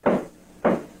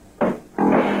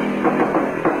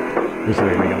 This is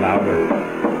going to make it louder.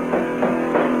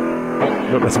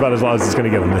 Nope, that's about as loud as it's going to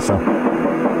get on this song.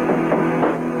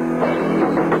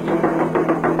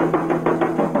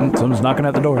 Someone's knocking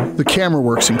at the door. The camera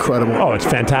work's incredible. Oh, it's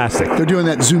fantastic. They're doing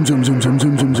that zoom, zoom, zoom, zoom,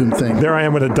 zoom, zoom, zoom thing. There I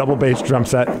am with a double bass drum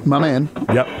set. My man.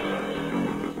 Yep.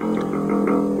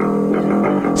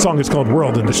 Song is called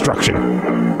World in Destruction.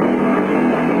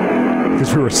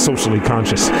 Because we were socially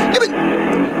conscious. Yeah, but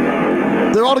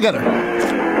they're all together.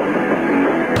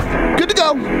 Good to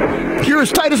go. You're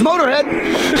as tight as Motorhead.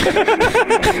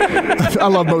 I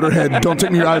love Motorhead. Don't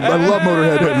take me. I love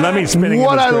Motorhead. Wait, let me spinning in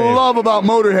What this I grave. love about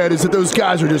Motorhead is that those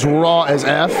guys are just raw as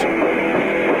F.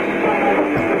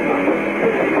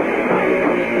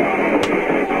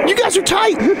 You guys are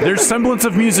tight. There's semblance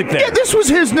of music there. Yeah, this was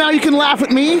his Now You Can Laugh at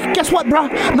Me. Guess what, bro?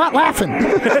 I'm not laughing.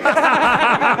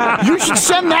 You should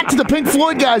send that to the Pink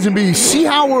Floyd guys and be, see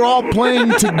how we're all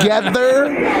playing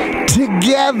together?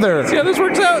 Together. See how this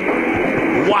works out?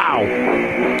 Wow.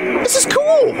 This is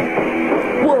cool.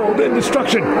 World in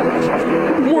destruction.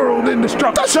 World in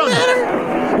destruction. Doesn't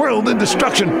matter. World in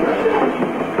destruction.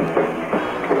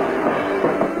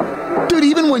 Dude,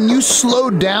 even when you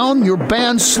slowed down, your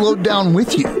band slowed down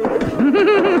with you.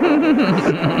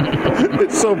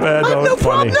 It's so bad, though. No It's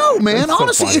funny. problem. No, man. It's so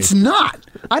Honestly, funny. it's not.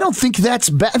 I don't think that's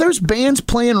bad. There's bands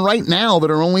playing right now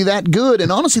that are only that good,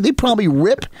 and honestly, they probably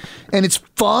rip, and it's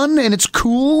fun, and it's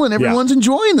cool, and everyone's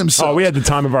enjoying themselves. Oh, we had the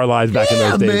time of our lives back in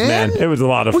those days, man. It was a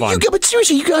lot of fun. But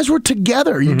seriously, you guys were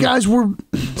together. You guys were...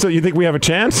 So you think we have a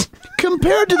chance?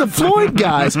 Compared to the Floyd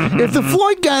guys, if the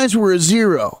Floyd guys were a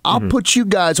 0, I'll put you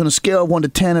guys on a scale of 1 to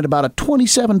 10 at about a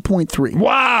 27.3.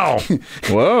 Wow.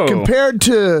 Whoa. Compared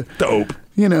to, Dope.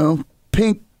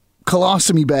 Pink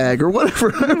colostomy bag or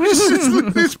whatever. Look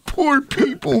at these poor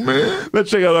people, man.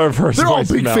 Let's check out our first They're all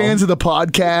big voicemail. fans of the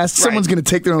podcast. Someone's going to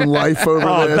take their own life over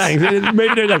Oh, this. thanks.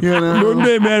 Maybe they're like, one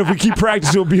day, man, if we keep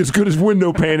practicing, it'll be as good as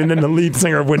Window Pane. And then the lead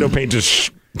singer of Window Pane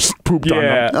just pooped on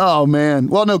them. Oh, man.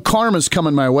 Well, no, karma's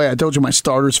coming my way. I told you my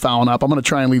starter's fouling up. I'm going to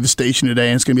try and leave the station today,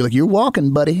 and it's going to be like, you're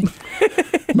walking, buddy.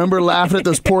 Remember laughing at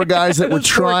those poor guys that were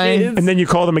trying? And then you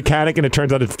call the mechanic, and it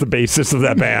turns out it's the bassist of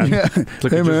that band. It's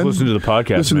like you just listen to the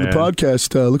podcast, Listen man. to the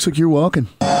podcast. Looks like you're walking.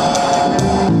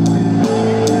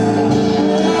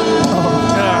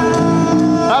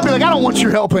 I'll be like, I don't want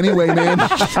your help anyway, man.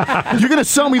 You're going to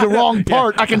sell me the wrong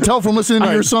part. I can tell from listening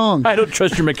to your song. I don't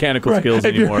trust your mechanical skills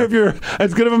anymore. If you're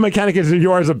as good of a mechanic as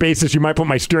you are as a bassist, you might put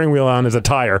my steering wheel on as a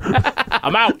tire.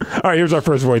 I'm out. All right, here's our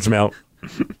first voicemail.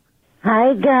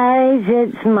 Hi, guys.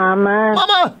 It's Mama.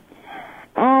 Mama!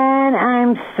 And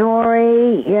I'm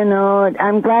sorry,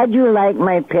 I'm glad you like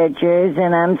my pictures,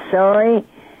 and I'm sorry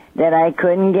that I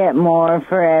couldn't get more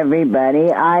for everybody.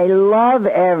 I love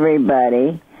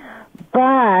everybody,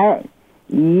 but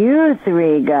you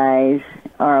 3 guys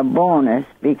are a bonus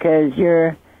because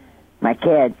you're my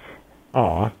kids.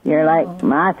 Aw. You're like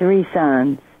my 3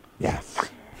 sons, Yes.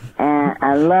 and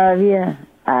I love you.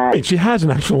 Wait, she has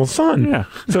an actual son. Yeah.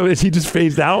 So is he just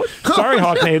phased out? Sorry,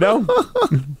 Hawknado.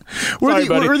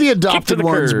 We're the adopted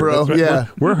ones, bro. That's right. Yeah.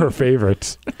 We're her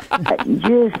favorites.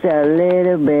 Just a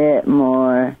little bit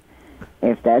more,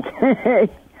 if that's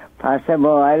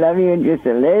possible. I love you just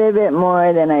a little bit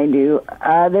more than I do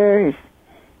others,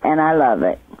 and I love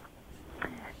it.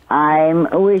 I'm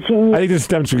wishing... I think this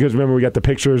stems because, remember, we got the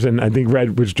pictures, and I think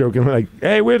Red was joking, like,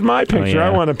 hey, where's my picture? yeah. I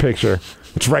want a picture.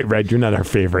 That's right, Red. You're not our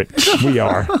favorite. We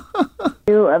are.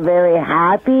 you a very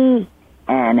happy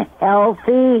and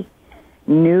healthy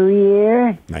New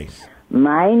Year. Nice.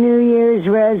 My New Year's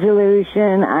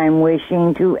resolution I'm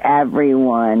wishing to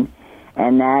everyone,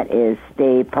 and that is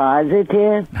stay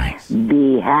positive,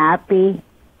 be happy,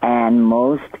 and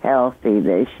most healthy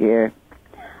this year.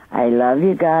 I love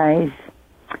you guys.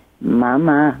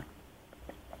 Mama.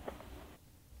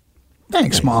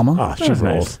 Thanks, Mama. Oh, she's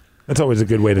nice. That's always a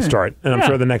good way to start. And I'm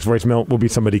sure the next voicemail will be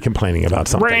somebody complaining about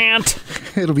something. Rant.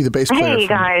 It'll be the bass player. Hey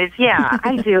guys, yeah,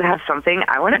 I do have something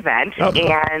I want to vent,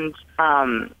 and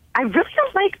I really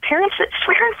don't like parents that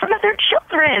swear in front of their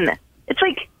children. It's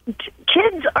like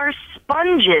kids are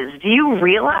sponges. Do you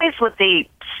realize what they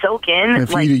soak in?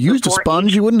 If you used a before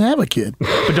sponge, you wouldn't have a kid.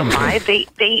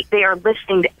 they are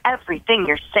listening to everything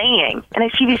you're saying, and I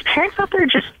see these parents out there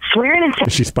just swearing and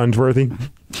Is she sponge-worthy?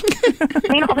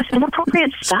 saying all this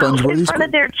inappropriate stuff Sponge-worthy in front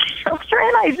of their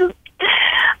children.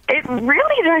 It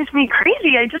really drives me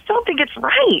crazy. I just don't think it's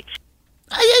right.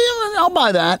 I'll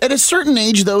buy that. At a certain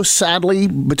age, though, sadly,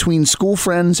 between school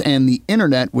friends and the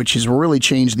internet, which has really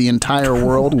changed the entire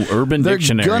world, Urban they're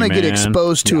Dictionary, going to get man.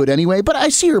 exposed to it anyway. But I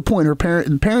see her point. Her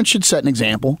parents should set an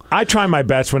example. I try my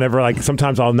best whenever, like,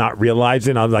 sometimes I'll not realize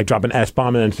it. I'll, like, drop an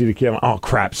S-bomb and then see the kid. I'm like, oh,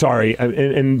 crap, sorry.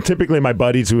 And typically my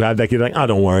buddies who have that kid are like, oh,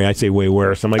 don't worry. I say way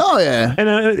worse. I'm like, Oh, yeah.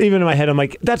 And even in my head, I'm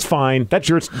like, that's fine. That's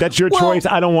your choice.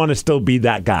 I don't want to still be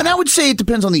that guy. And I would say it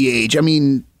depends on the age. I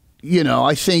mean,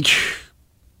 I think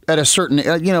at a certain,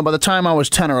 by the time I was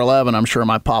 10 or 11, I'm sure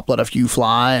my pop let a few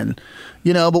fly. And,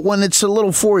 but when it's a little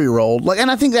 4-year-old, and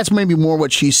I think that's maybe more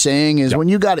what she's saying is when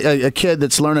you got a kid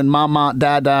that's learning mama,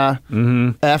 dada,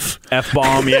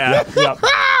 F-bomb, yeah. Yep.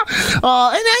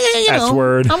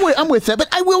 S-word. I'm with that. But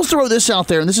I will throw this out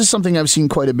there, and this is something I've seen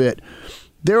quite a bit.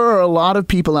 There are a lot of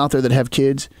people out there that have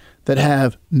kids that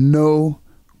have no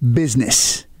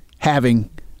business having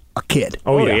a kid.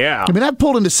 Oh, yeah. I mean, I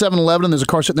pulled into 7-Eleven and there's a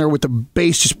car sitting there with the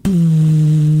bass just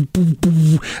boom, boom,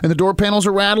 boom, and the door panels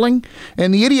are rattling,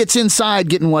 and the idiot's inside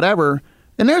getting whatever,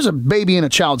 and there's a baby in a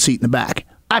child seat in the back.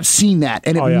 I've seen that,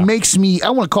 and it makes me, I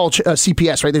want to call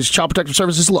CPS, right? There's Child Protective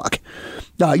Services. Look,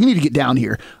 you need to get down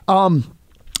here.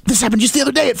 This happened just the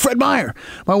other day at Fred Meyer.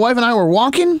 My wife and I were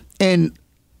walking, and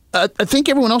I think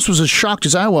everyone else was as shocked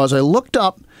as I was. I looked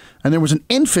up, and there was an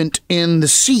infant in the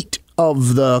seat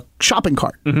of the shopping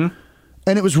cart. Mm-hmm.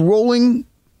 And it was rolling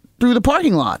through the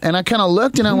parking lot. And I kind of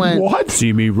looked, and I went, what?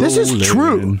 See me rolling. This is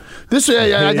true.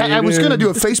 I was going to do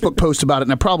a Facebook post about it,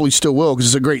 and I probably still will because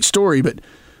it's a great story, but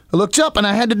I looked up, and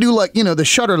I had to do, like, you know, the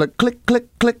shutter, like, click, click,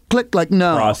 click, click, like,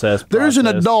 no. There's an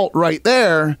adult right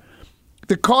there.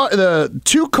 The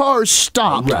two cars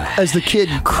stopped as the kid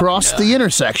crossed the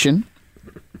intersection,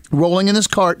 rolling in this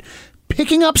cart,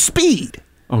 picking up speed.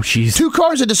 Oh, jeez. Two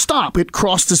cars had to stop. It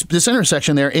crossed this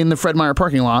intersection there in the Fred Meyer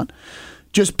parking lot,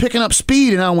 just picking up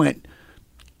speed, and I went,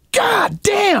 God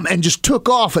damn, and just took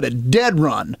off at a dead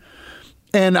run.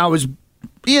 And I was,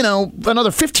 you know,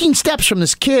 another 15 steps from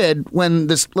this kid when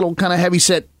this little kind of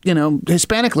heavyset, you know,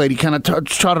 Hispanic lady kind of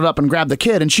trotted up and grabbed the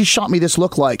kid, and she shot me this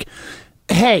look like,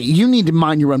 hey, you need to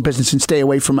mind your own business and stay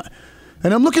away from it.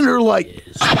 And I'm looking at her like,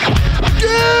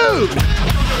 dude!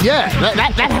 Yeah,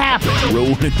 that happened.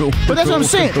 But that's what I'm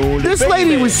saying. This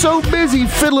lady was so busy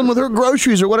fiddling with her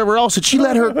groceries or whatever else that she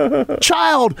let her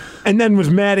child... And then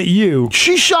was mad at you.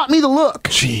 She shot me the look.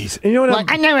 Jeez. And you know what?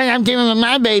 Like, I know I'm giving him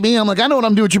my baby. I'm like, I know what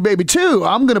I'm doing with your baby, too.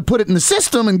 I'm going to put it in the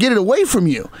system and get it away from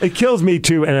you. It kills me,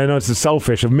 too, and I know it's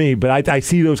selfish of me, but I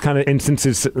see those kind of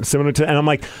instances similar to... And I'm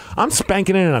like, I'm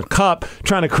spanking it in a cup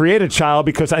trying to create a child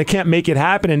because I can't make it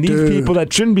happen, and these people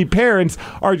that shouldn't be parents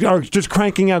are just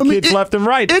cranking out kids left and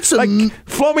right. It's like,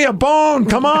 flow me a bone.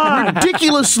 Come on.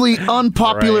 Ridiculously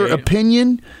unpopular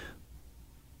opinion,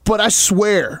 but I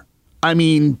swear, I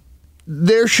mean,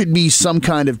 there should be some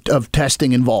kind of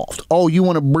testing involved. Oh, you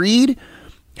want to breed?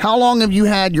 How long have you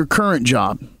had your current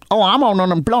job? Oh, I'm on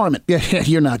unemployment. Yeah,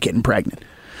 you're not getting pregnant.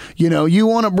 You know, you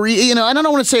want to breed, you know, and I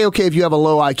don't want to say, okay, if you have a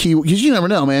low IQ, because you never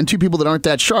know, man. Two people that aren't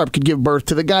that sharp could give birth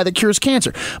to the guy that cures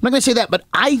cancer. I'm not going to say that, but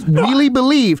I really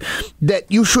believe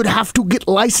that you should have to get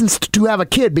licensed to have a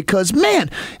kid because, man,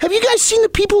 have you guys seen the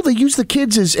people that use the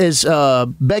kids as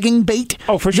begging bait?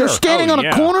 Oh, for sure. They're standing on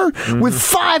a corner with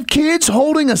 5 kids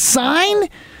holding a sign?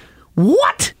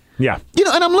 What? Yeah. You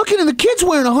know, and I'm looking, and the kid's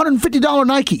wearing $150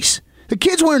 Nikes. The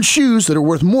kid's wearing shoes that are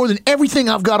worth more than everything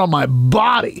I've got on my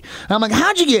body. And I'm like,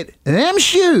 how'd you get them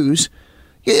shoes?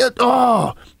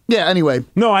 Yeah, anyway.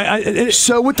 No,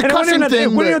 so with the cussing thing...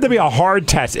 It wouldn't have to be a hard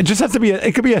test. It just has to be,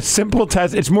 it could be a simple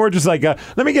test. It's more just like,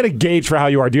 let me get a gauge for how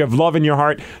you are. Do you have love in your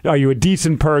heart? Are you a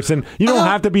decent person? You don't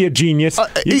have to be a genius.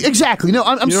 Exactly. No,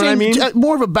 I'm saying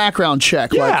more of a background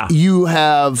check. Yeah. Like you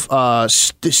have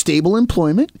stable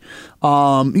employment. You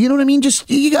know what I mean? Just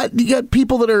you got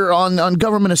people that are on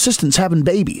government assistance having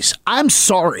babies. I'm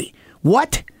sorry.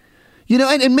 What? You know,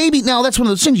 and maybe now that's one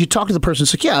of those things you talk to the person.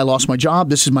 It's like, yeah, I lost my job.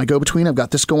 This is my go-between. I've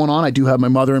got this going on. I do have my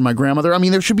mother and my grandmother. I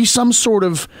mean, there should be some sort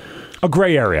of a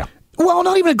gray area. Well,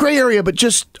 not even a gray area, but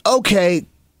just okay,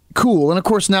 cool. And of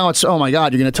course, now it's, oh my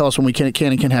God, you're going to tell us when we can and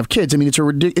can't have kids. I mean,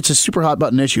 it's a super hot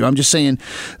button issue. I'm just saying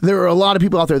there are a lot of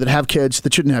people out there that have kids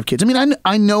that shouldn't have kids. I mean,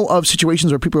 I know of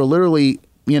situations where people are literally,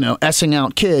 you know, S-ing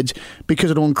out kids because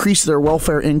it'll increase their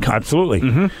welfare income. Absolutely.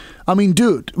 Mm-hmm. I mean,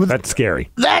 dude. That's scary.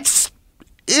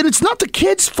 It's not the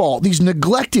kids' fault. These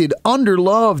neglected,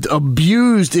 underloved,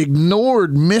 abused,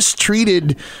 ignored,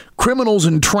 mistreated criminals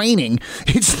in training.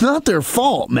 It's not their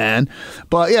fault, man.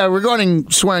 But yeah, regarding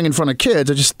swearing in front of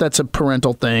kids, that's a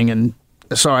parental thing. And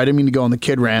sorry, I didn't mean to go on the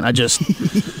kid rant.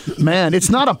 Man, it's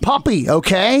not a puppy,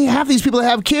 okay? Half these people that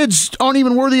have kids aren't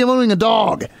even worthy of owning a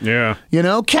dog. Yeah. You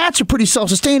know, cats are pretty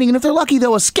self-sustaining, and if they're lucky,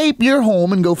 they'll escape your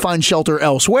home and go find shelter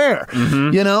elsewhere.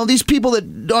 Mm-hmm. You know, these people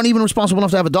that aren't even responsible enough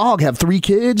to have a dog have 3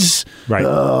 kids. Right.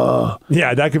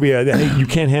 Yeah, that could be you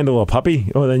can't handle a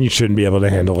puppy? Oh, then you shouldn't be able to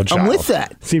handle a child. I'm with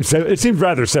that. It seems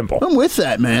rather simple. I'm with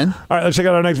that, man. All right, let's check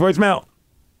out our next voicemail.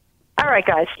 All right,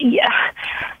 guys. Yeah.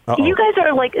 Uh-oh. You guys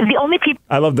are like the only people.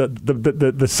 I love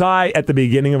the sigh at the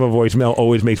beginning of a voicemail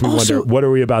always makes me wonder, what are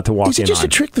we about to walk in on? Is it just a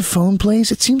trick the phone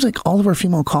plays? It seems like all of our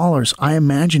female callers, I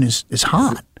imagine, is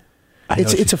hot.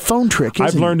 It's a phone trick, isn't it?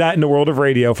 I've learned that in the world of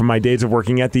radio from my days of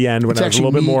working at the end when I was a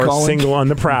little bit more single on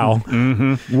the prowl.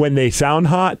 Mm-hmm. When they sound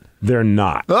hot, they're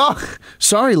not. Oh,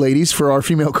 sorry, ladies, for our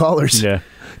female callers. Yeah.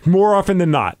 More often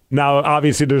than not. Now,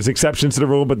 obviously, there's exceptions to the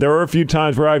rule, but there are a few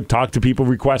times where I've talked to people,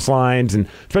 request lines, and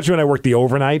especially when I work the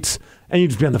overnights, and you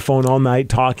just be on the phone all night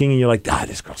talking, and you're like,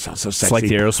 this girl sounds so sexy. It's like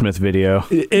the Aerosmith video.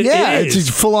 It's his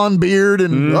full-on beard,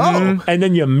 and and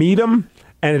then you meet him,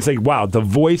 and it's like, wow, the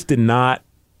voice did not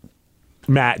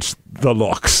match the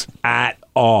looks at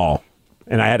all.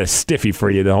 And I had a stiffy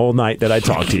for you the whole night that I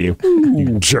talked to you.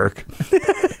 You jerk.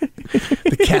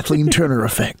 The Kathleen Turner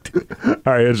effect. All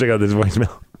right, let's check out this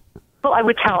voicemail. people I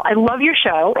would tell, I love your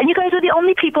show, and you guys are the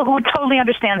only people who would totally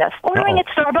understand this. Ordering at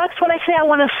Starbucks, when I say I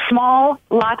want a small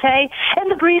latte, and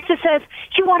the barista says,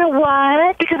 you want a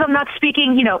what? Because I'm not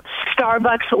speaking,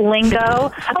 Starbucks lingo.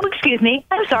 Oh, excuse me.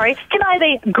 I'm sorry. Can I have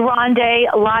a grande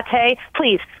latte?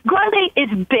 Please. Grande is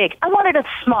big. I wanted a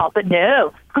small, but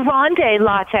no. Grande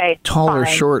latte. Tall or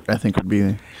Fine. short, I think would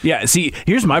be. Yeah, see,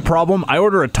 here's my problem. I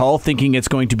order a tall thinking it's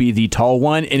going to be the tall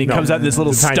one, and it comes out this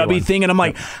little the tiny stubby one. thing, and I'm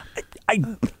like,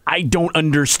 I don't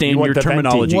understand want your the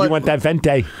terminology. Venti. You want that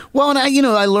vente. Well, and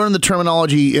I learned the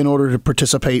terminology in order to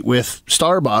participate with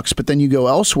Starbucks, but then you go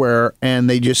elsewhere and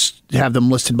they just have them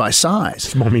listed by size.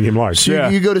 Small, medium, large. So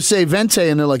you go to say vente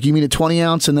and they're like, you mean a 20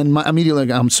 ounce? And then immediately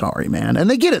like, I'm sorry, man. And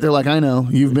they get it. They're like, I know.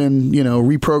 You've been,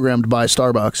 reprogrammed by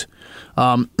Starbucks.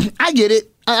 I get it.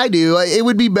 I do. It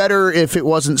would be better if it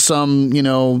wasn't some,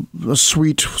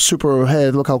 sweet super, hey,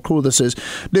 look how cool this is.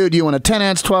 Dude, do you want a 10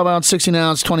 ounce, 12 ounce, 16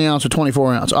 ounce, 20 ounce, or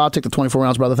 24 ounce? I'll take the 24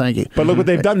 ounce, brother. Thank you. But look what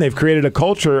they've done. They've created a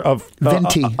culture of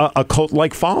Venti. a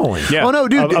cult-like following. Yeah. Oh, no,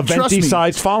 dude. A trust me.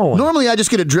 venti-sized following. Normally, I just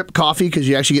get a drip coffee because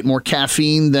you actually get more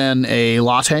caffeine than a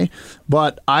latte.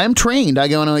 But I am trained. I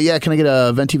go, can I get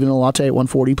a venti vanilla latte at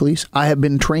 140, please? I have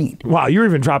been trained. Wow, you're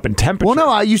even dropping temperature. Well, no,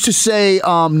 I used to say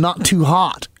not too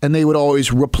hot. And they would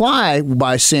always reply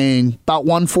by saying about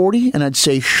 140, and I'd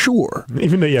say sure.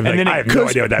 Even though you have, I have no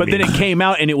idea what that but means. then it came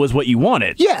out and it was what you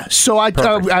wanted. Yeah, so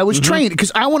I was trained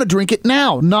because I want to drink it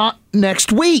now, not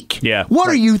next week. Yeah. What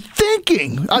are you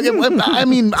thinking? I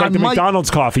mean, It's like the McDonald's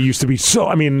coffee used to be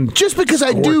just because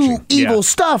I do scorching. evil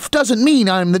stuff doesn't mean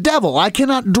I'm the devil. I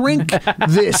cannot drink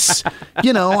this.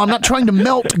 I'm not trying to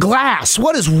melt glass.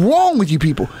 What is wrong with you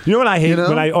people? You know what I hate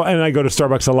when I go to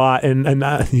Starbucks a lot, and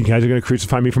you guys are going to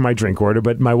crucify me for my drink order,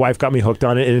 but my wife got me hooked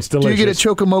on it, and it's delicious. Do you get a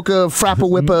Chocamocha, Frappa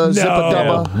Whippa, Zippa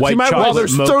Dubba? White my chocolate While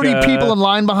there's 30 mocha. people in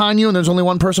line behind you and there's only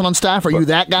one person on staff, are you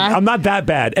that guy? I'm not that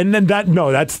bad. And then that's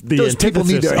the Those people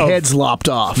need antithesis their of- heads lopped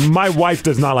off. My wife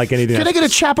does not like anything Can I else. get a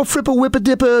Chappa Frippa Whippa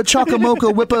Dippa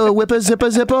Chocamocha Whippa Zippa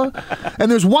Zippa?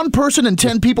 And there's one person and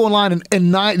 10 people in line,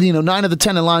 and 9 of the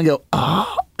 10 in line go,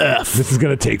 F. This is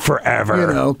going to take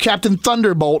forever. Captain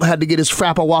Thunderbolt had to get his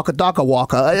Frappa Waka Daka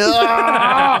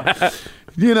Waka.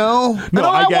 And all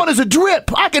I want is a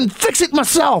drip. I can fix it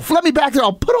myself. Let me back there.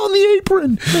 I'll put on the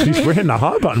apron. Jeez, we're hitting the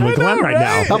hot button with Glenn right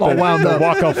now. I'm all wound up.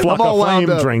 Waka I'm all Flocka wound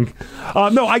Flame up. drink.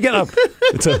 No, I get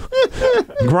it's a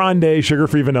grande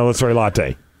sugar-free vanilla soy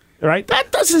latte. Right?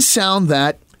 That doesn't sound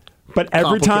that. But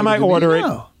every time I complicated to order me, it,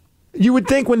 no. you would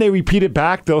think when they repeat it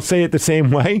back, they'll say it the same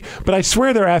way. But I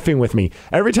swear they're effing with me.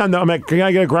 Every time I'm like, can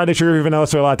I get a grande sugar-free vanilla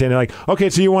soy latte? And they're like, okay,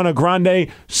 so you want a grande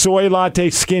soy latte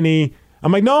skinny.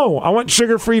 I'm like, no, I want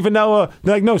sugar-free vanilla.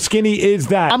 They're like, no, skinny is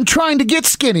that. I'm trying to get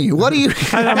skinny. What do you?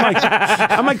 And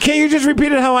I'm like, can't you just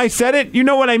repeat it how I said it? You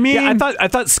know what I mean? Yeah, I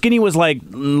thought skinny was like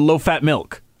low-fat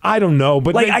milk. I don't know,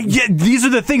 but these are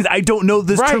the things I don't know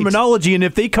this Right. terminology, and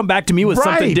if they come back to me with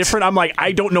something Right. different, I'm like,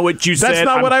 I don't know what you said. that's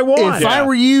not what I want. If I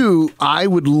were you, I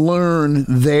would learn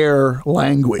their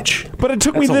language. But it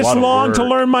took me That's a this lot of long to work.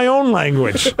 learn my own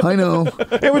language. I know.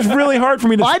 It was really hard for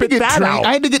me to I had to spit get that out.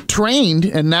 I had to get trained,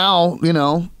 and now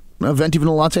a venti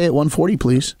vanilla latte at 140,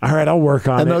 please. All right, I'll work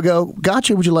on And it. they'll go,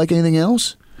 gotcha. Would you like anything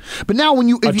else? But now, if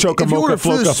you order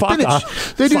for the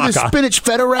spinach, they do the spinach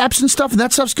feta wraps and stuff, and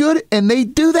that stuff's good. And they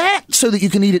do that so that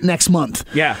you can eat it next month.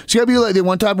 Yeah. So you gotta be like, they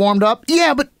want that warmed up.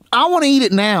 Yeah, but I want to eat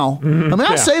it now. I mean,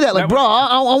 I say that like, bro,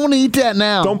 I want to eat that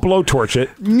now. Don't blowtorch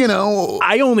it.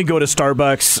 I only go to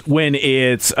Starbucks when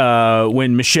it's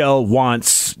when Michelle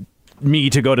wants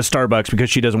me to go to Starbucks because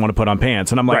she doesn't want to put on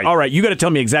pants, and I'm like, Right. all right, you got to tell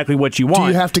me exactly what you Do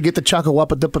want. you have to get the Choco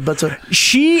Wappa Dippa Butsa?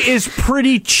 She is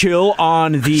pretty chill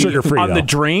on the Sugar-free, on the though.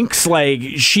 drinks. Like,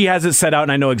 she has it set out,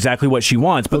 and I know exactly what she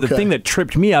wants. But the Okay. thing that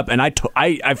tripped me up, and I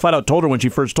flat out told her when she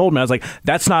first told me, I was like,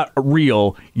 "That's not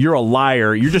real. You're a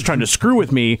liar. You're just trying to screw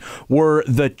with me." Were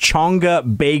the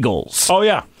Chonga bagels? Oh,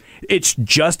 yeah. It's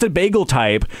just a bagel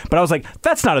type, but I was like,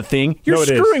 that's not a thing. You're No,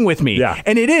 it is. screwing with me. Yeah.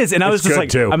 And it is. And I was It's just good, like,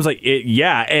 too. I was like,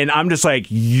 yeah. And I'm just like,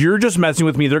 you're just messing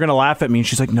with me. They're going to laugh at me. And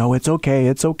she's like, no, it's okay.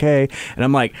 It's okay. And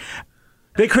I'm like,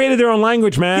 They created their own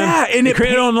language, man. yeah. And they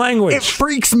created their own language. It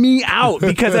freaks me out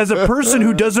because as a person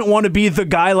who doesn't want to be the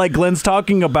guy like Glenn's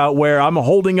talking about where I'm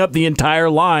holding up the entire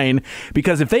line,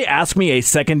 because if they ask me a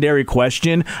secondary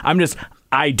question, I'm just,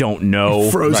 I don't know.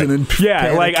 Frozen in Yeah,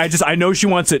 panic. like I know she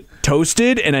wants it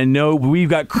toasted, and I know we've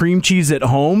got cream cheese at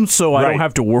home, so I Right. don't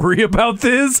have to worry about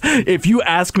this. If you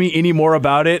ask me any more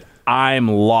about it, I'm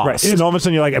lost. Right. And all of a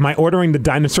sudden you're like, am I ordering the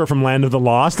dinosaur from Land of the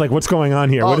Lost? Like, what's going on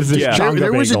here? What is this yeah. Chonga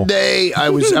There was bagel? a day I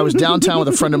was downtown with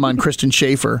a friend of mine, Kristen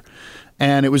Schaefer,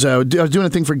 and it was I was doing a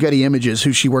thing for Getty Images,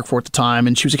 who she worked for at the time,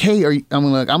 and she was like, "Hey, I'm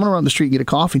gonna run the street and get a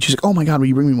coffee." And she's like, "Oh my God, will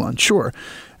you bring me one?" Sure.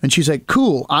 And she's like,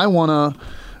 cool, I want a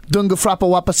Dunga Frappa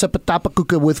Wappa Sepatapa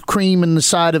Kuka with cream in the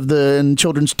side of and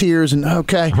children's tears. And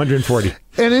okay. 140.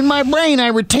 And in my brain, I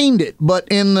retained it. But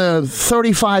in the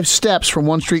 35 steps from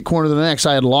one street corner to the next,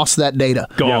 I had lost that data.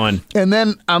 Gone. And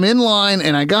then I'm in line,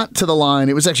 and I got to the line.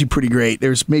 It was actually pretty great.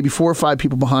 There's maybe 4 or 5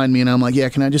 people behind me, and I'm like, yeah,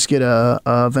 can I just get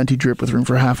a venti drip with room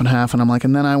for half and half? And I'm like,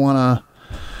 and then I want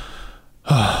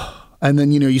to... And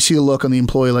then, you see the look on the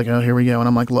employee like, oh, here we go. And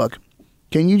I'm like, look,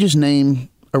 can you just name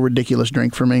a ridiculous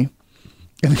drink for me?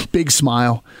 And big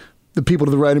smile. The people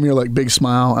to the right of me are like, big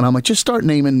smile. And I'm like, just start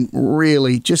naming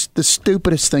really just the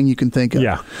stupidest thing you can think of.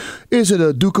 Yeah. Is it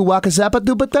a Duka Waka Zappa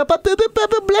Duba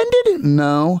Dapa blended?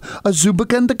 No. A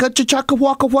Zubakanda Chaka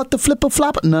Waka What the Flipper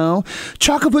Flopper? No.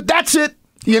 Chaka, but that's it.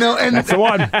 And That's the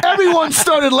one. Everyone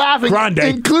started laughing, Grande.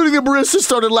 including the barista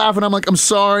started laughing. I'm like, I'm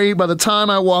sorry. By the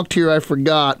time I walked here, I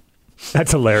forgot.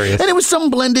 That's hilarious. And it was some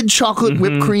blended chocolate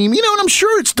whipped cream, and I'm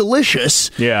sure it's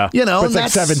delicious. Yeah. But and it's like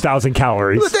 7,000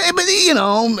 calories. But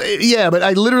but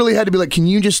I literally had to be like, can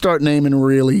you just start naming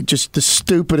really just the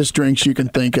stupidest drinks you can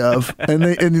think of? And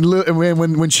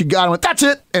when she got it, I went, that's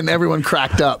it. And everyone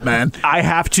cracked up, man. I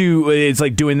have to, it's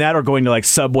like doing that or going to like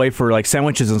Subway for like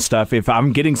sandwiches and stuff. If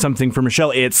I'm getting something for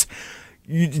Michelle, it's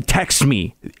you text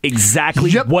me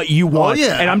exactly what you want. Oh,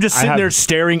 yeah. And I'm just sitting there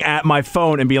staring at my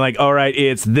phone and being like, all right,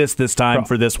 it's this time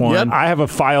for this one. Yep. I have a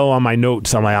file on my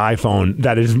notes on my iPhone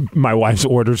that is my wife's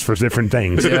orders for different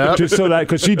things. Yep. Just so that,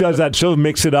 because she does that, she'll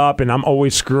mix it up and I'm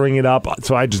always screwing it up.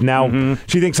 So I just now,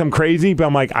 she thinks I'm crazy, but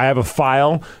I'm like, I have a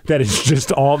file that is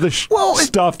just all the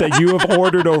stuff that you have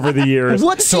ordered over the years.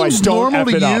 What so seems I don't normal F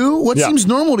to it you? up. What seems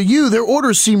normal to you? Their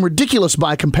orders seem ridiculous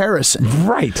by comparison.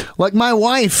 Right. Like my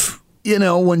wife,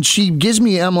 when she gives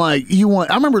me, I'm like,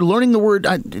 I remember learning the word,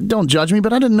 don't judge me,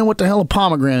 but I didn't know what the hell a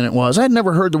pomegranate was. I had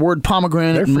never heard the word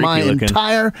pomegranate in my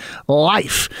entire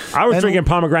life. I was drinking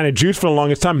pomegranate juice for the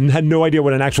longest time and had no idea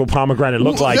what an actual pomegranate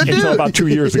looked like until about 2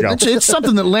 years ago. It's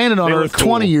something that landed on Earth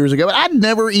 20 years ago. I'd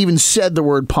never even said the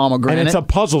word pomegranate. And it's a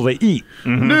puzzle to eat.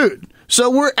 Dude. So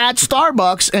we're at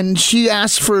Starbucks, and she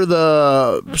asked for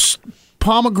the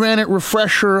pomegranate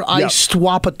refresher iced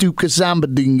Wapatuka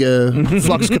Zambadinga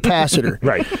flux capacitor.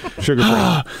 Right. Sugar free.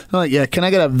 I'm like, yeah, can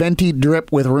I get a venti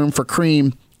drip with room for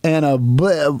cream and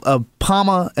a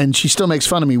Pama? And she still makes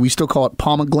fun of me. We still call it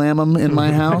Pomeglamum in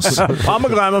my house.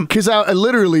 Pomeglamum. Because I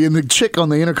literally, and the chick on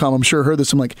the intercom, I'm sure heard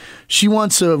this. I'm like, she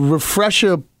wants a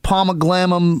refresher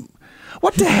Pomeglamum.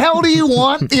 What the hell do you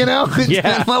want?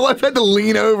 Yeah. My wife had to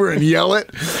lean over and yell it,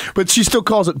 but she still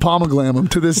calls it pomeglamum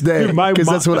to this day because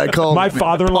that's what I call my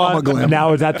father-in-law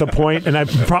now is at the point, and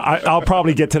I'll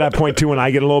probably get to that point too when I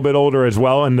get a little bit older as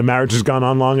well, and the marriage has gone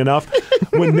on long enough.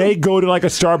 When they go to like a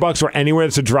Starbucks or anywhere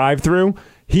that's a drive-through,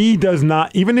 he does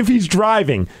not, even if he's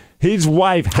driving, his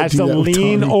wife has to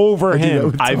lean over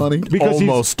him. I've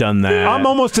almost done that. I'm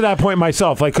almost to that point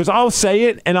myself, because I'll say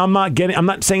it and I'm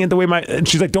not saying it the way and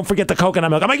she's like, don't forget the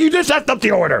coconut milk. I'm like, you just effed up the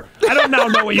order. I don't now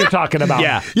know what you're talking about.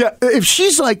 Yeah. If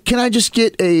she's like, can I just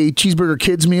get a cheeseburger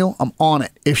kids meal? I'm on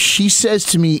it. If she says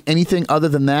to me anything other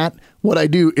than that, what I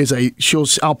do is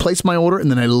I'll place my order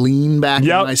and then I lean back in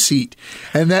my seat.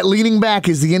 And that leaning back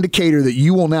is the indicator that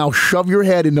you will now shove your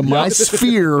head into my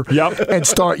sphere and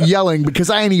start yelling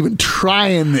because I ain't even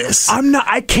trying this.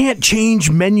 I can't change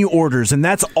menu orders, and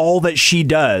that's all that she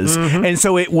does. And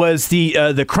so it was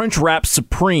the Crunch Wrap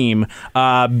Supreme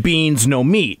beans no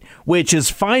meat, which is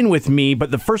fine with me,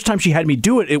 but the first time she had me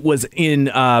do it was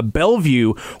in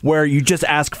Bellevue, where you just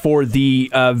ask for the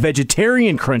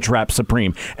vegetarian Crunch Wrap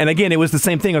Supreme. And again, it was the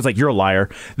same thing. I was like, you're a liar.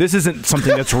 This isn't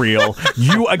something that's real.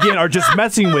 You, again, are just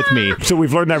messing with me. So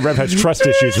we've learned that Rev has trust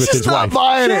issues with his wife. I'm not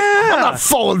buying it. I'm not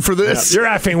falling for this. You're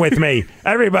effing with me.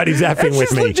 Everybody's effing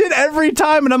with me. Legit every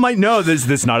time. And I'm like, no, this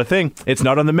is not a thing. It's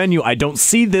not on the menu. I don't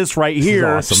see this right here.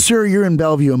 Awesome. Sir, you're in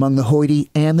Bellevue among the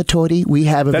hoity and the toity. We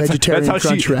have a vegetarian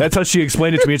Crunch Wrap. That's how she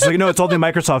explained it to me. She's like, no, it's all the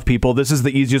Microsoft people. This is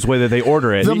the easiest way that they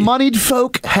order it. The moneyed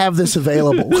folk have this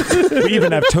available. We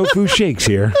even have tofu shakes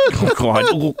here. Oh, God.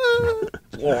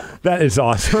 That is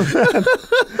awesome.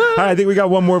 All right, I think we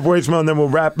got one more voicemail and then we'll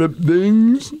wrap up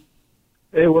things.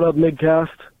 Hey, what up, Migcast?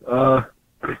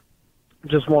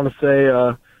 Just want to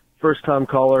say, first-time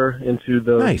caller into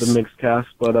the Migscast,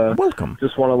 but welcome.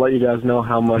 Just want to let you guys know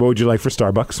how much What would you like for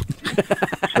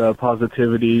Starbucks?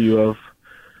 positivity you have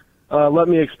let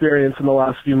me experience in the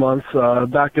last few months.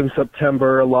 Back in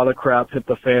September, a lot of crap hit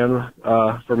the fan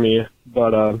for me,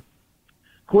 but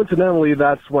coincidentally,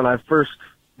 that's when I first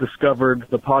discovered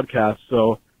the podcast,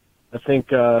 so I think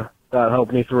that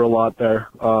helped me through a lot there.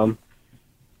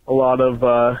 A lot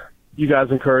of you guys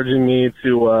encouraging me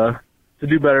to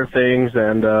do better things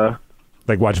and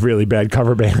like watch really bad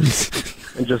cover bands.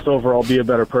 and just overall be a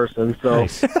better person. So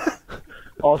Nice.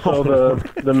 also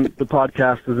the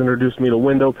podcast has introduced me to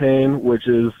Window Pane, which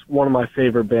is one of my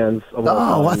favorite bands of all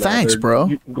time. Oh, well, thanks, bro.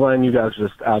 Glenn, you guys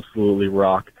just absolutely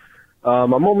rock.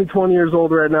 I'm only 20 years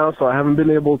old right now, so I haven't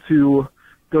been able to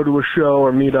go to a show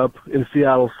or meet up in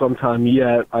Seattle sometime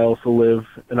yet. I also live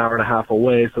an hour and a half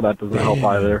away, so that doesn't help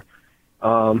either.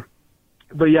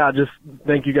 But yeah, just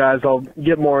thank you guys. I'll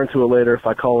get more into it later if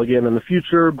I call again in the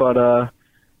future. But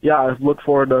yeah, I look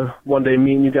forward to one day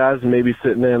meeting you guys and maybe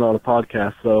sitting in on a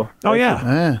podcast. So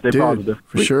stay positive.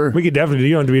 For sure. We could definitely.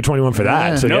 You don't have to be 21 for that.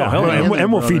 Yeah. So No, yeah, hell yeah,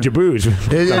 and we'll feed you booze. I'm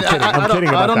kidding.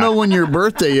 I don't know when your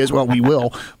birthday is. Well, we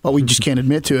will, but we just can't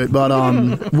admit to it. But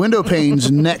Window Pane's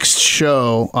next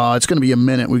show, it's going to be a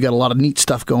minute. We've got a lot of neat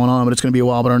stuff going on, but it's going to be a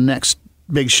while. But our next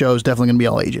big show is definitely going to be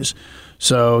all ages.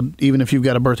 So even if you've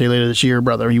got a birthday later this year,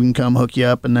 brother, you can come hook you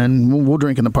up, and then we'll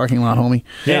drink in the parking lot, homie.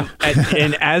 Yeah,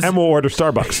 and we'll order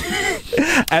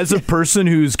Starbucks. As a person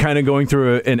who's kind of going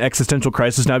through an existential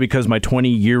crisis now because my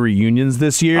 20-year reunions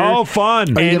this year. Oh,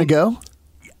 fun! Are you gonna go?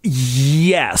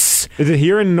 Yes. Is it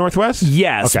here in the Northwest?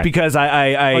 Yes, Okay. because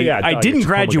I didn't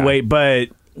graduate, but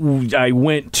I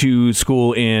went to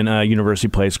school in University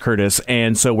Place, Curtis,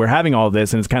 and so we're having all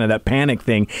this, and it's kind of that panic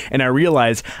thing. And I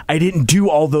realized I didn't do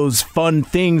all those fun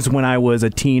things when I was a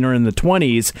teen or in the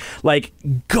 20s. Like,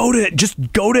 go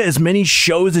to as many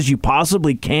shows as you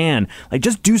possibly can. Like,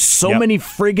 just do so many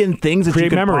friggin' things that you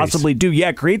could possibly do.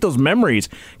 Yeah, create those memories.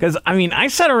 Because, I mean, I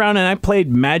sat around and I played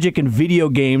Magic and video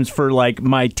games for, like,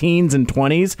 my teens and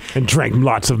 20s. And drank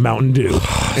lots of Mountain Dew.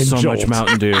 And so Jolt. much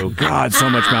Mountain Dew. God, so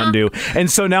much Mountain Dew. And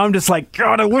so now I'm just like,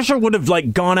 God, I wish I would have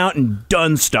like gone out and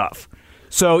done stuff.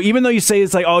 So even though you say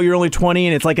it's like, oh, you're only 20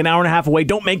 and it's like an hour and a half away,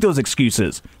 don't make those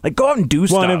excuses. Like, go out and do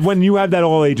stuff. And when you have that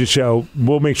all ages show,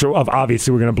 we'll make sure.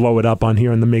 Obviously, we're going to blow it up on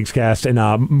here on the Migs Cast, and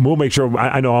we'll make sure.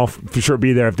 I know I'll for sure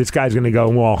be there if this guy's going to go,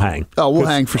 and we'll all hang. Oh, we'll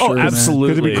hang for sure.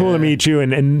 Absolutely. Because it'd be cool to meet you,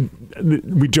 and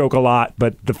we joke a lot,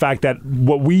 but the fact that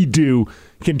what we do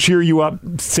can cheer you up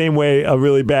same way a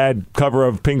really bad cover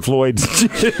of Pink Floyd's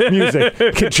music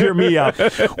can cheer me up.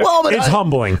 Well, but it's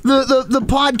humbling. The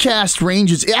podcast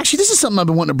ranges. Actually, this is something I've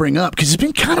been wanting to bring up because it's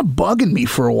been kind of bugging me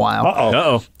for a while.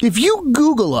 Uh-oh. If you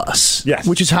Google us, yes,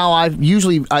 which is how I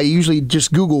usually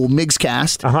just Google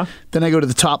Migscast, then I go to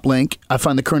the top link, I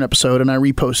find the current episode, and I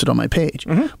repost it on my page.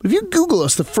 But if you Google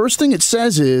us, the first thing it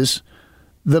says is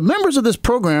the members of this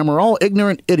program are all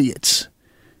ignorant idiots.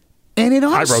 And it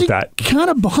honestly kind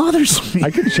of bothers me.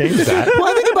 I could change that. Well,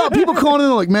 I think about people calling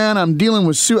in like, man, I'm dealing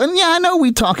with and yeah, I know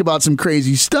we talk about some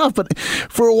crazy stuff, but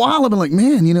for a while I've been like,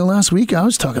 man, last week I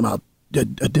was talking about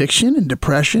addiction and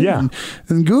depression. Yeah.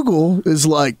 And Google is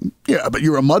like, yeah, but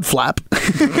you're a mud flap.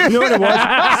 You know what it was?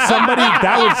 Somebody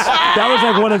that was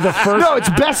like one of the first. No, it's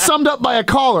best summed up by a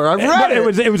caller. I've read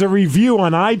it. It was a review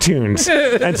on iTunes,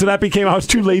 and so that became. I was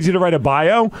too lazy to write a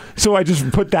bio, so I just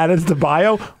put that as the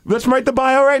bio. Let's write the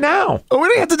bio right now. Oh, we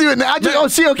don't have to do it now. Okay,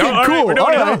 cool. All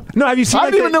right. No, have you seen? I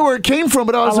didn't even know where it came from,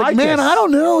 but I was like, man, this. I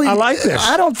don't know. I like this.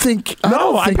 I don't think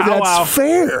that's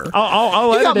fair.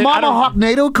 I'll you got Mama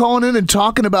Hawknado calling in and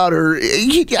talking about her.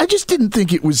 I just didn't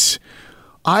think it was.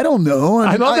 I don't know.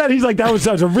 I love that he's like that was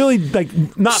a really like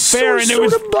not fair, and it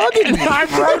was bugging me. I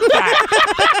wrote that.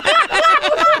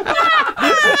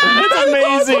 It's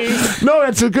amazing. No,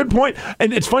 that's a good point,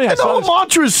 and it's funny. And the whole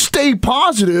mantra is stay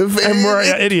positive, and we're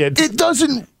idiots. It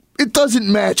doesn't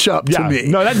match up to me.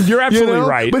 No, you're absolutely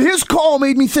right. But his call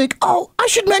made me think, oh, I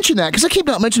should mention that because I keep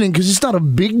not mentioning because it's not a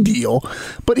big deal.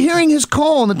 But hearing his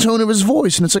call and the tone of his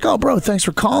voice, and it's like, oh, bro, thanks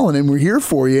for calling, and we're here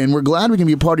for you, and we're glad we can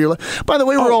be a part of your life. By the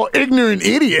way, we're all ignorant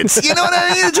idiots. You know what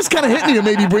I mean? It just kind of hit me to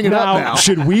maybe bring it up now.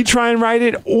 Should we try and write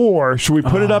it, or should we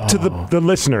put it up to the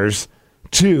listeners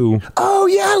to? Oh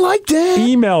yeah, I like that.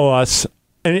 Email us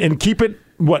and keep it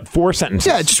 4 sentences?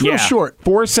 Yeah, just real short.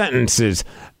 4 sentences.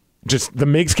 Just the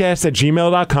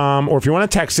migscast@gmail.com, or if you want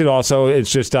to text it also,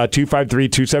 it's just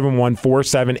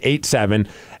 253-271-4787,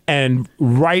 and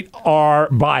write our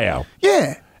bio.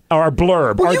 Yeah. Our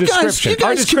blurb, well, our description. You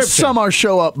guys can sum our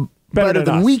show up better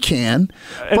than we can.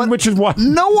 But which is what?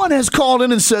 No one has called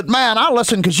in and said, man, I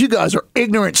listen because you guys are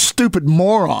ignorant, stupid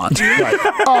morons.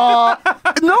 Right.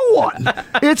 No one.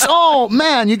 It's all,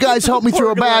 man, you guys helped me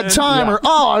through a bad time, or,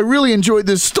 I really enjoyed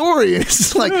this story.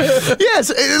 It's like, yes,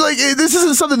 this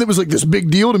isn't something that was like this big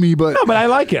deal to me, but. No, but I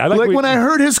like it. I like when I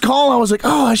heard his call, I was like,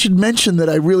 I should mention that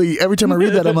every time I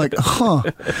read that, I'm like, huh.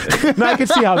 No, I can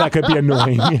see how that could be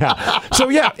annoying. Yeah. So,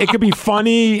 yeah, it could be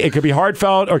funny, it could be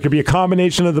heartfelt, or it could be a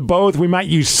combination of the both. We might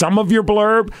use some of your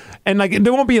blurb, and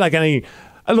there won't be any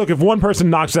Look, if one person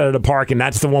knocks it out of the park and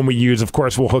that's the one we use, of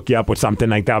course we'll hook you up with something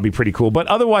like that. Would be pretty cool. But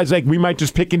otherwise, like we might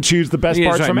just pick and choose the best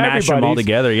parts from mash everybody them all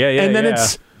together. Yeah, and then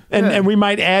it's. And we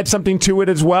might add something to it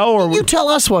as well. Or you tell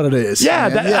us what it is. Yeah,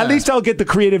 at least I'll get the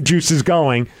creative juices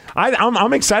going.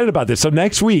 I'm excited about this. So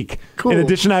next week, in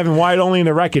addition to having Wide Only in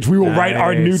the Wreckage, we will write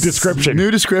our new description.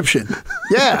 New description.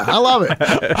 Yeah, I love it.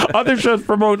 Other shows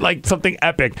promote like something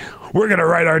epic. We're going to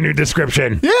write our new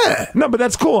description. Yeah. No, but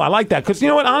that's cool. I like that. Because you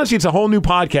know what? Honestly, it's a whole new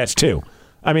podcast, too.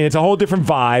 I mean, it's a whole different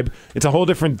vibe. It's a whole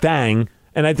different thing.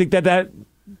 And I think that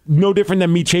no different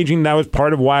than me changing. That was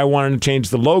part of why I wanted to change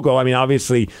the logo. I mean,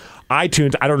 obviously,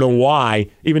 iTunes, I don't know why,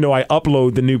 even though I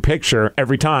upload the new picture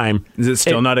every time. Is it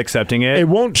still not accepting it? It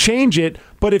won't change it,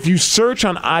 but if you search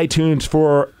on iTunes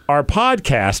for our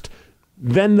podcast,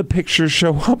 then the pictures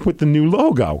show up with the new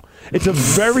logo. It's a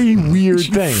very weird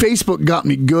thing. Facebook got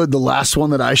me good, the last one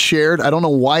that I shared. I don't know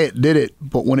why it did it,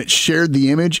 but when it shared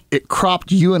the image, it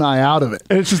cropped you and I out of it.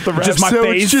 And it's just the Rev. Just my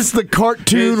face. It's just the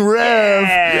cartoon Rev.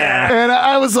 Yeah. And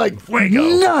I was like,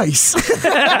 nice.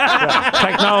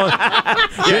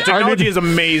 Technology is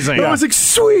amazing. I was like,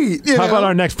 sweet. How about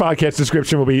our next podcast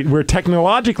description will be, we're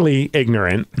technologically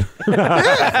ignorant.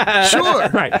 Yeah, sure.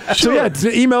 Right. Sure. So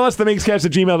email us,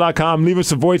 themigscast@gmail.com. Leave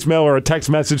us a voicemail or a text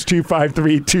message,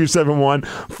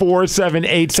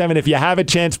 253-271-4787. If you have a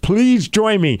chance, please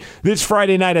join me this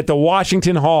Friday night at the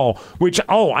Washington Hall, which,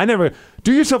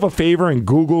 do yourself a favor and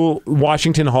Google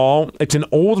Washington Hall. It's an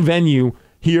old venue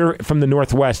here from the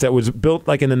Northwest that was built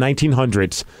like in the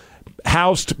 1900s.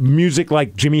 Housed music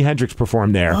like Jimi Hendrix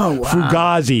performed there. Oh, wow.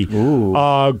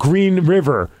 Fugazi, Green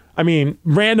River. I mean,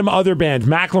 random other bands,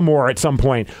 Macklemore at some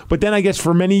point. But then I guess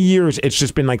for many years, it's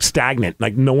just been like stagnant.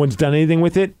 Like no one's done anything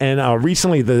with it. And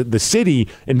recently the city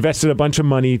invested a bunch of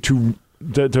money to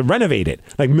renovate it,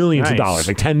 like millions of dollars,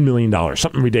 like $10 million,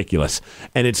 something ridiculous.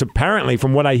 And it's apparently,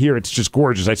 from what I hear, it's just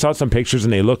gorgeous. I saw some pictures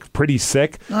and they look pretty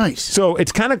sick. Nice. So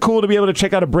it's kind of cool to be able to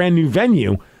check out a brand new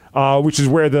venue. Which is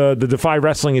where the Defy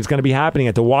Wrestling is going to be happening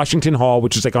at the Washington Hall,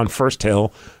 which is like on First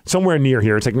Hill, somewhere near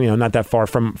here. It's like, not that far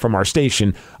from our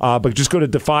station. But just go to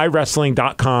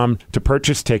defywrestling.com to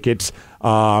purchase tickets.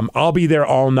 I'll be there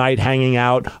all night hanging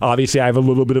out. Obviously, I have a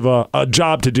little bit of a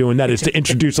job to do, and that is to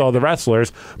introduce all the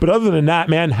wrestlers. But other than that,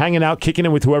 man, hanging out, kicking it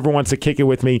with whoever wants to kick it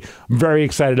with me. I'm very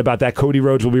excited about that. Cody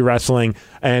Rhodes will be wrestling.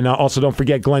 And also don't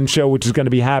forget Glenn's show, which is going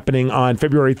to be happening on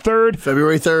February 3rd.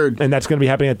 February 3rd. And that's going to be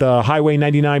happening at the Highway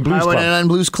 99 Blues Club. 99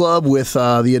 Blues Club with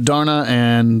the Adarna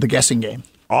and the Guessing Game.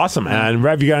 Awesome. And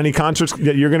Rev, you got any concerts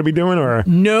that you're going to be doing? Or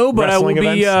no, but I will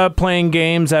be playing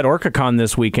games at OrcaCon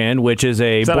this weekend, which is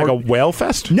is that like a whale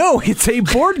fest? No, it's a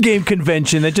board game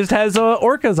convention that just has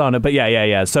orcas on it. But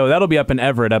yeah. So that'll be up in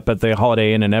Everett, up at the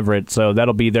Holiday Inn in Everett. So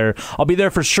that'll be there. I'll be there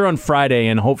for sure on Friday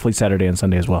and hopefully Saturday and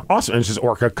Sunday as well. Awesome. And it's just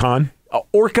OrcaCon?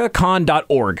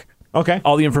 OrcaCon.org. Okay.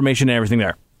 All the information and everything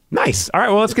there. Nice. All right,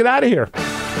 well, let's get out of here.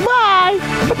 Bye.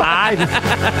 Bye.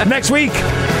 Next week,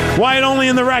 Wide Only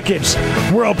in the Wreckage,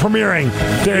 world premiering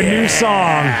their new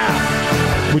song,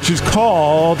 which is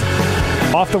called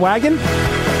Off the Wagon?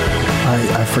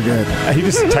 I forget. He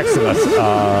just texted us. He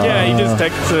just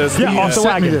texted us. Yeah, Off the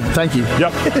Wagon. Thank you.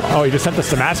 Yep. Oh, he just sent us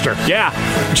the master. Yeah.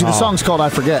 Actually, the song's called I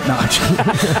Forget. No.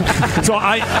 So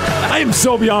I am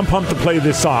so beyond pumped to play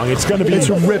this song. It's going to be... It's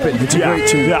ripping. It's a great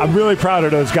tune. Yeah, I'm really proud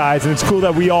of those guys, and it's cool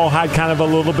that we all had kind of a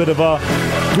little bit of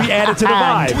we added to the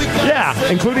vibe. Yeah,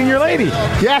 including your lady.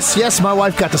 Yes, my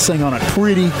wife got to sing on it.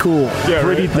 Pretty cool. Yeah,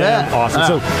 pretty damn awesome.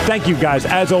 So thank you guys,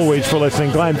 as always, for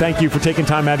listening. Glenn, thank you for taking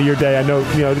time out of your day. I know,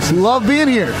 this is... Love being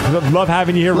here. Love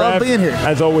having you here, Love Rev. being here.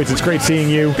 As always, it's great seeing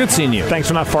you. Good seeing you. Thanks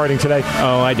for not farting today.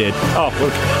 Oh, I did. Oh,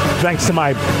 thanks to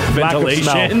my ventilation.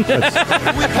 Lack of smell.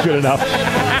 That's good enough.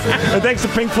 And thanks to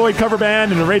Pink Floyd cover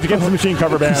band and the Rage Against the Machine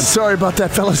cover band. Sorry about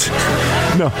that, fellas.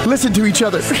 No. Listen to each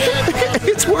other.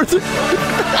 It's worth it.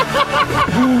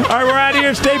 All right, we're out of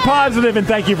here. Stay positive, and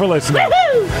thank you for listening.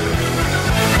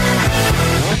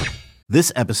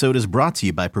 This episode is brought to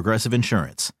you by Progressive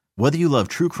Insurance. Whether you love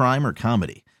true crime or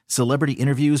comedy, celebrity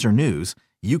interviews or news,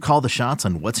 you call the shots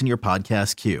on what's in your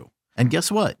podcast queue. And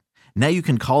guess what? Now you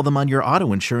can call them on your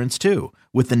auto insurance too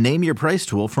with the Name Your Price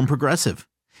tool from Progressive.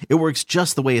 It works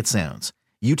just the way it sounds.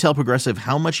 You tell Progressive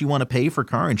how much you want to pay for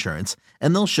car insurance,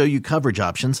 and they'll show you coverage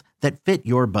options that fit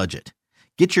your budget.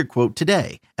 Get your quote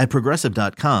today at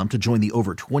Progressive.com to join the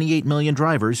over 28 million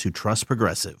drivers who trust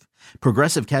Progressive.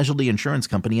 Progressive Casualty Insurance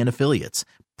Company and Affiliates.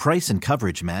 Price and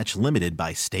coverage match limited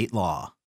by state law.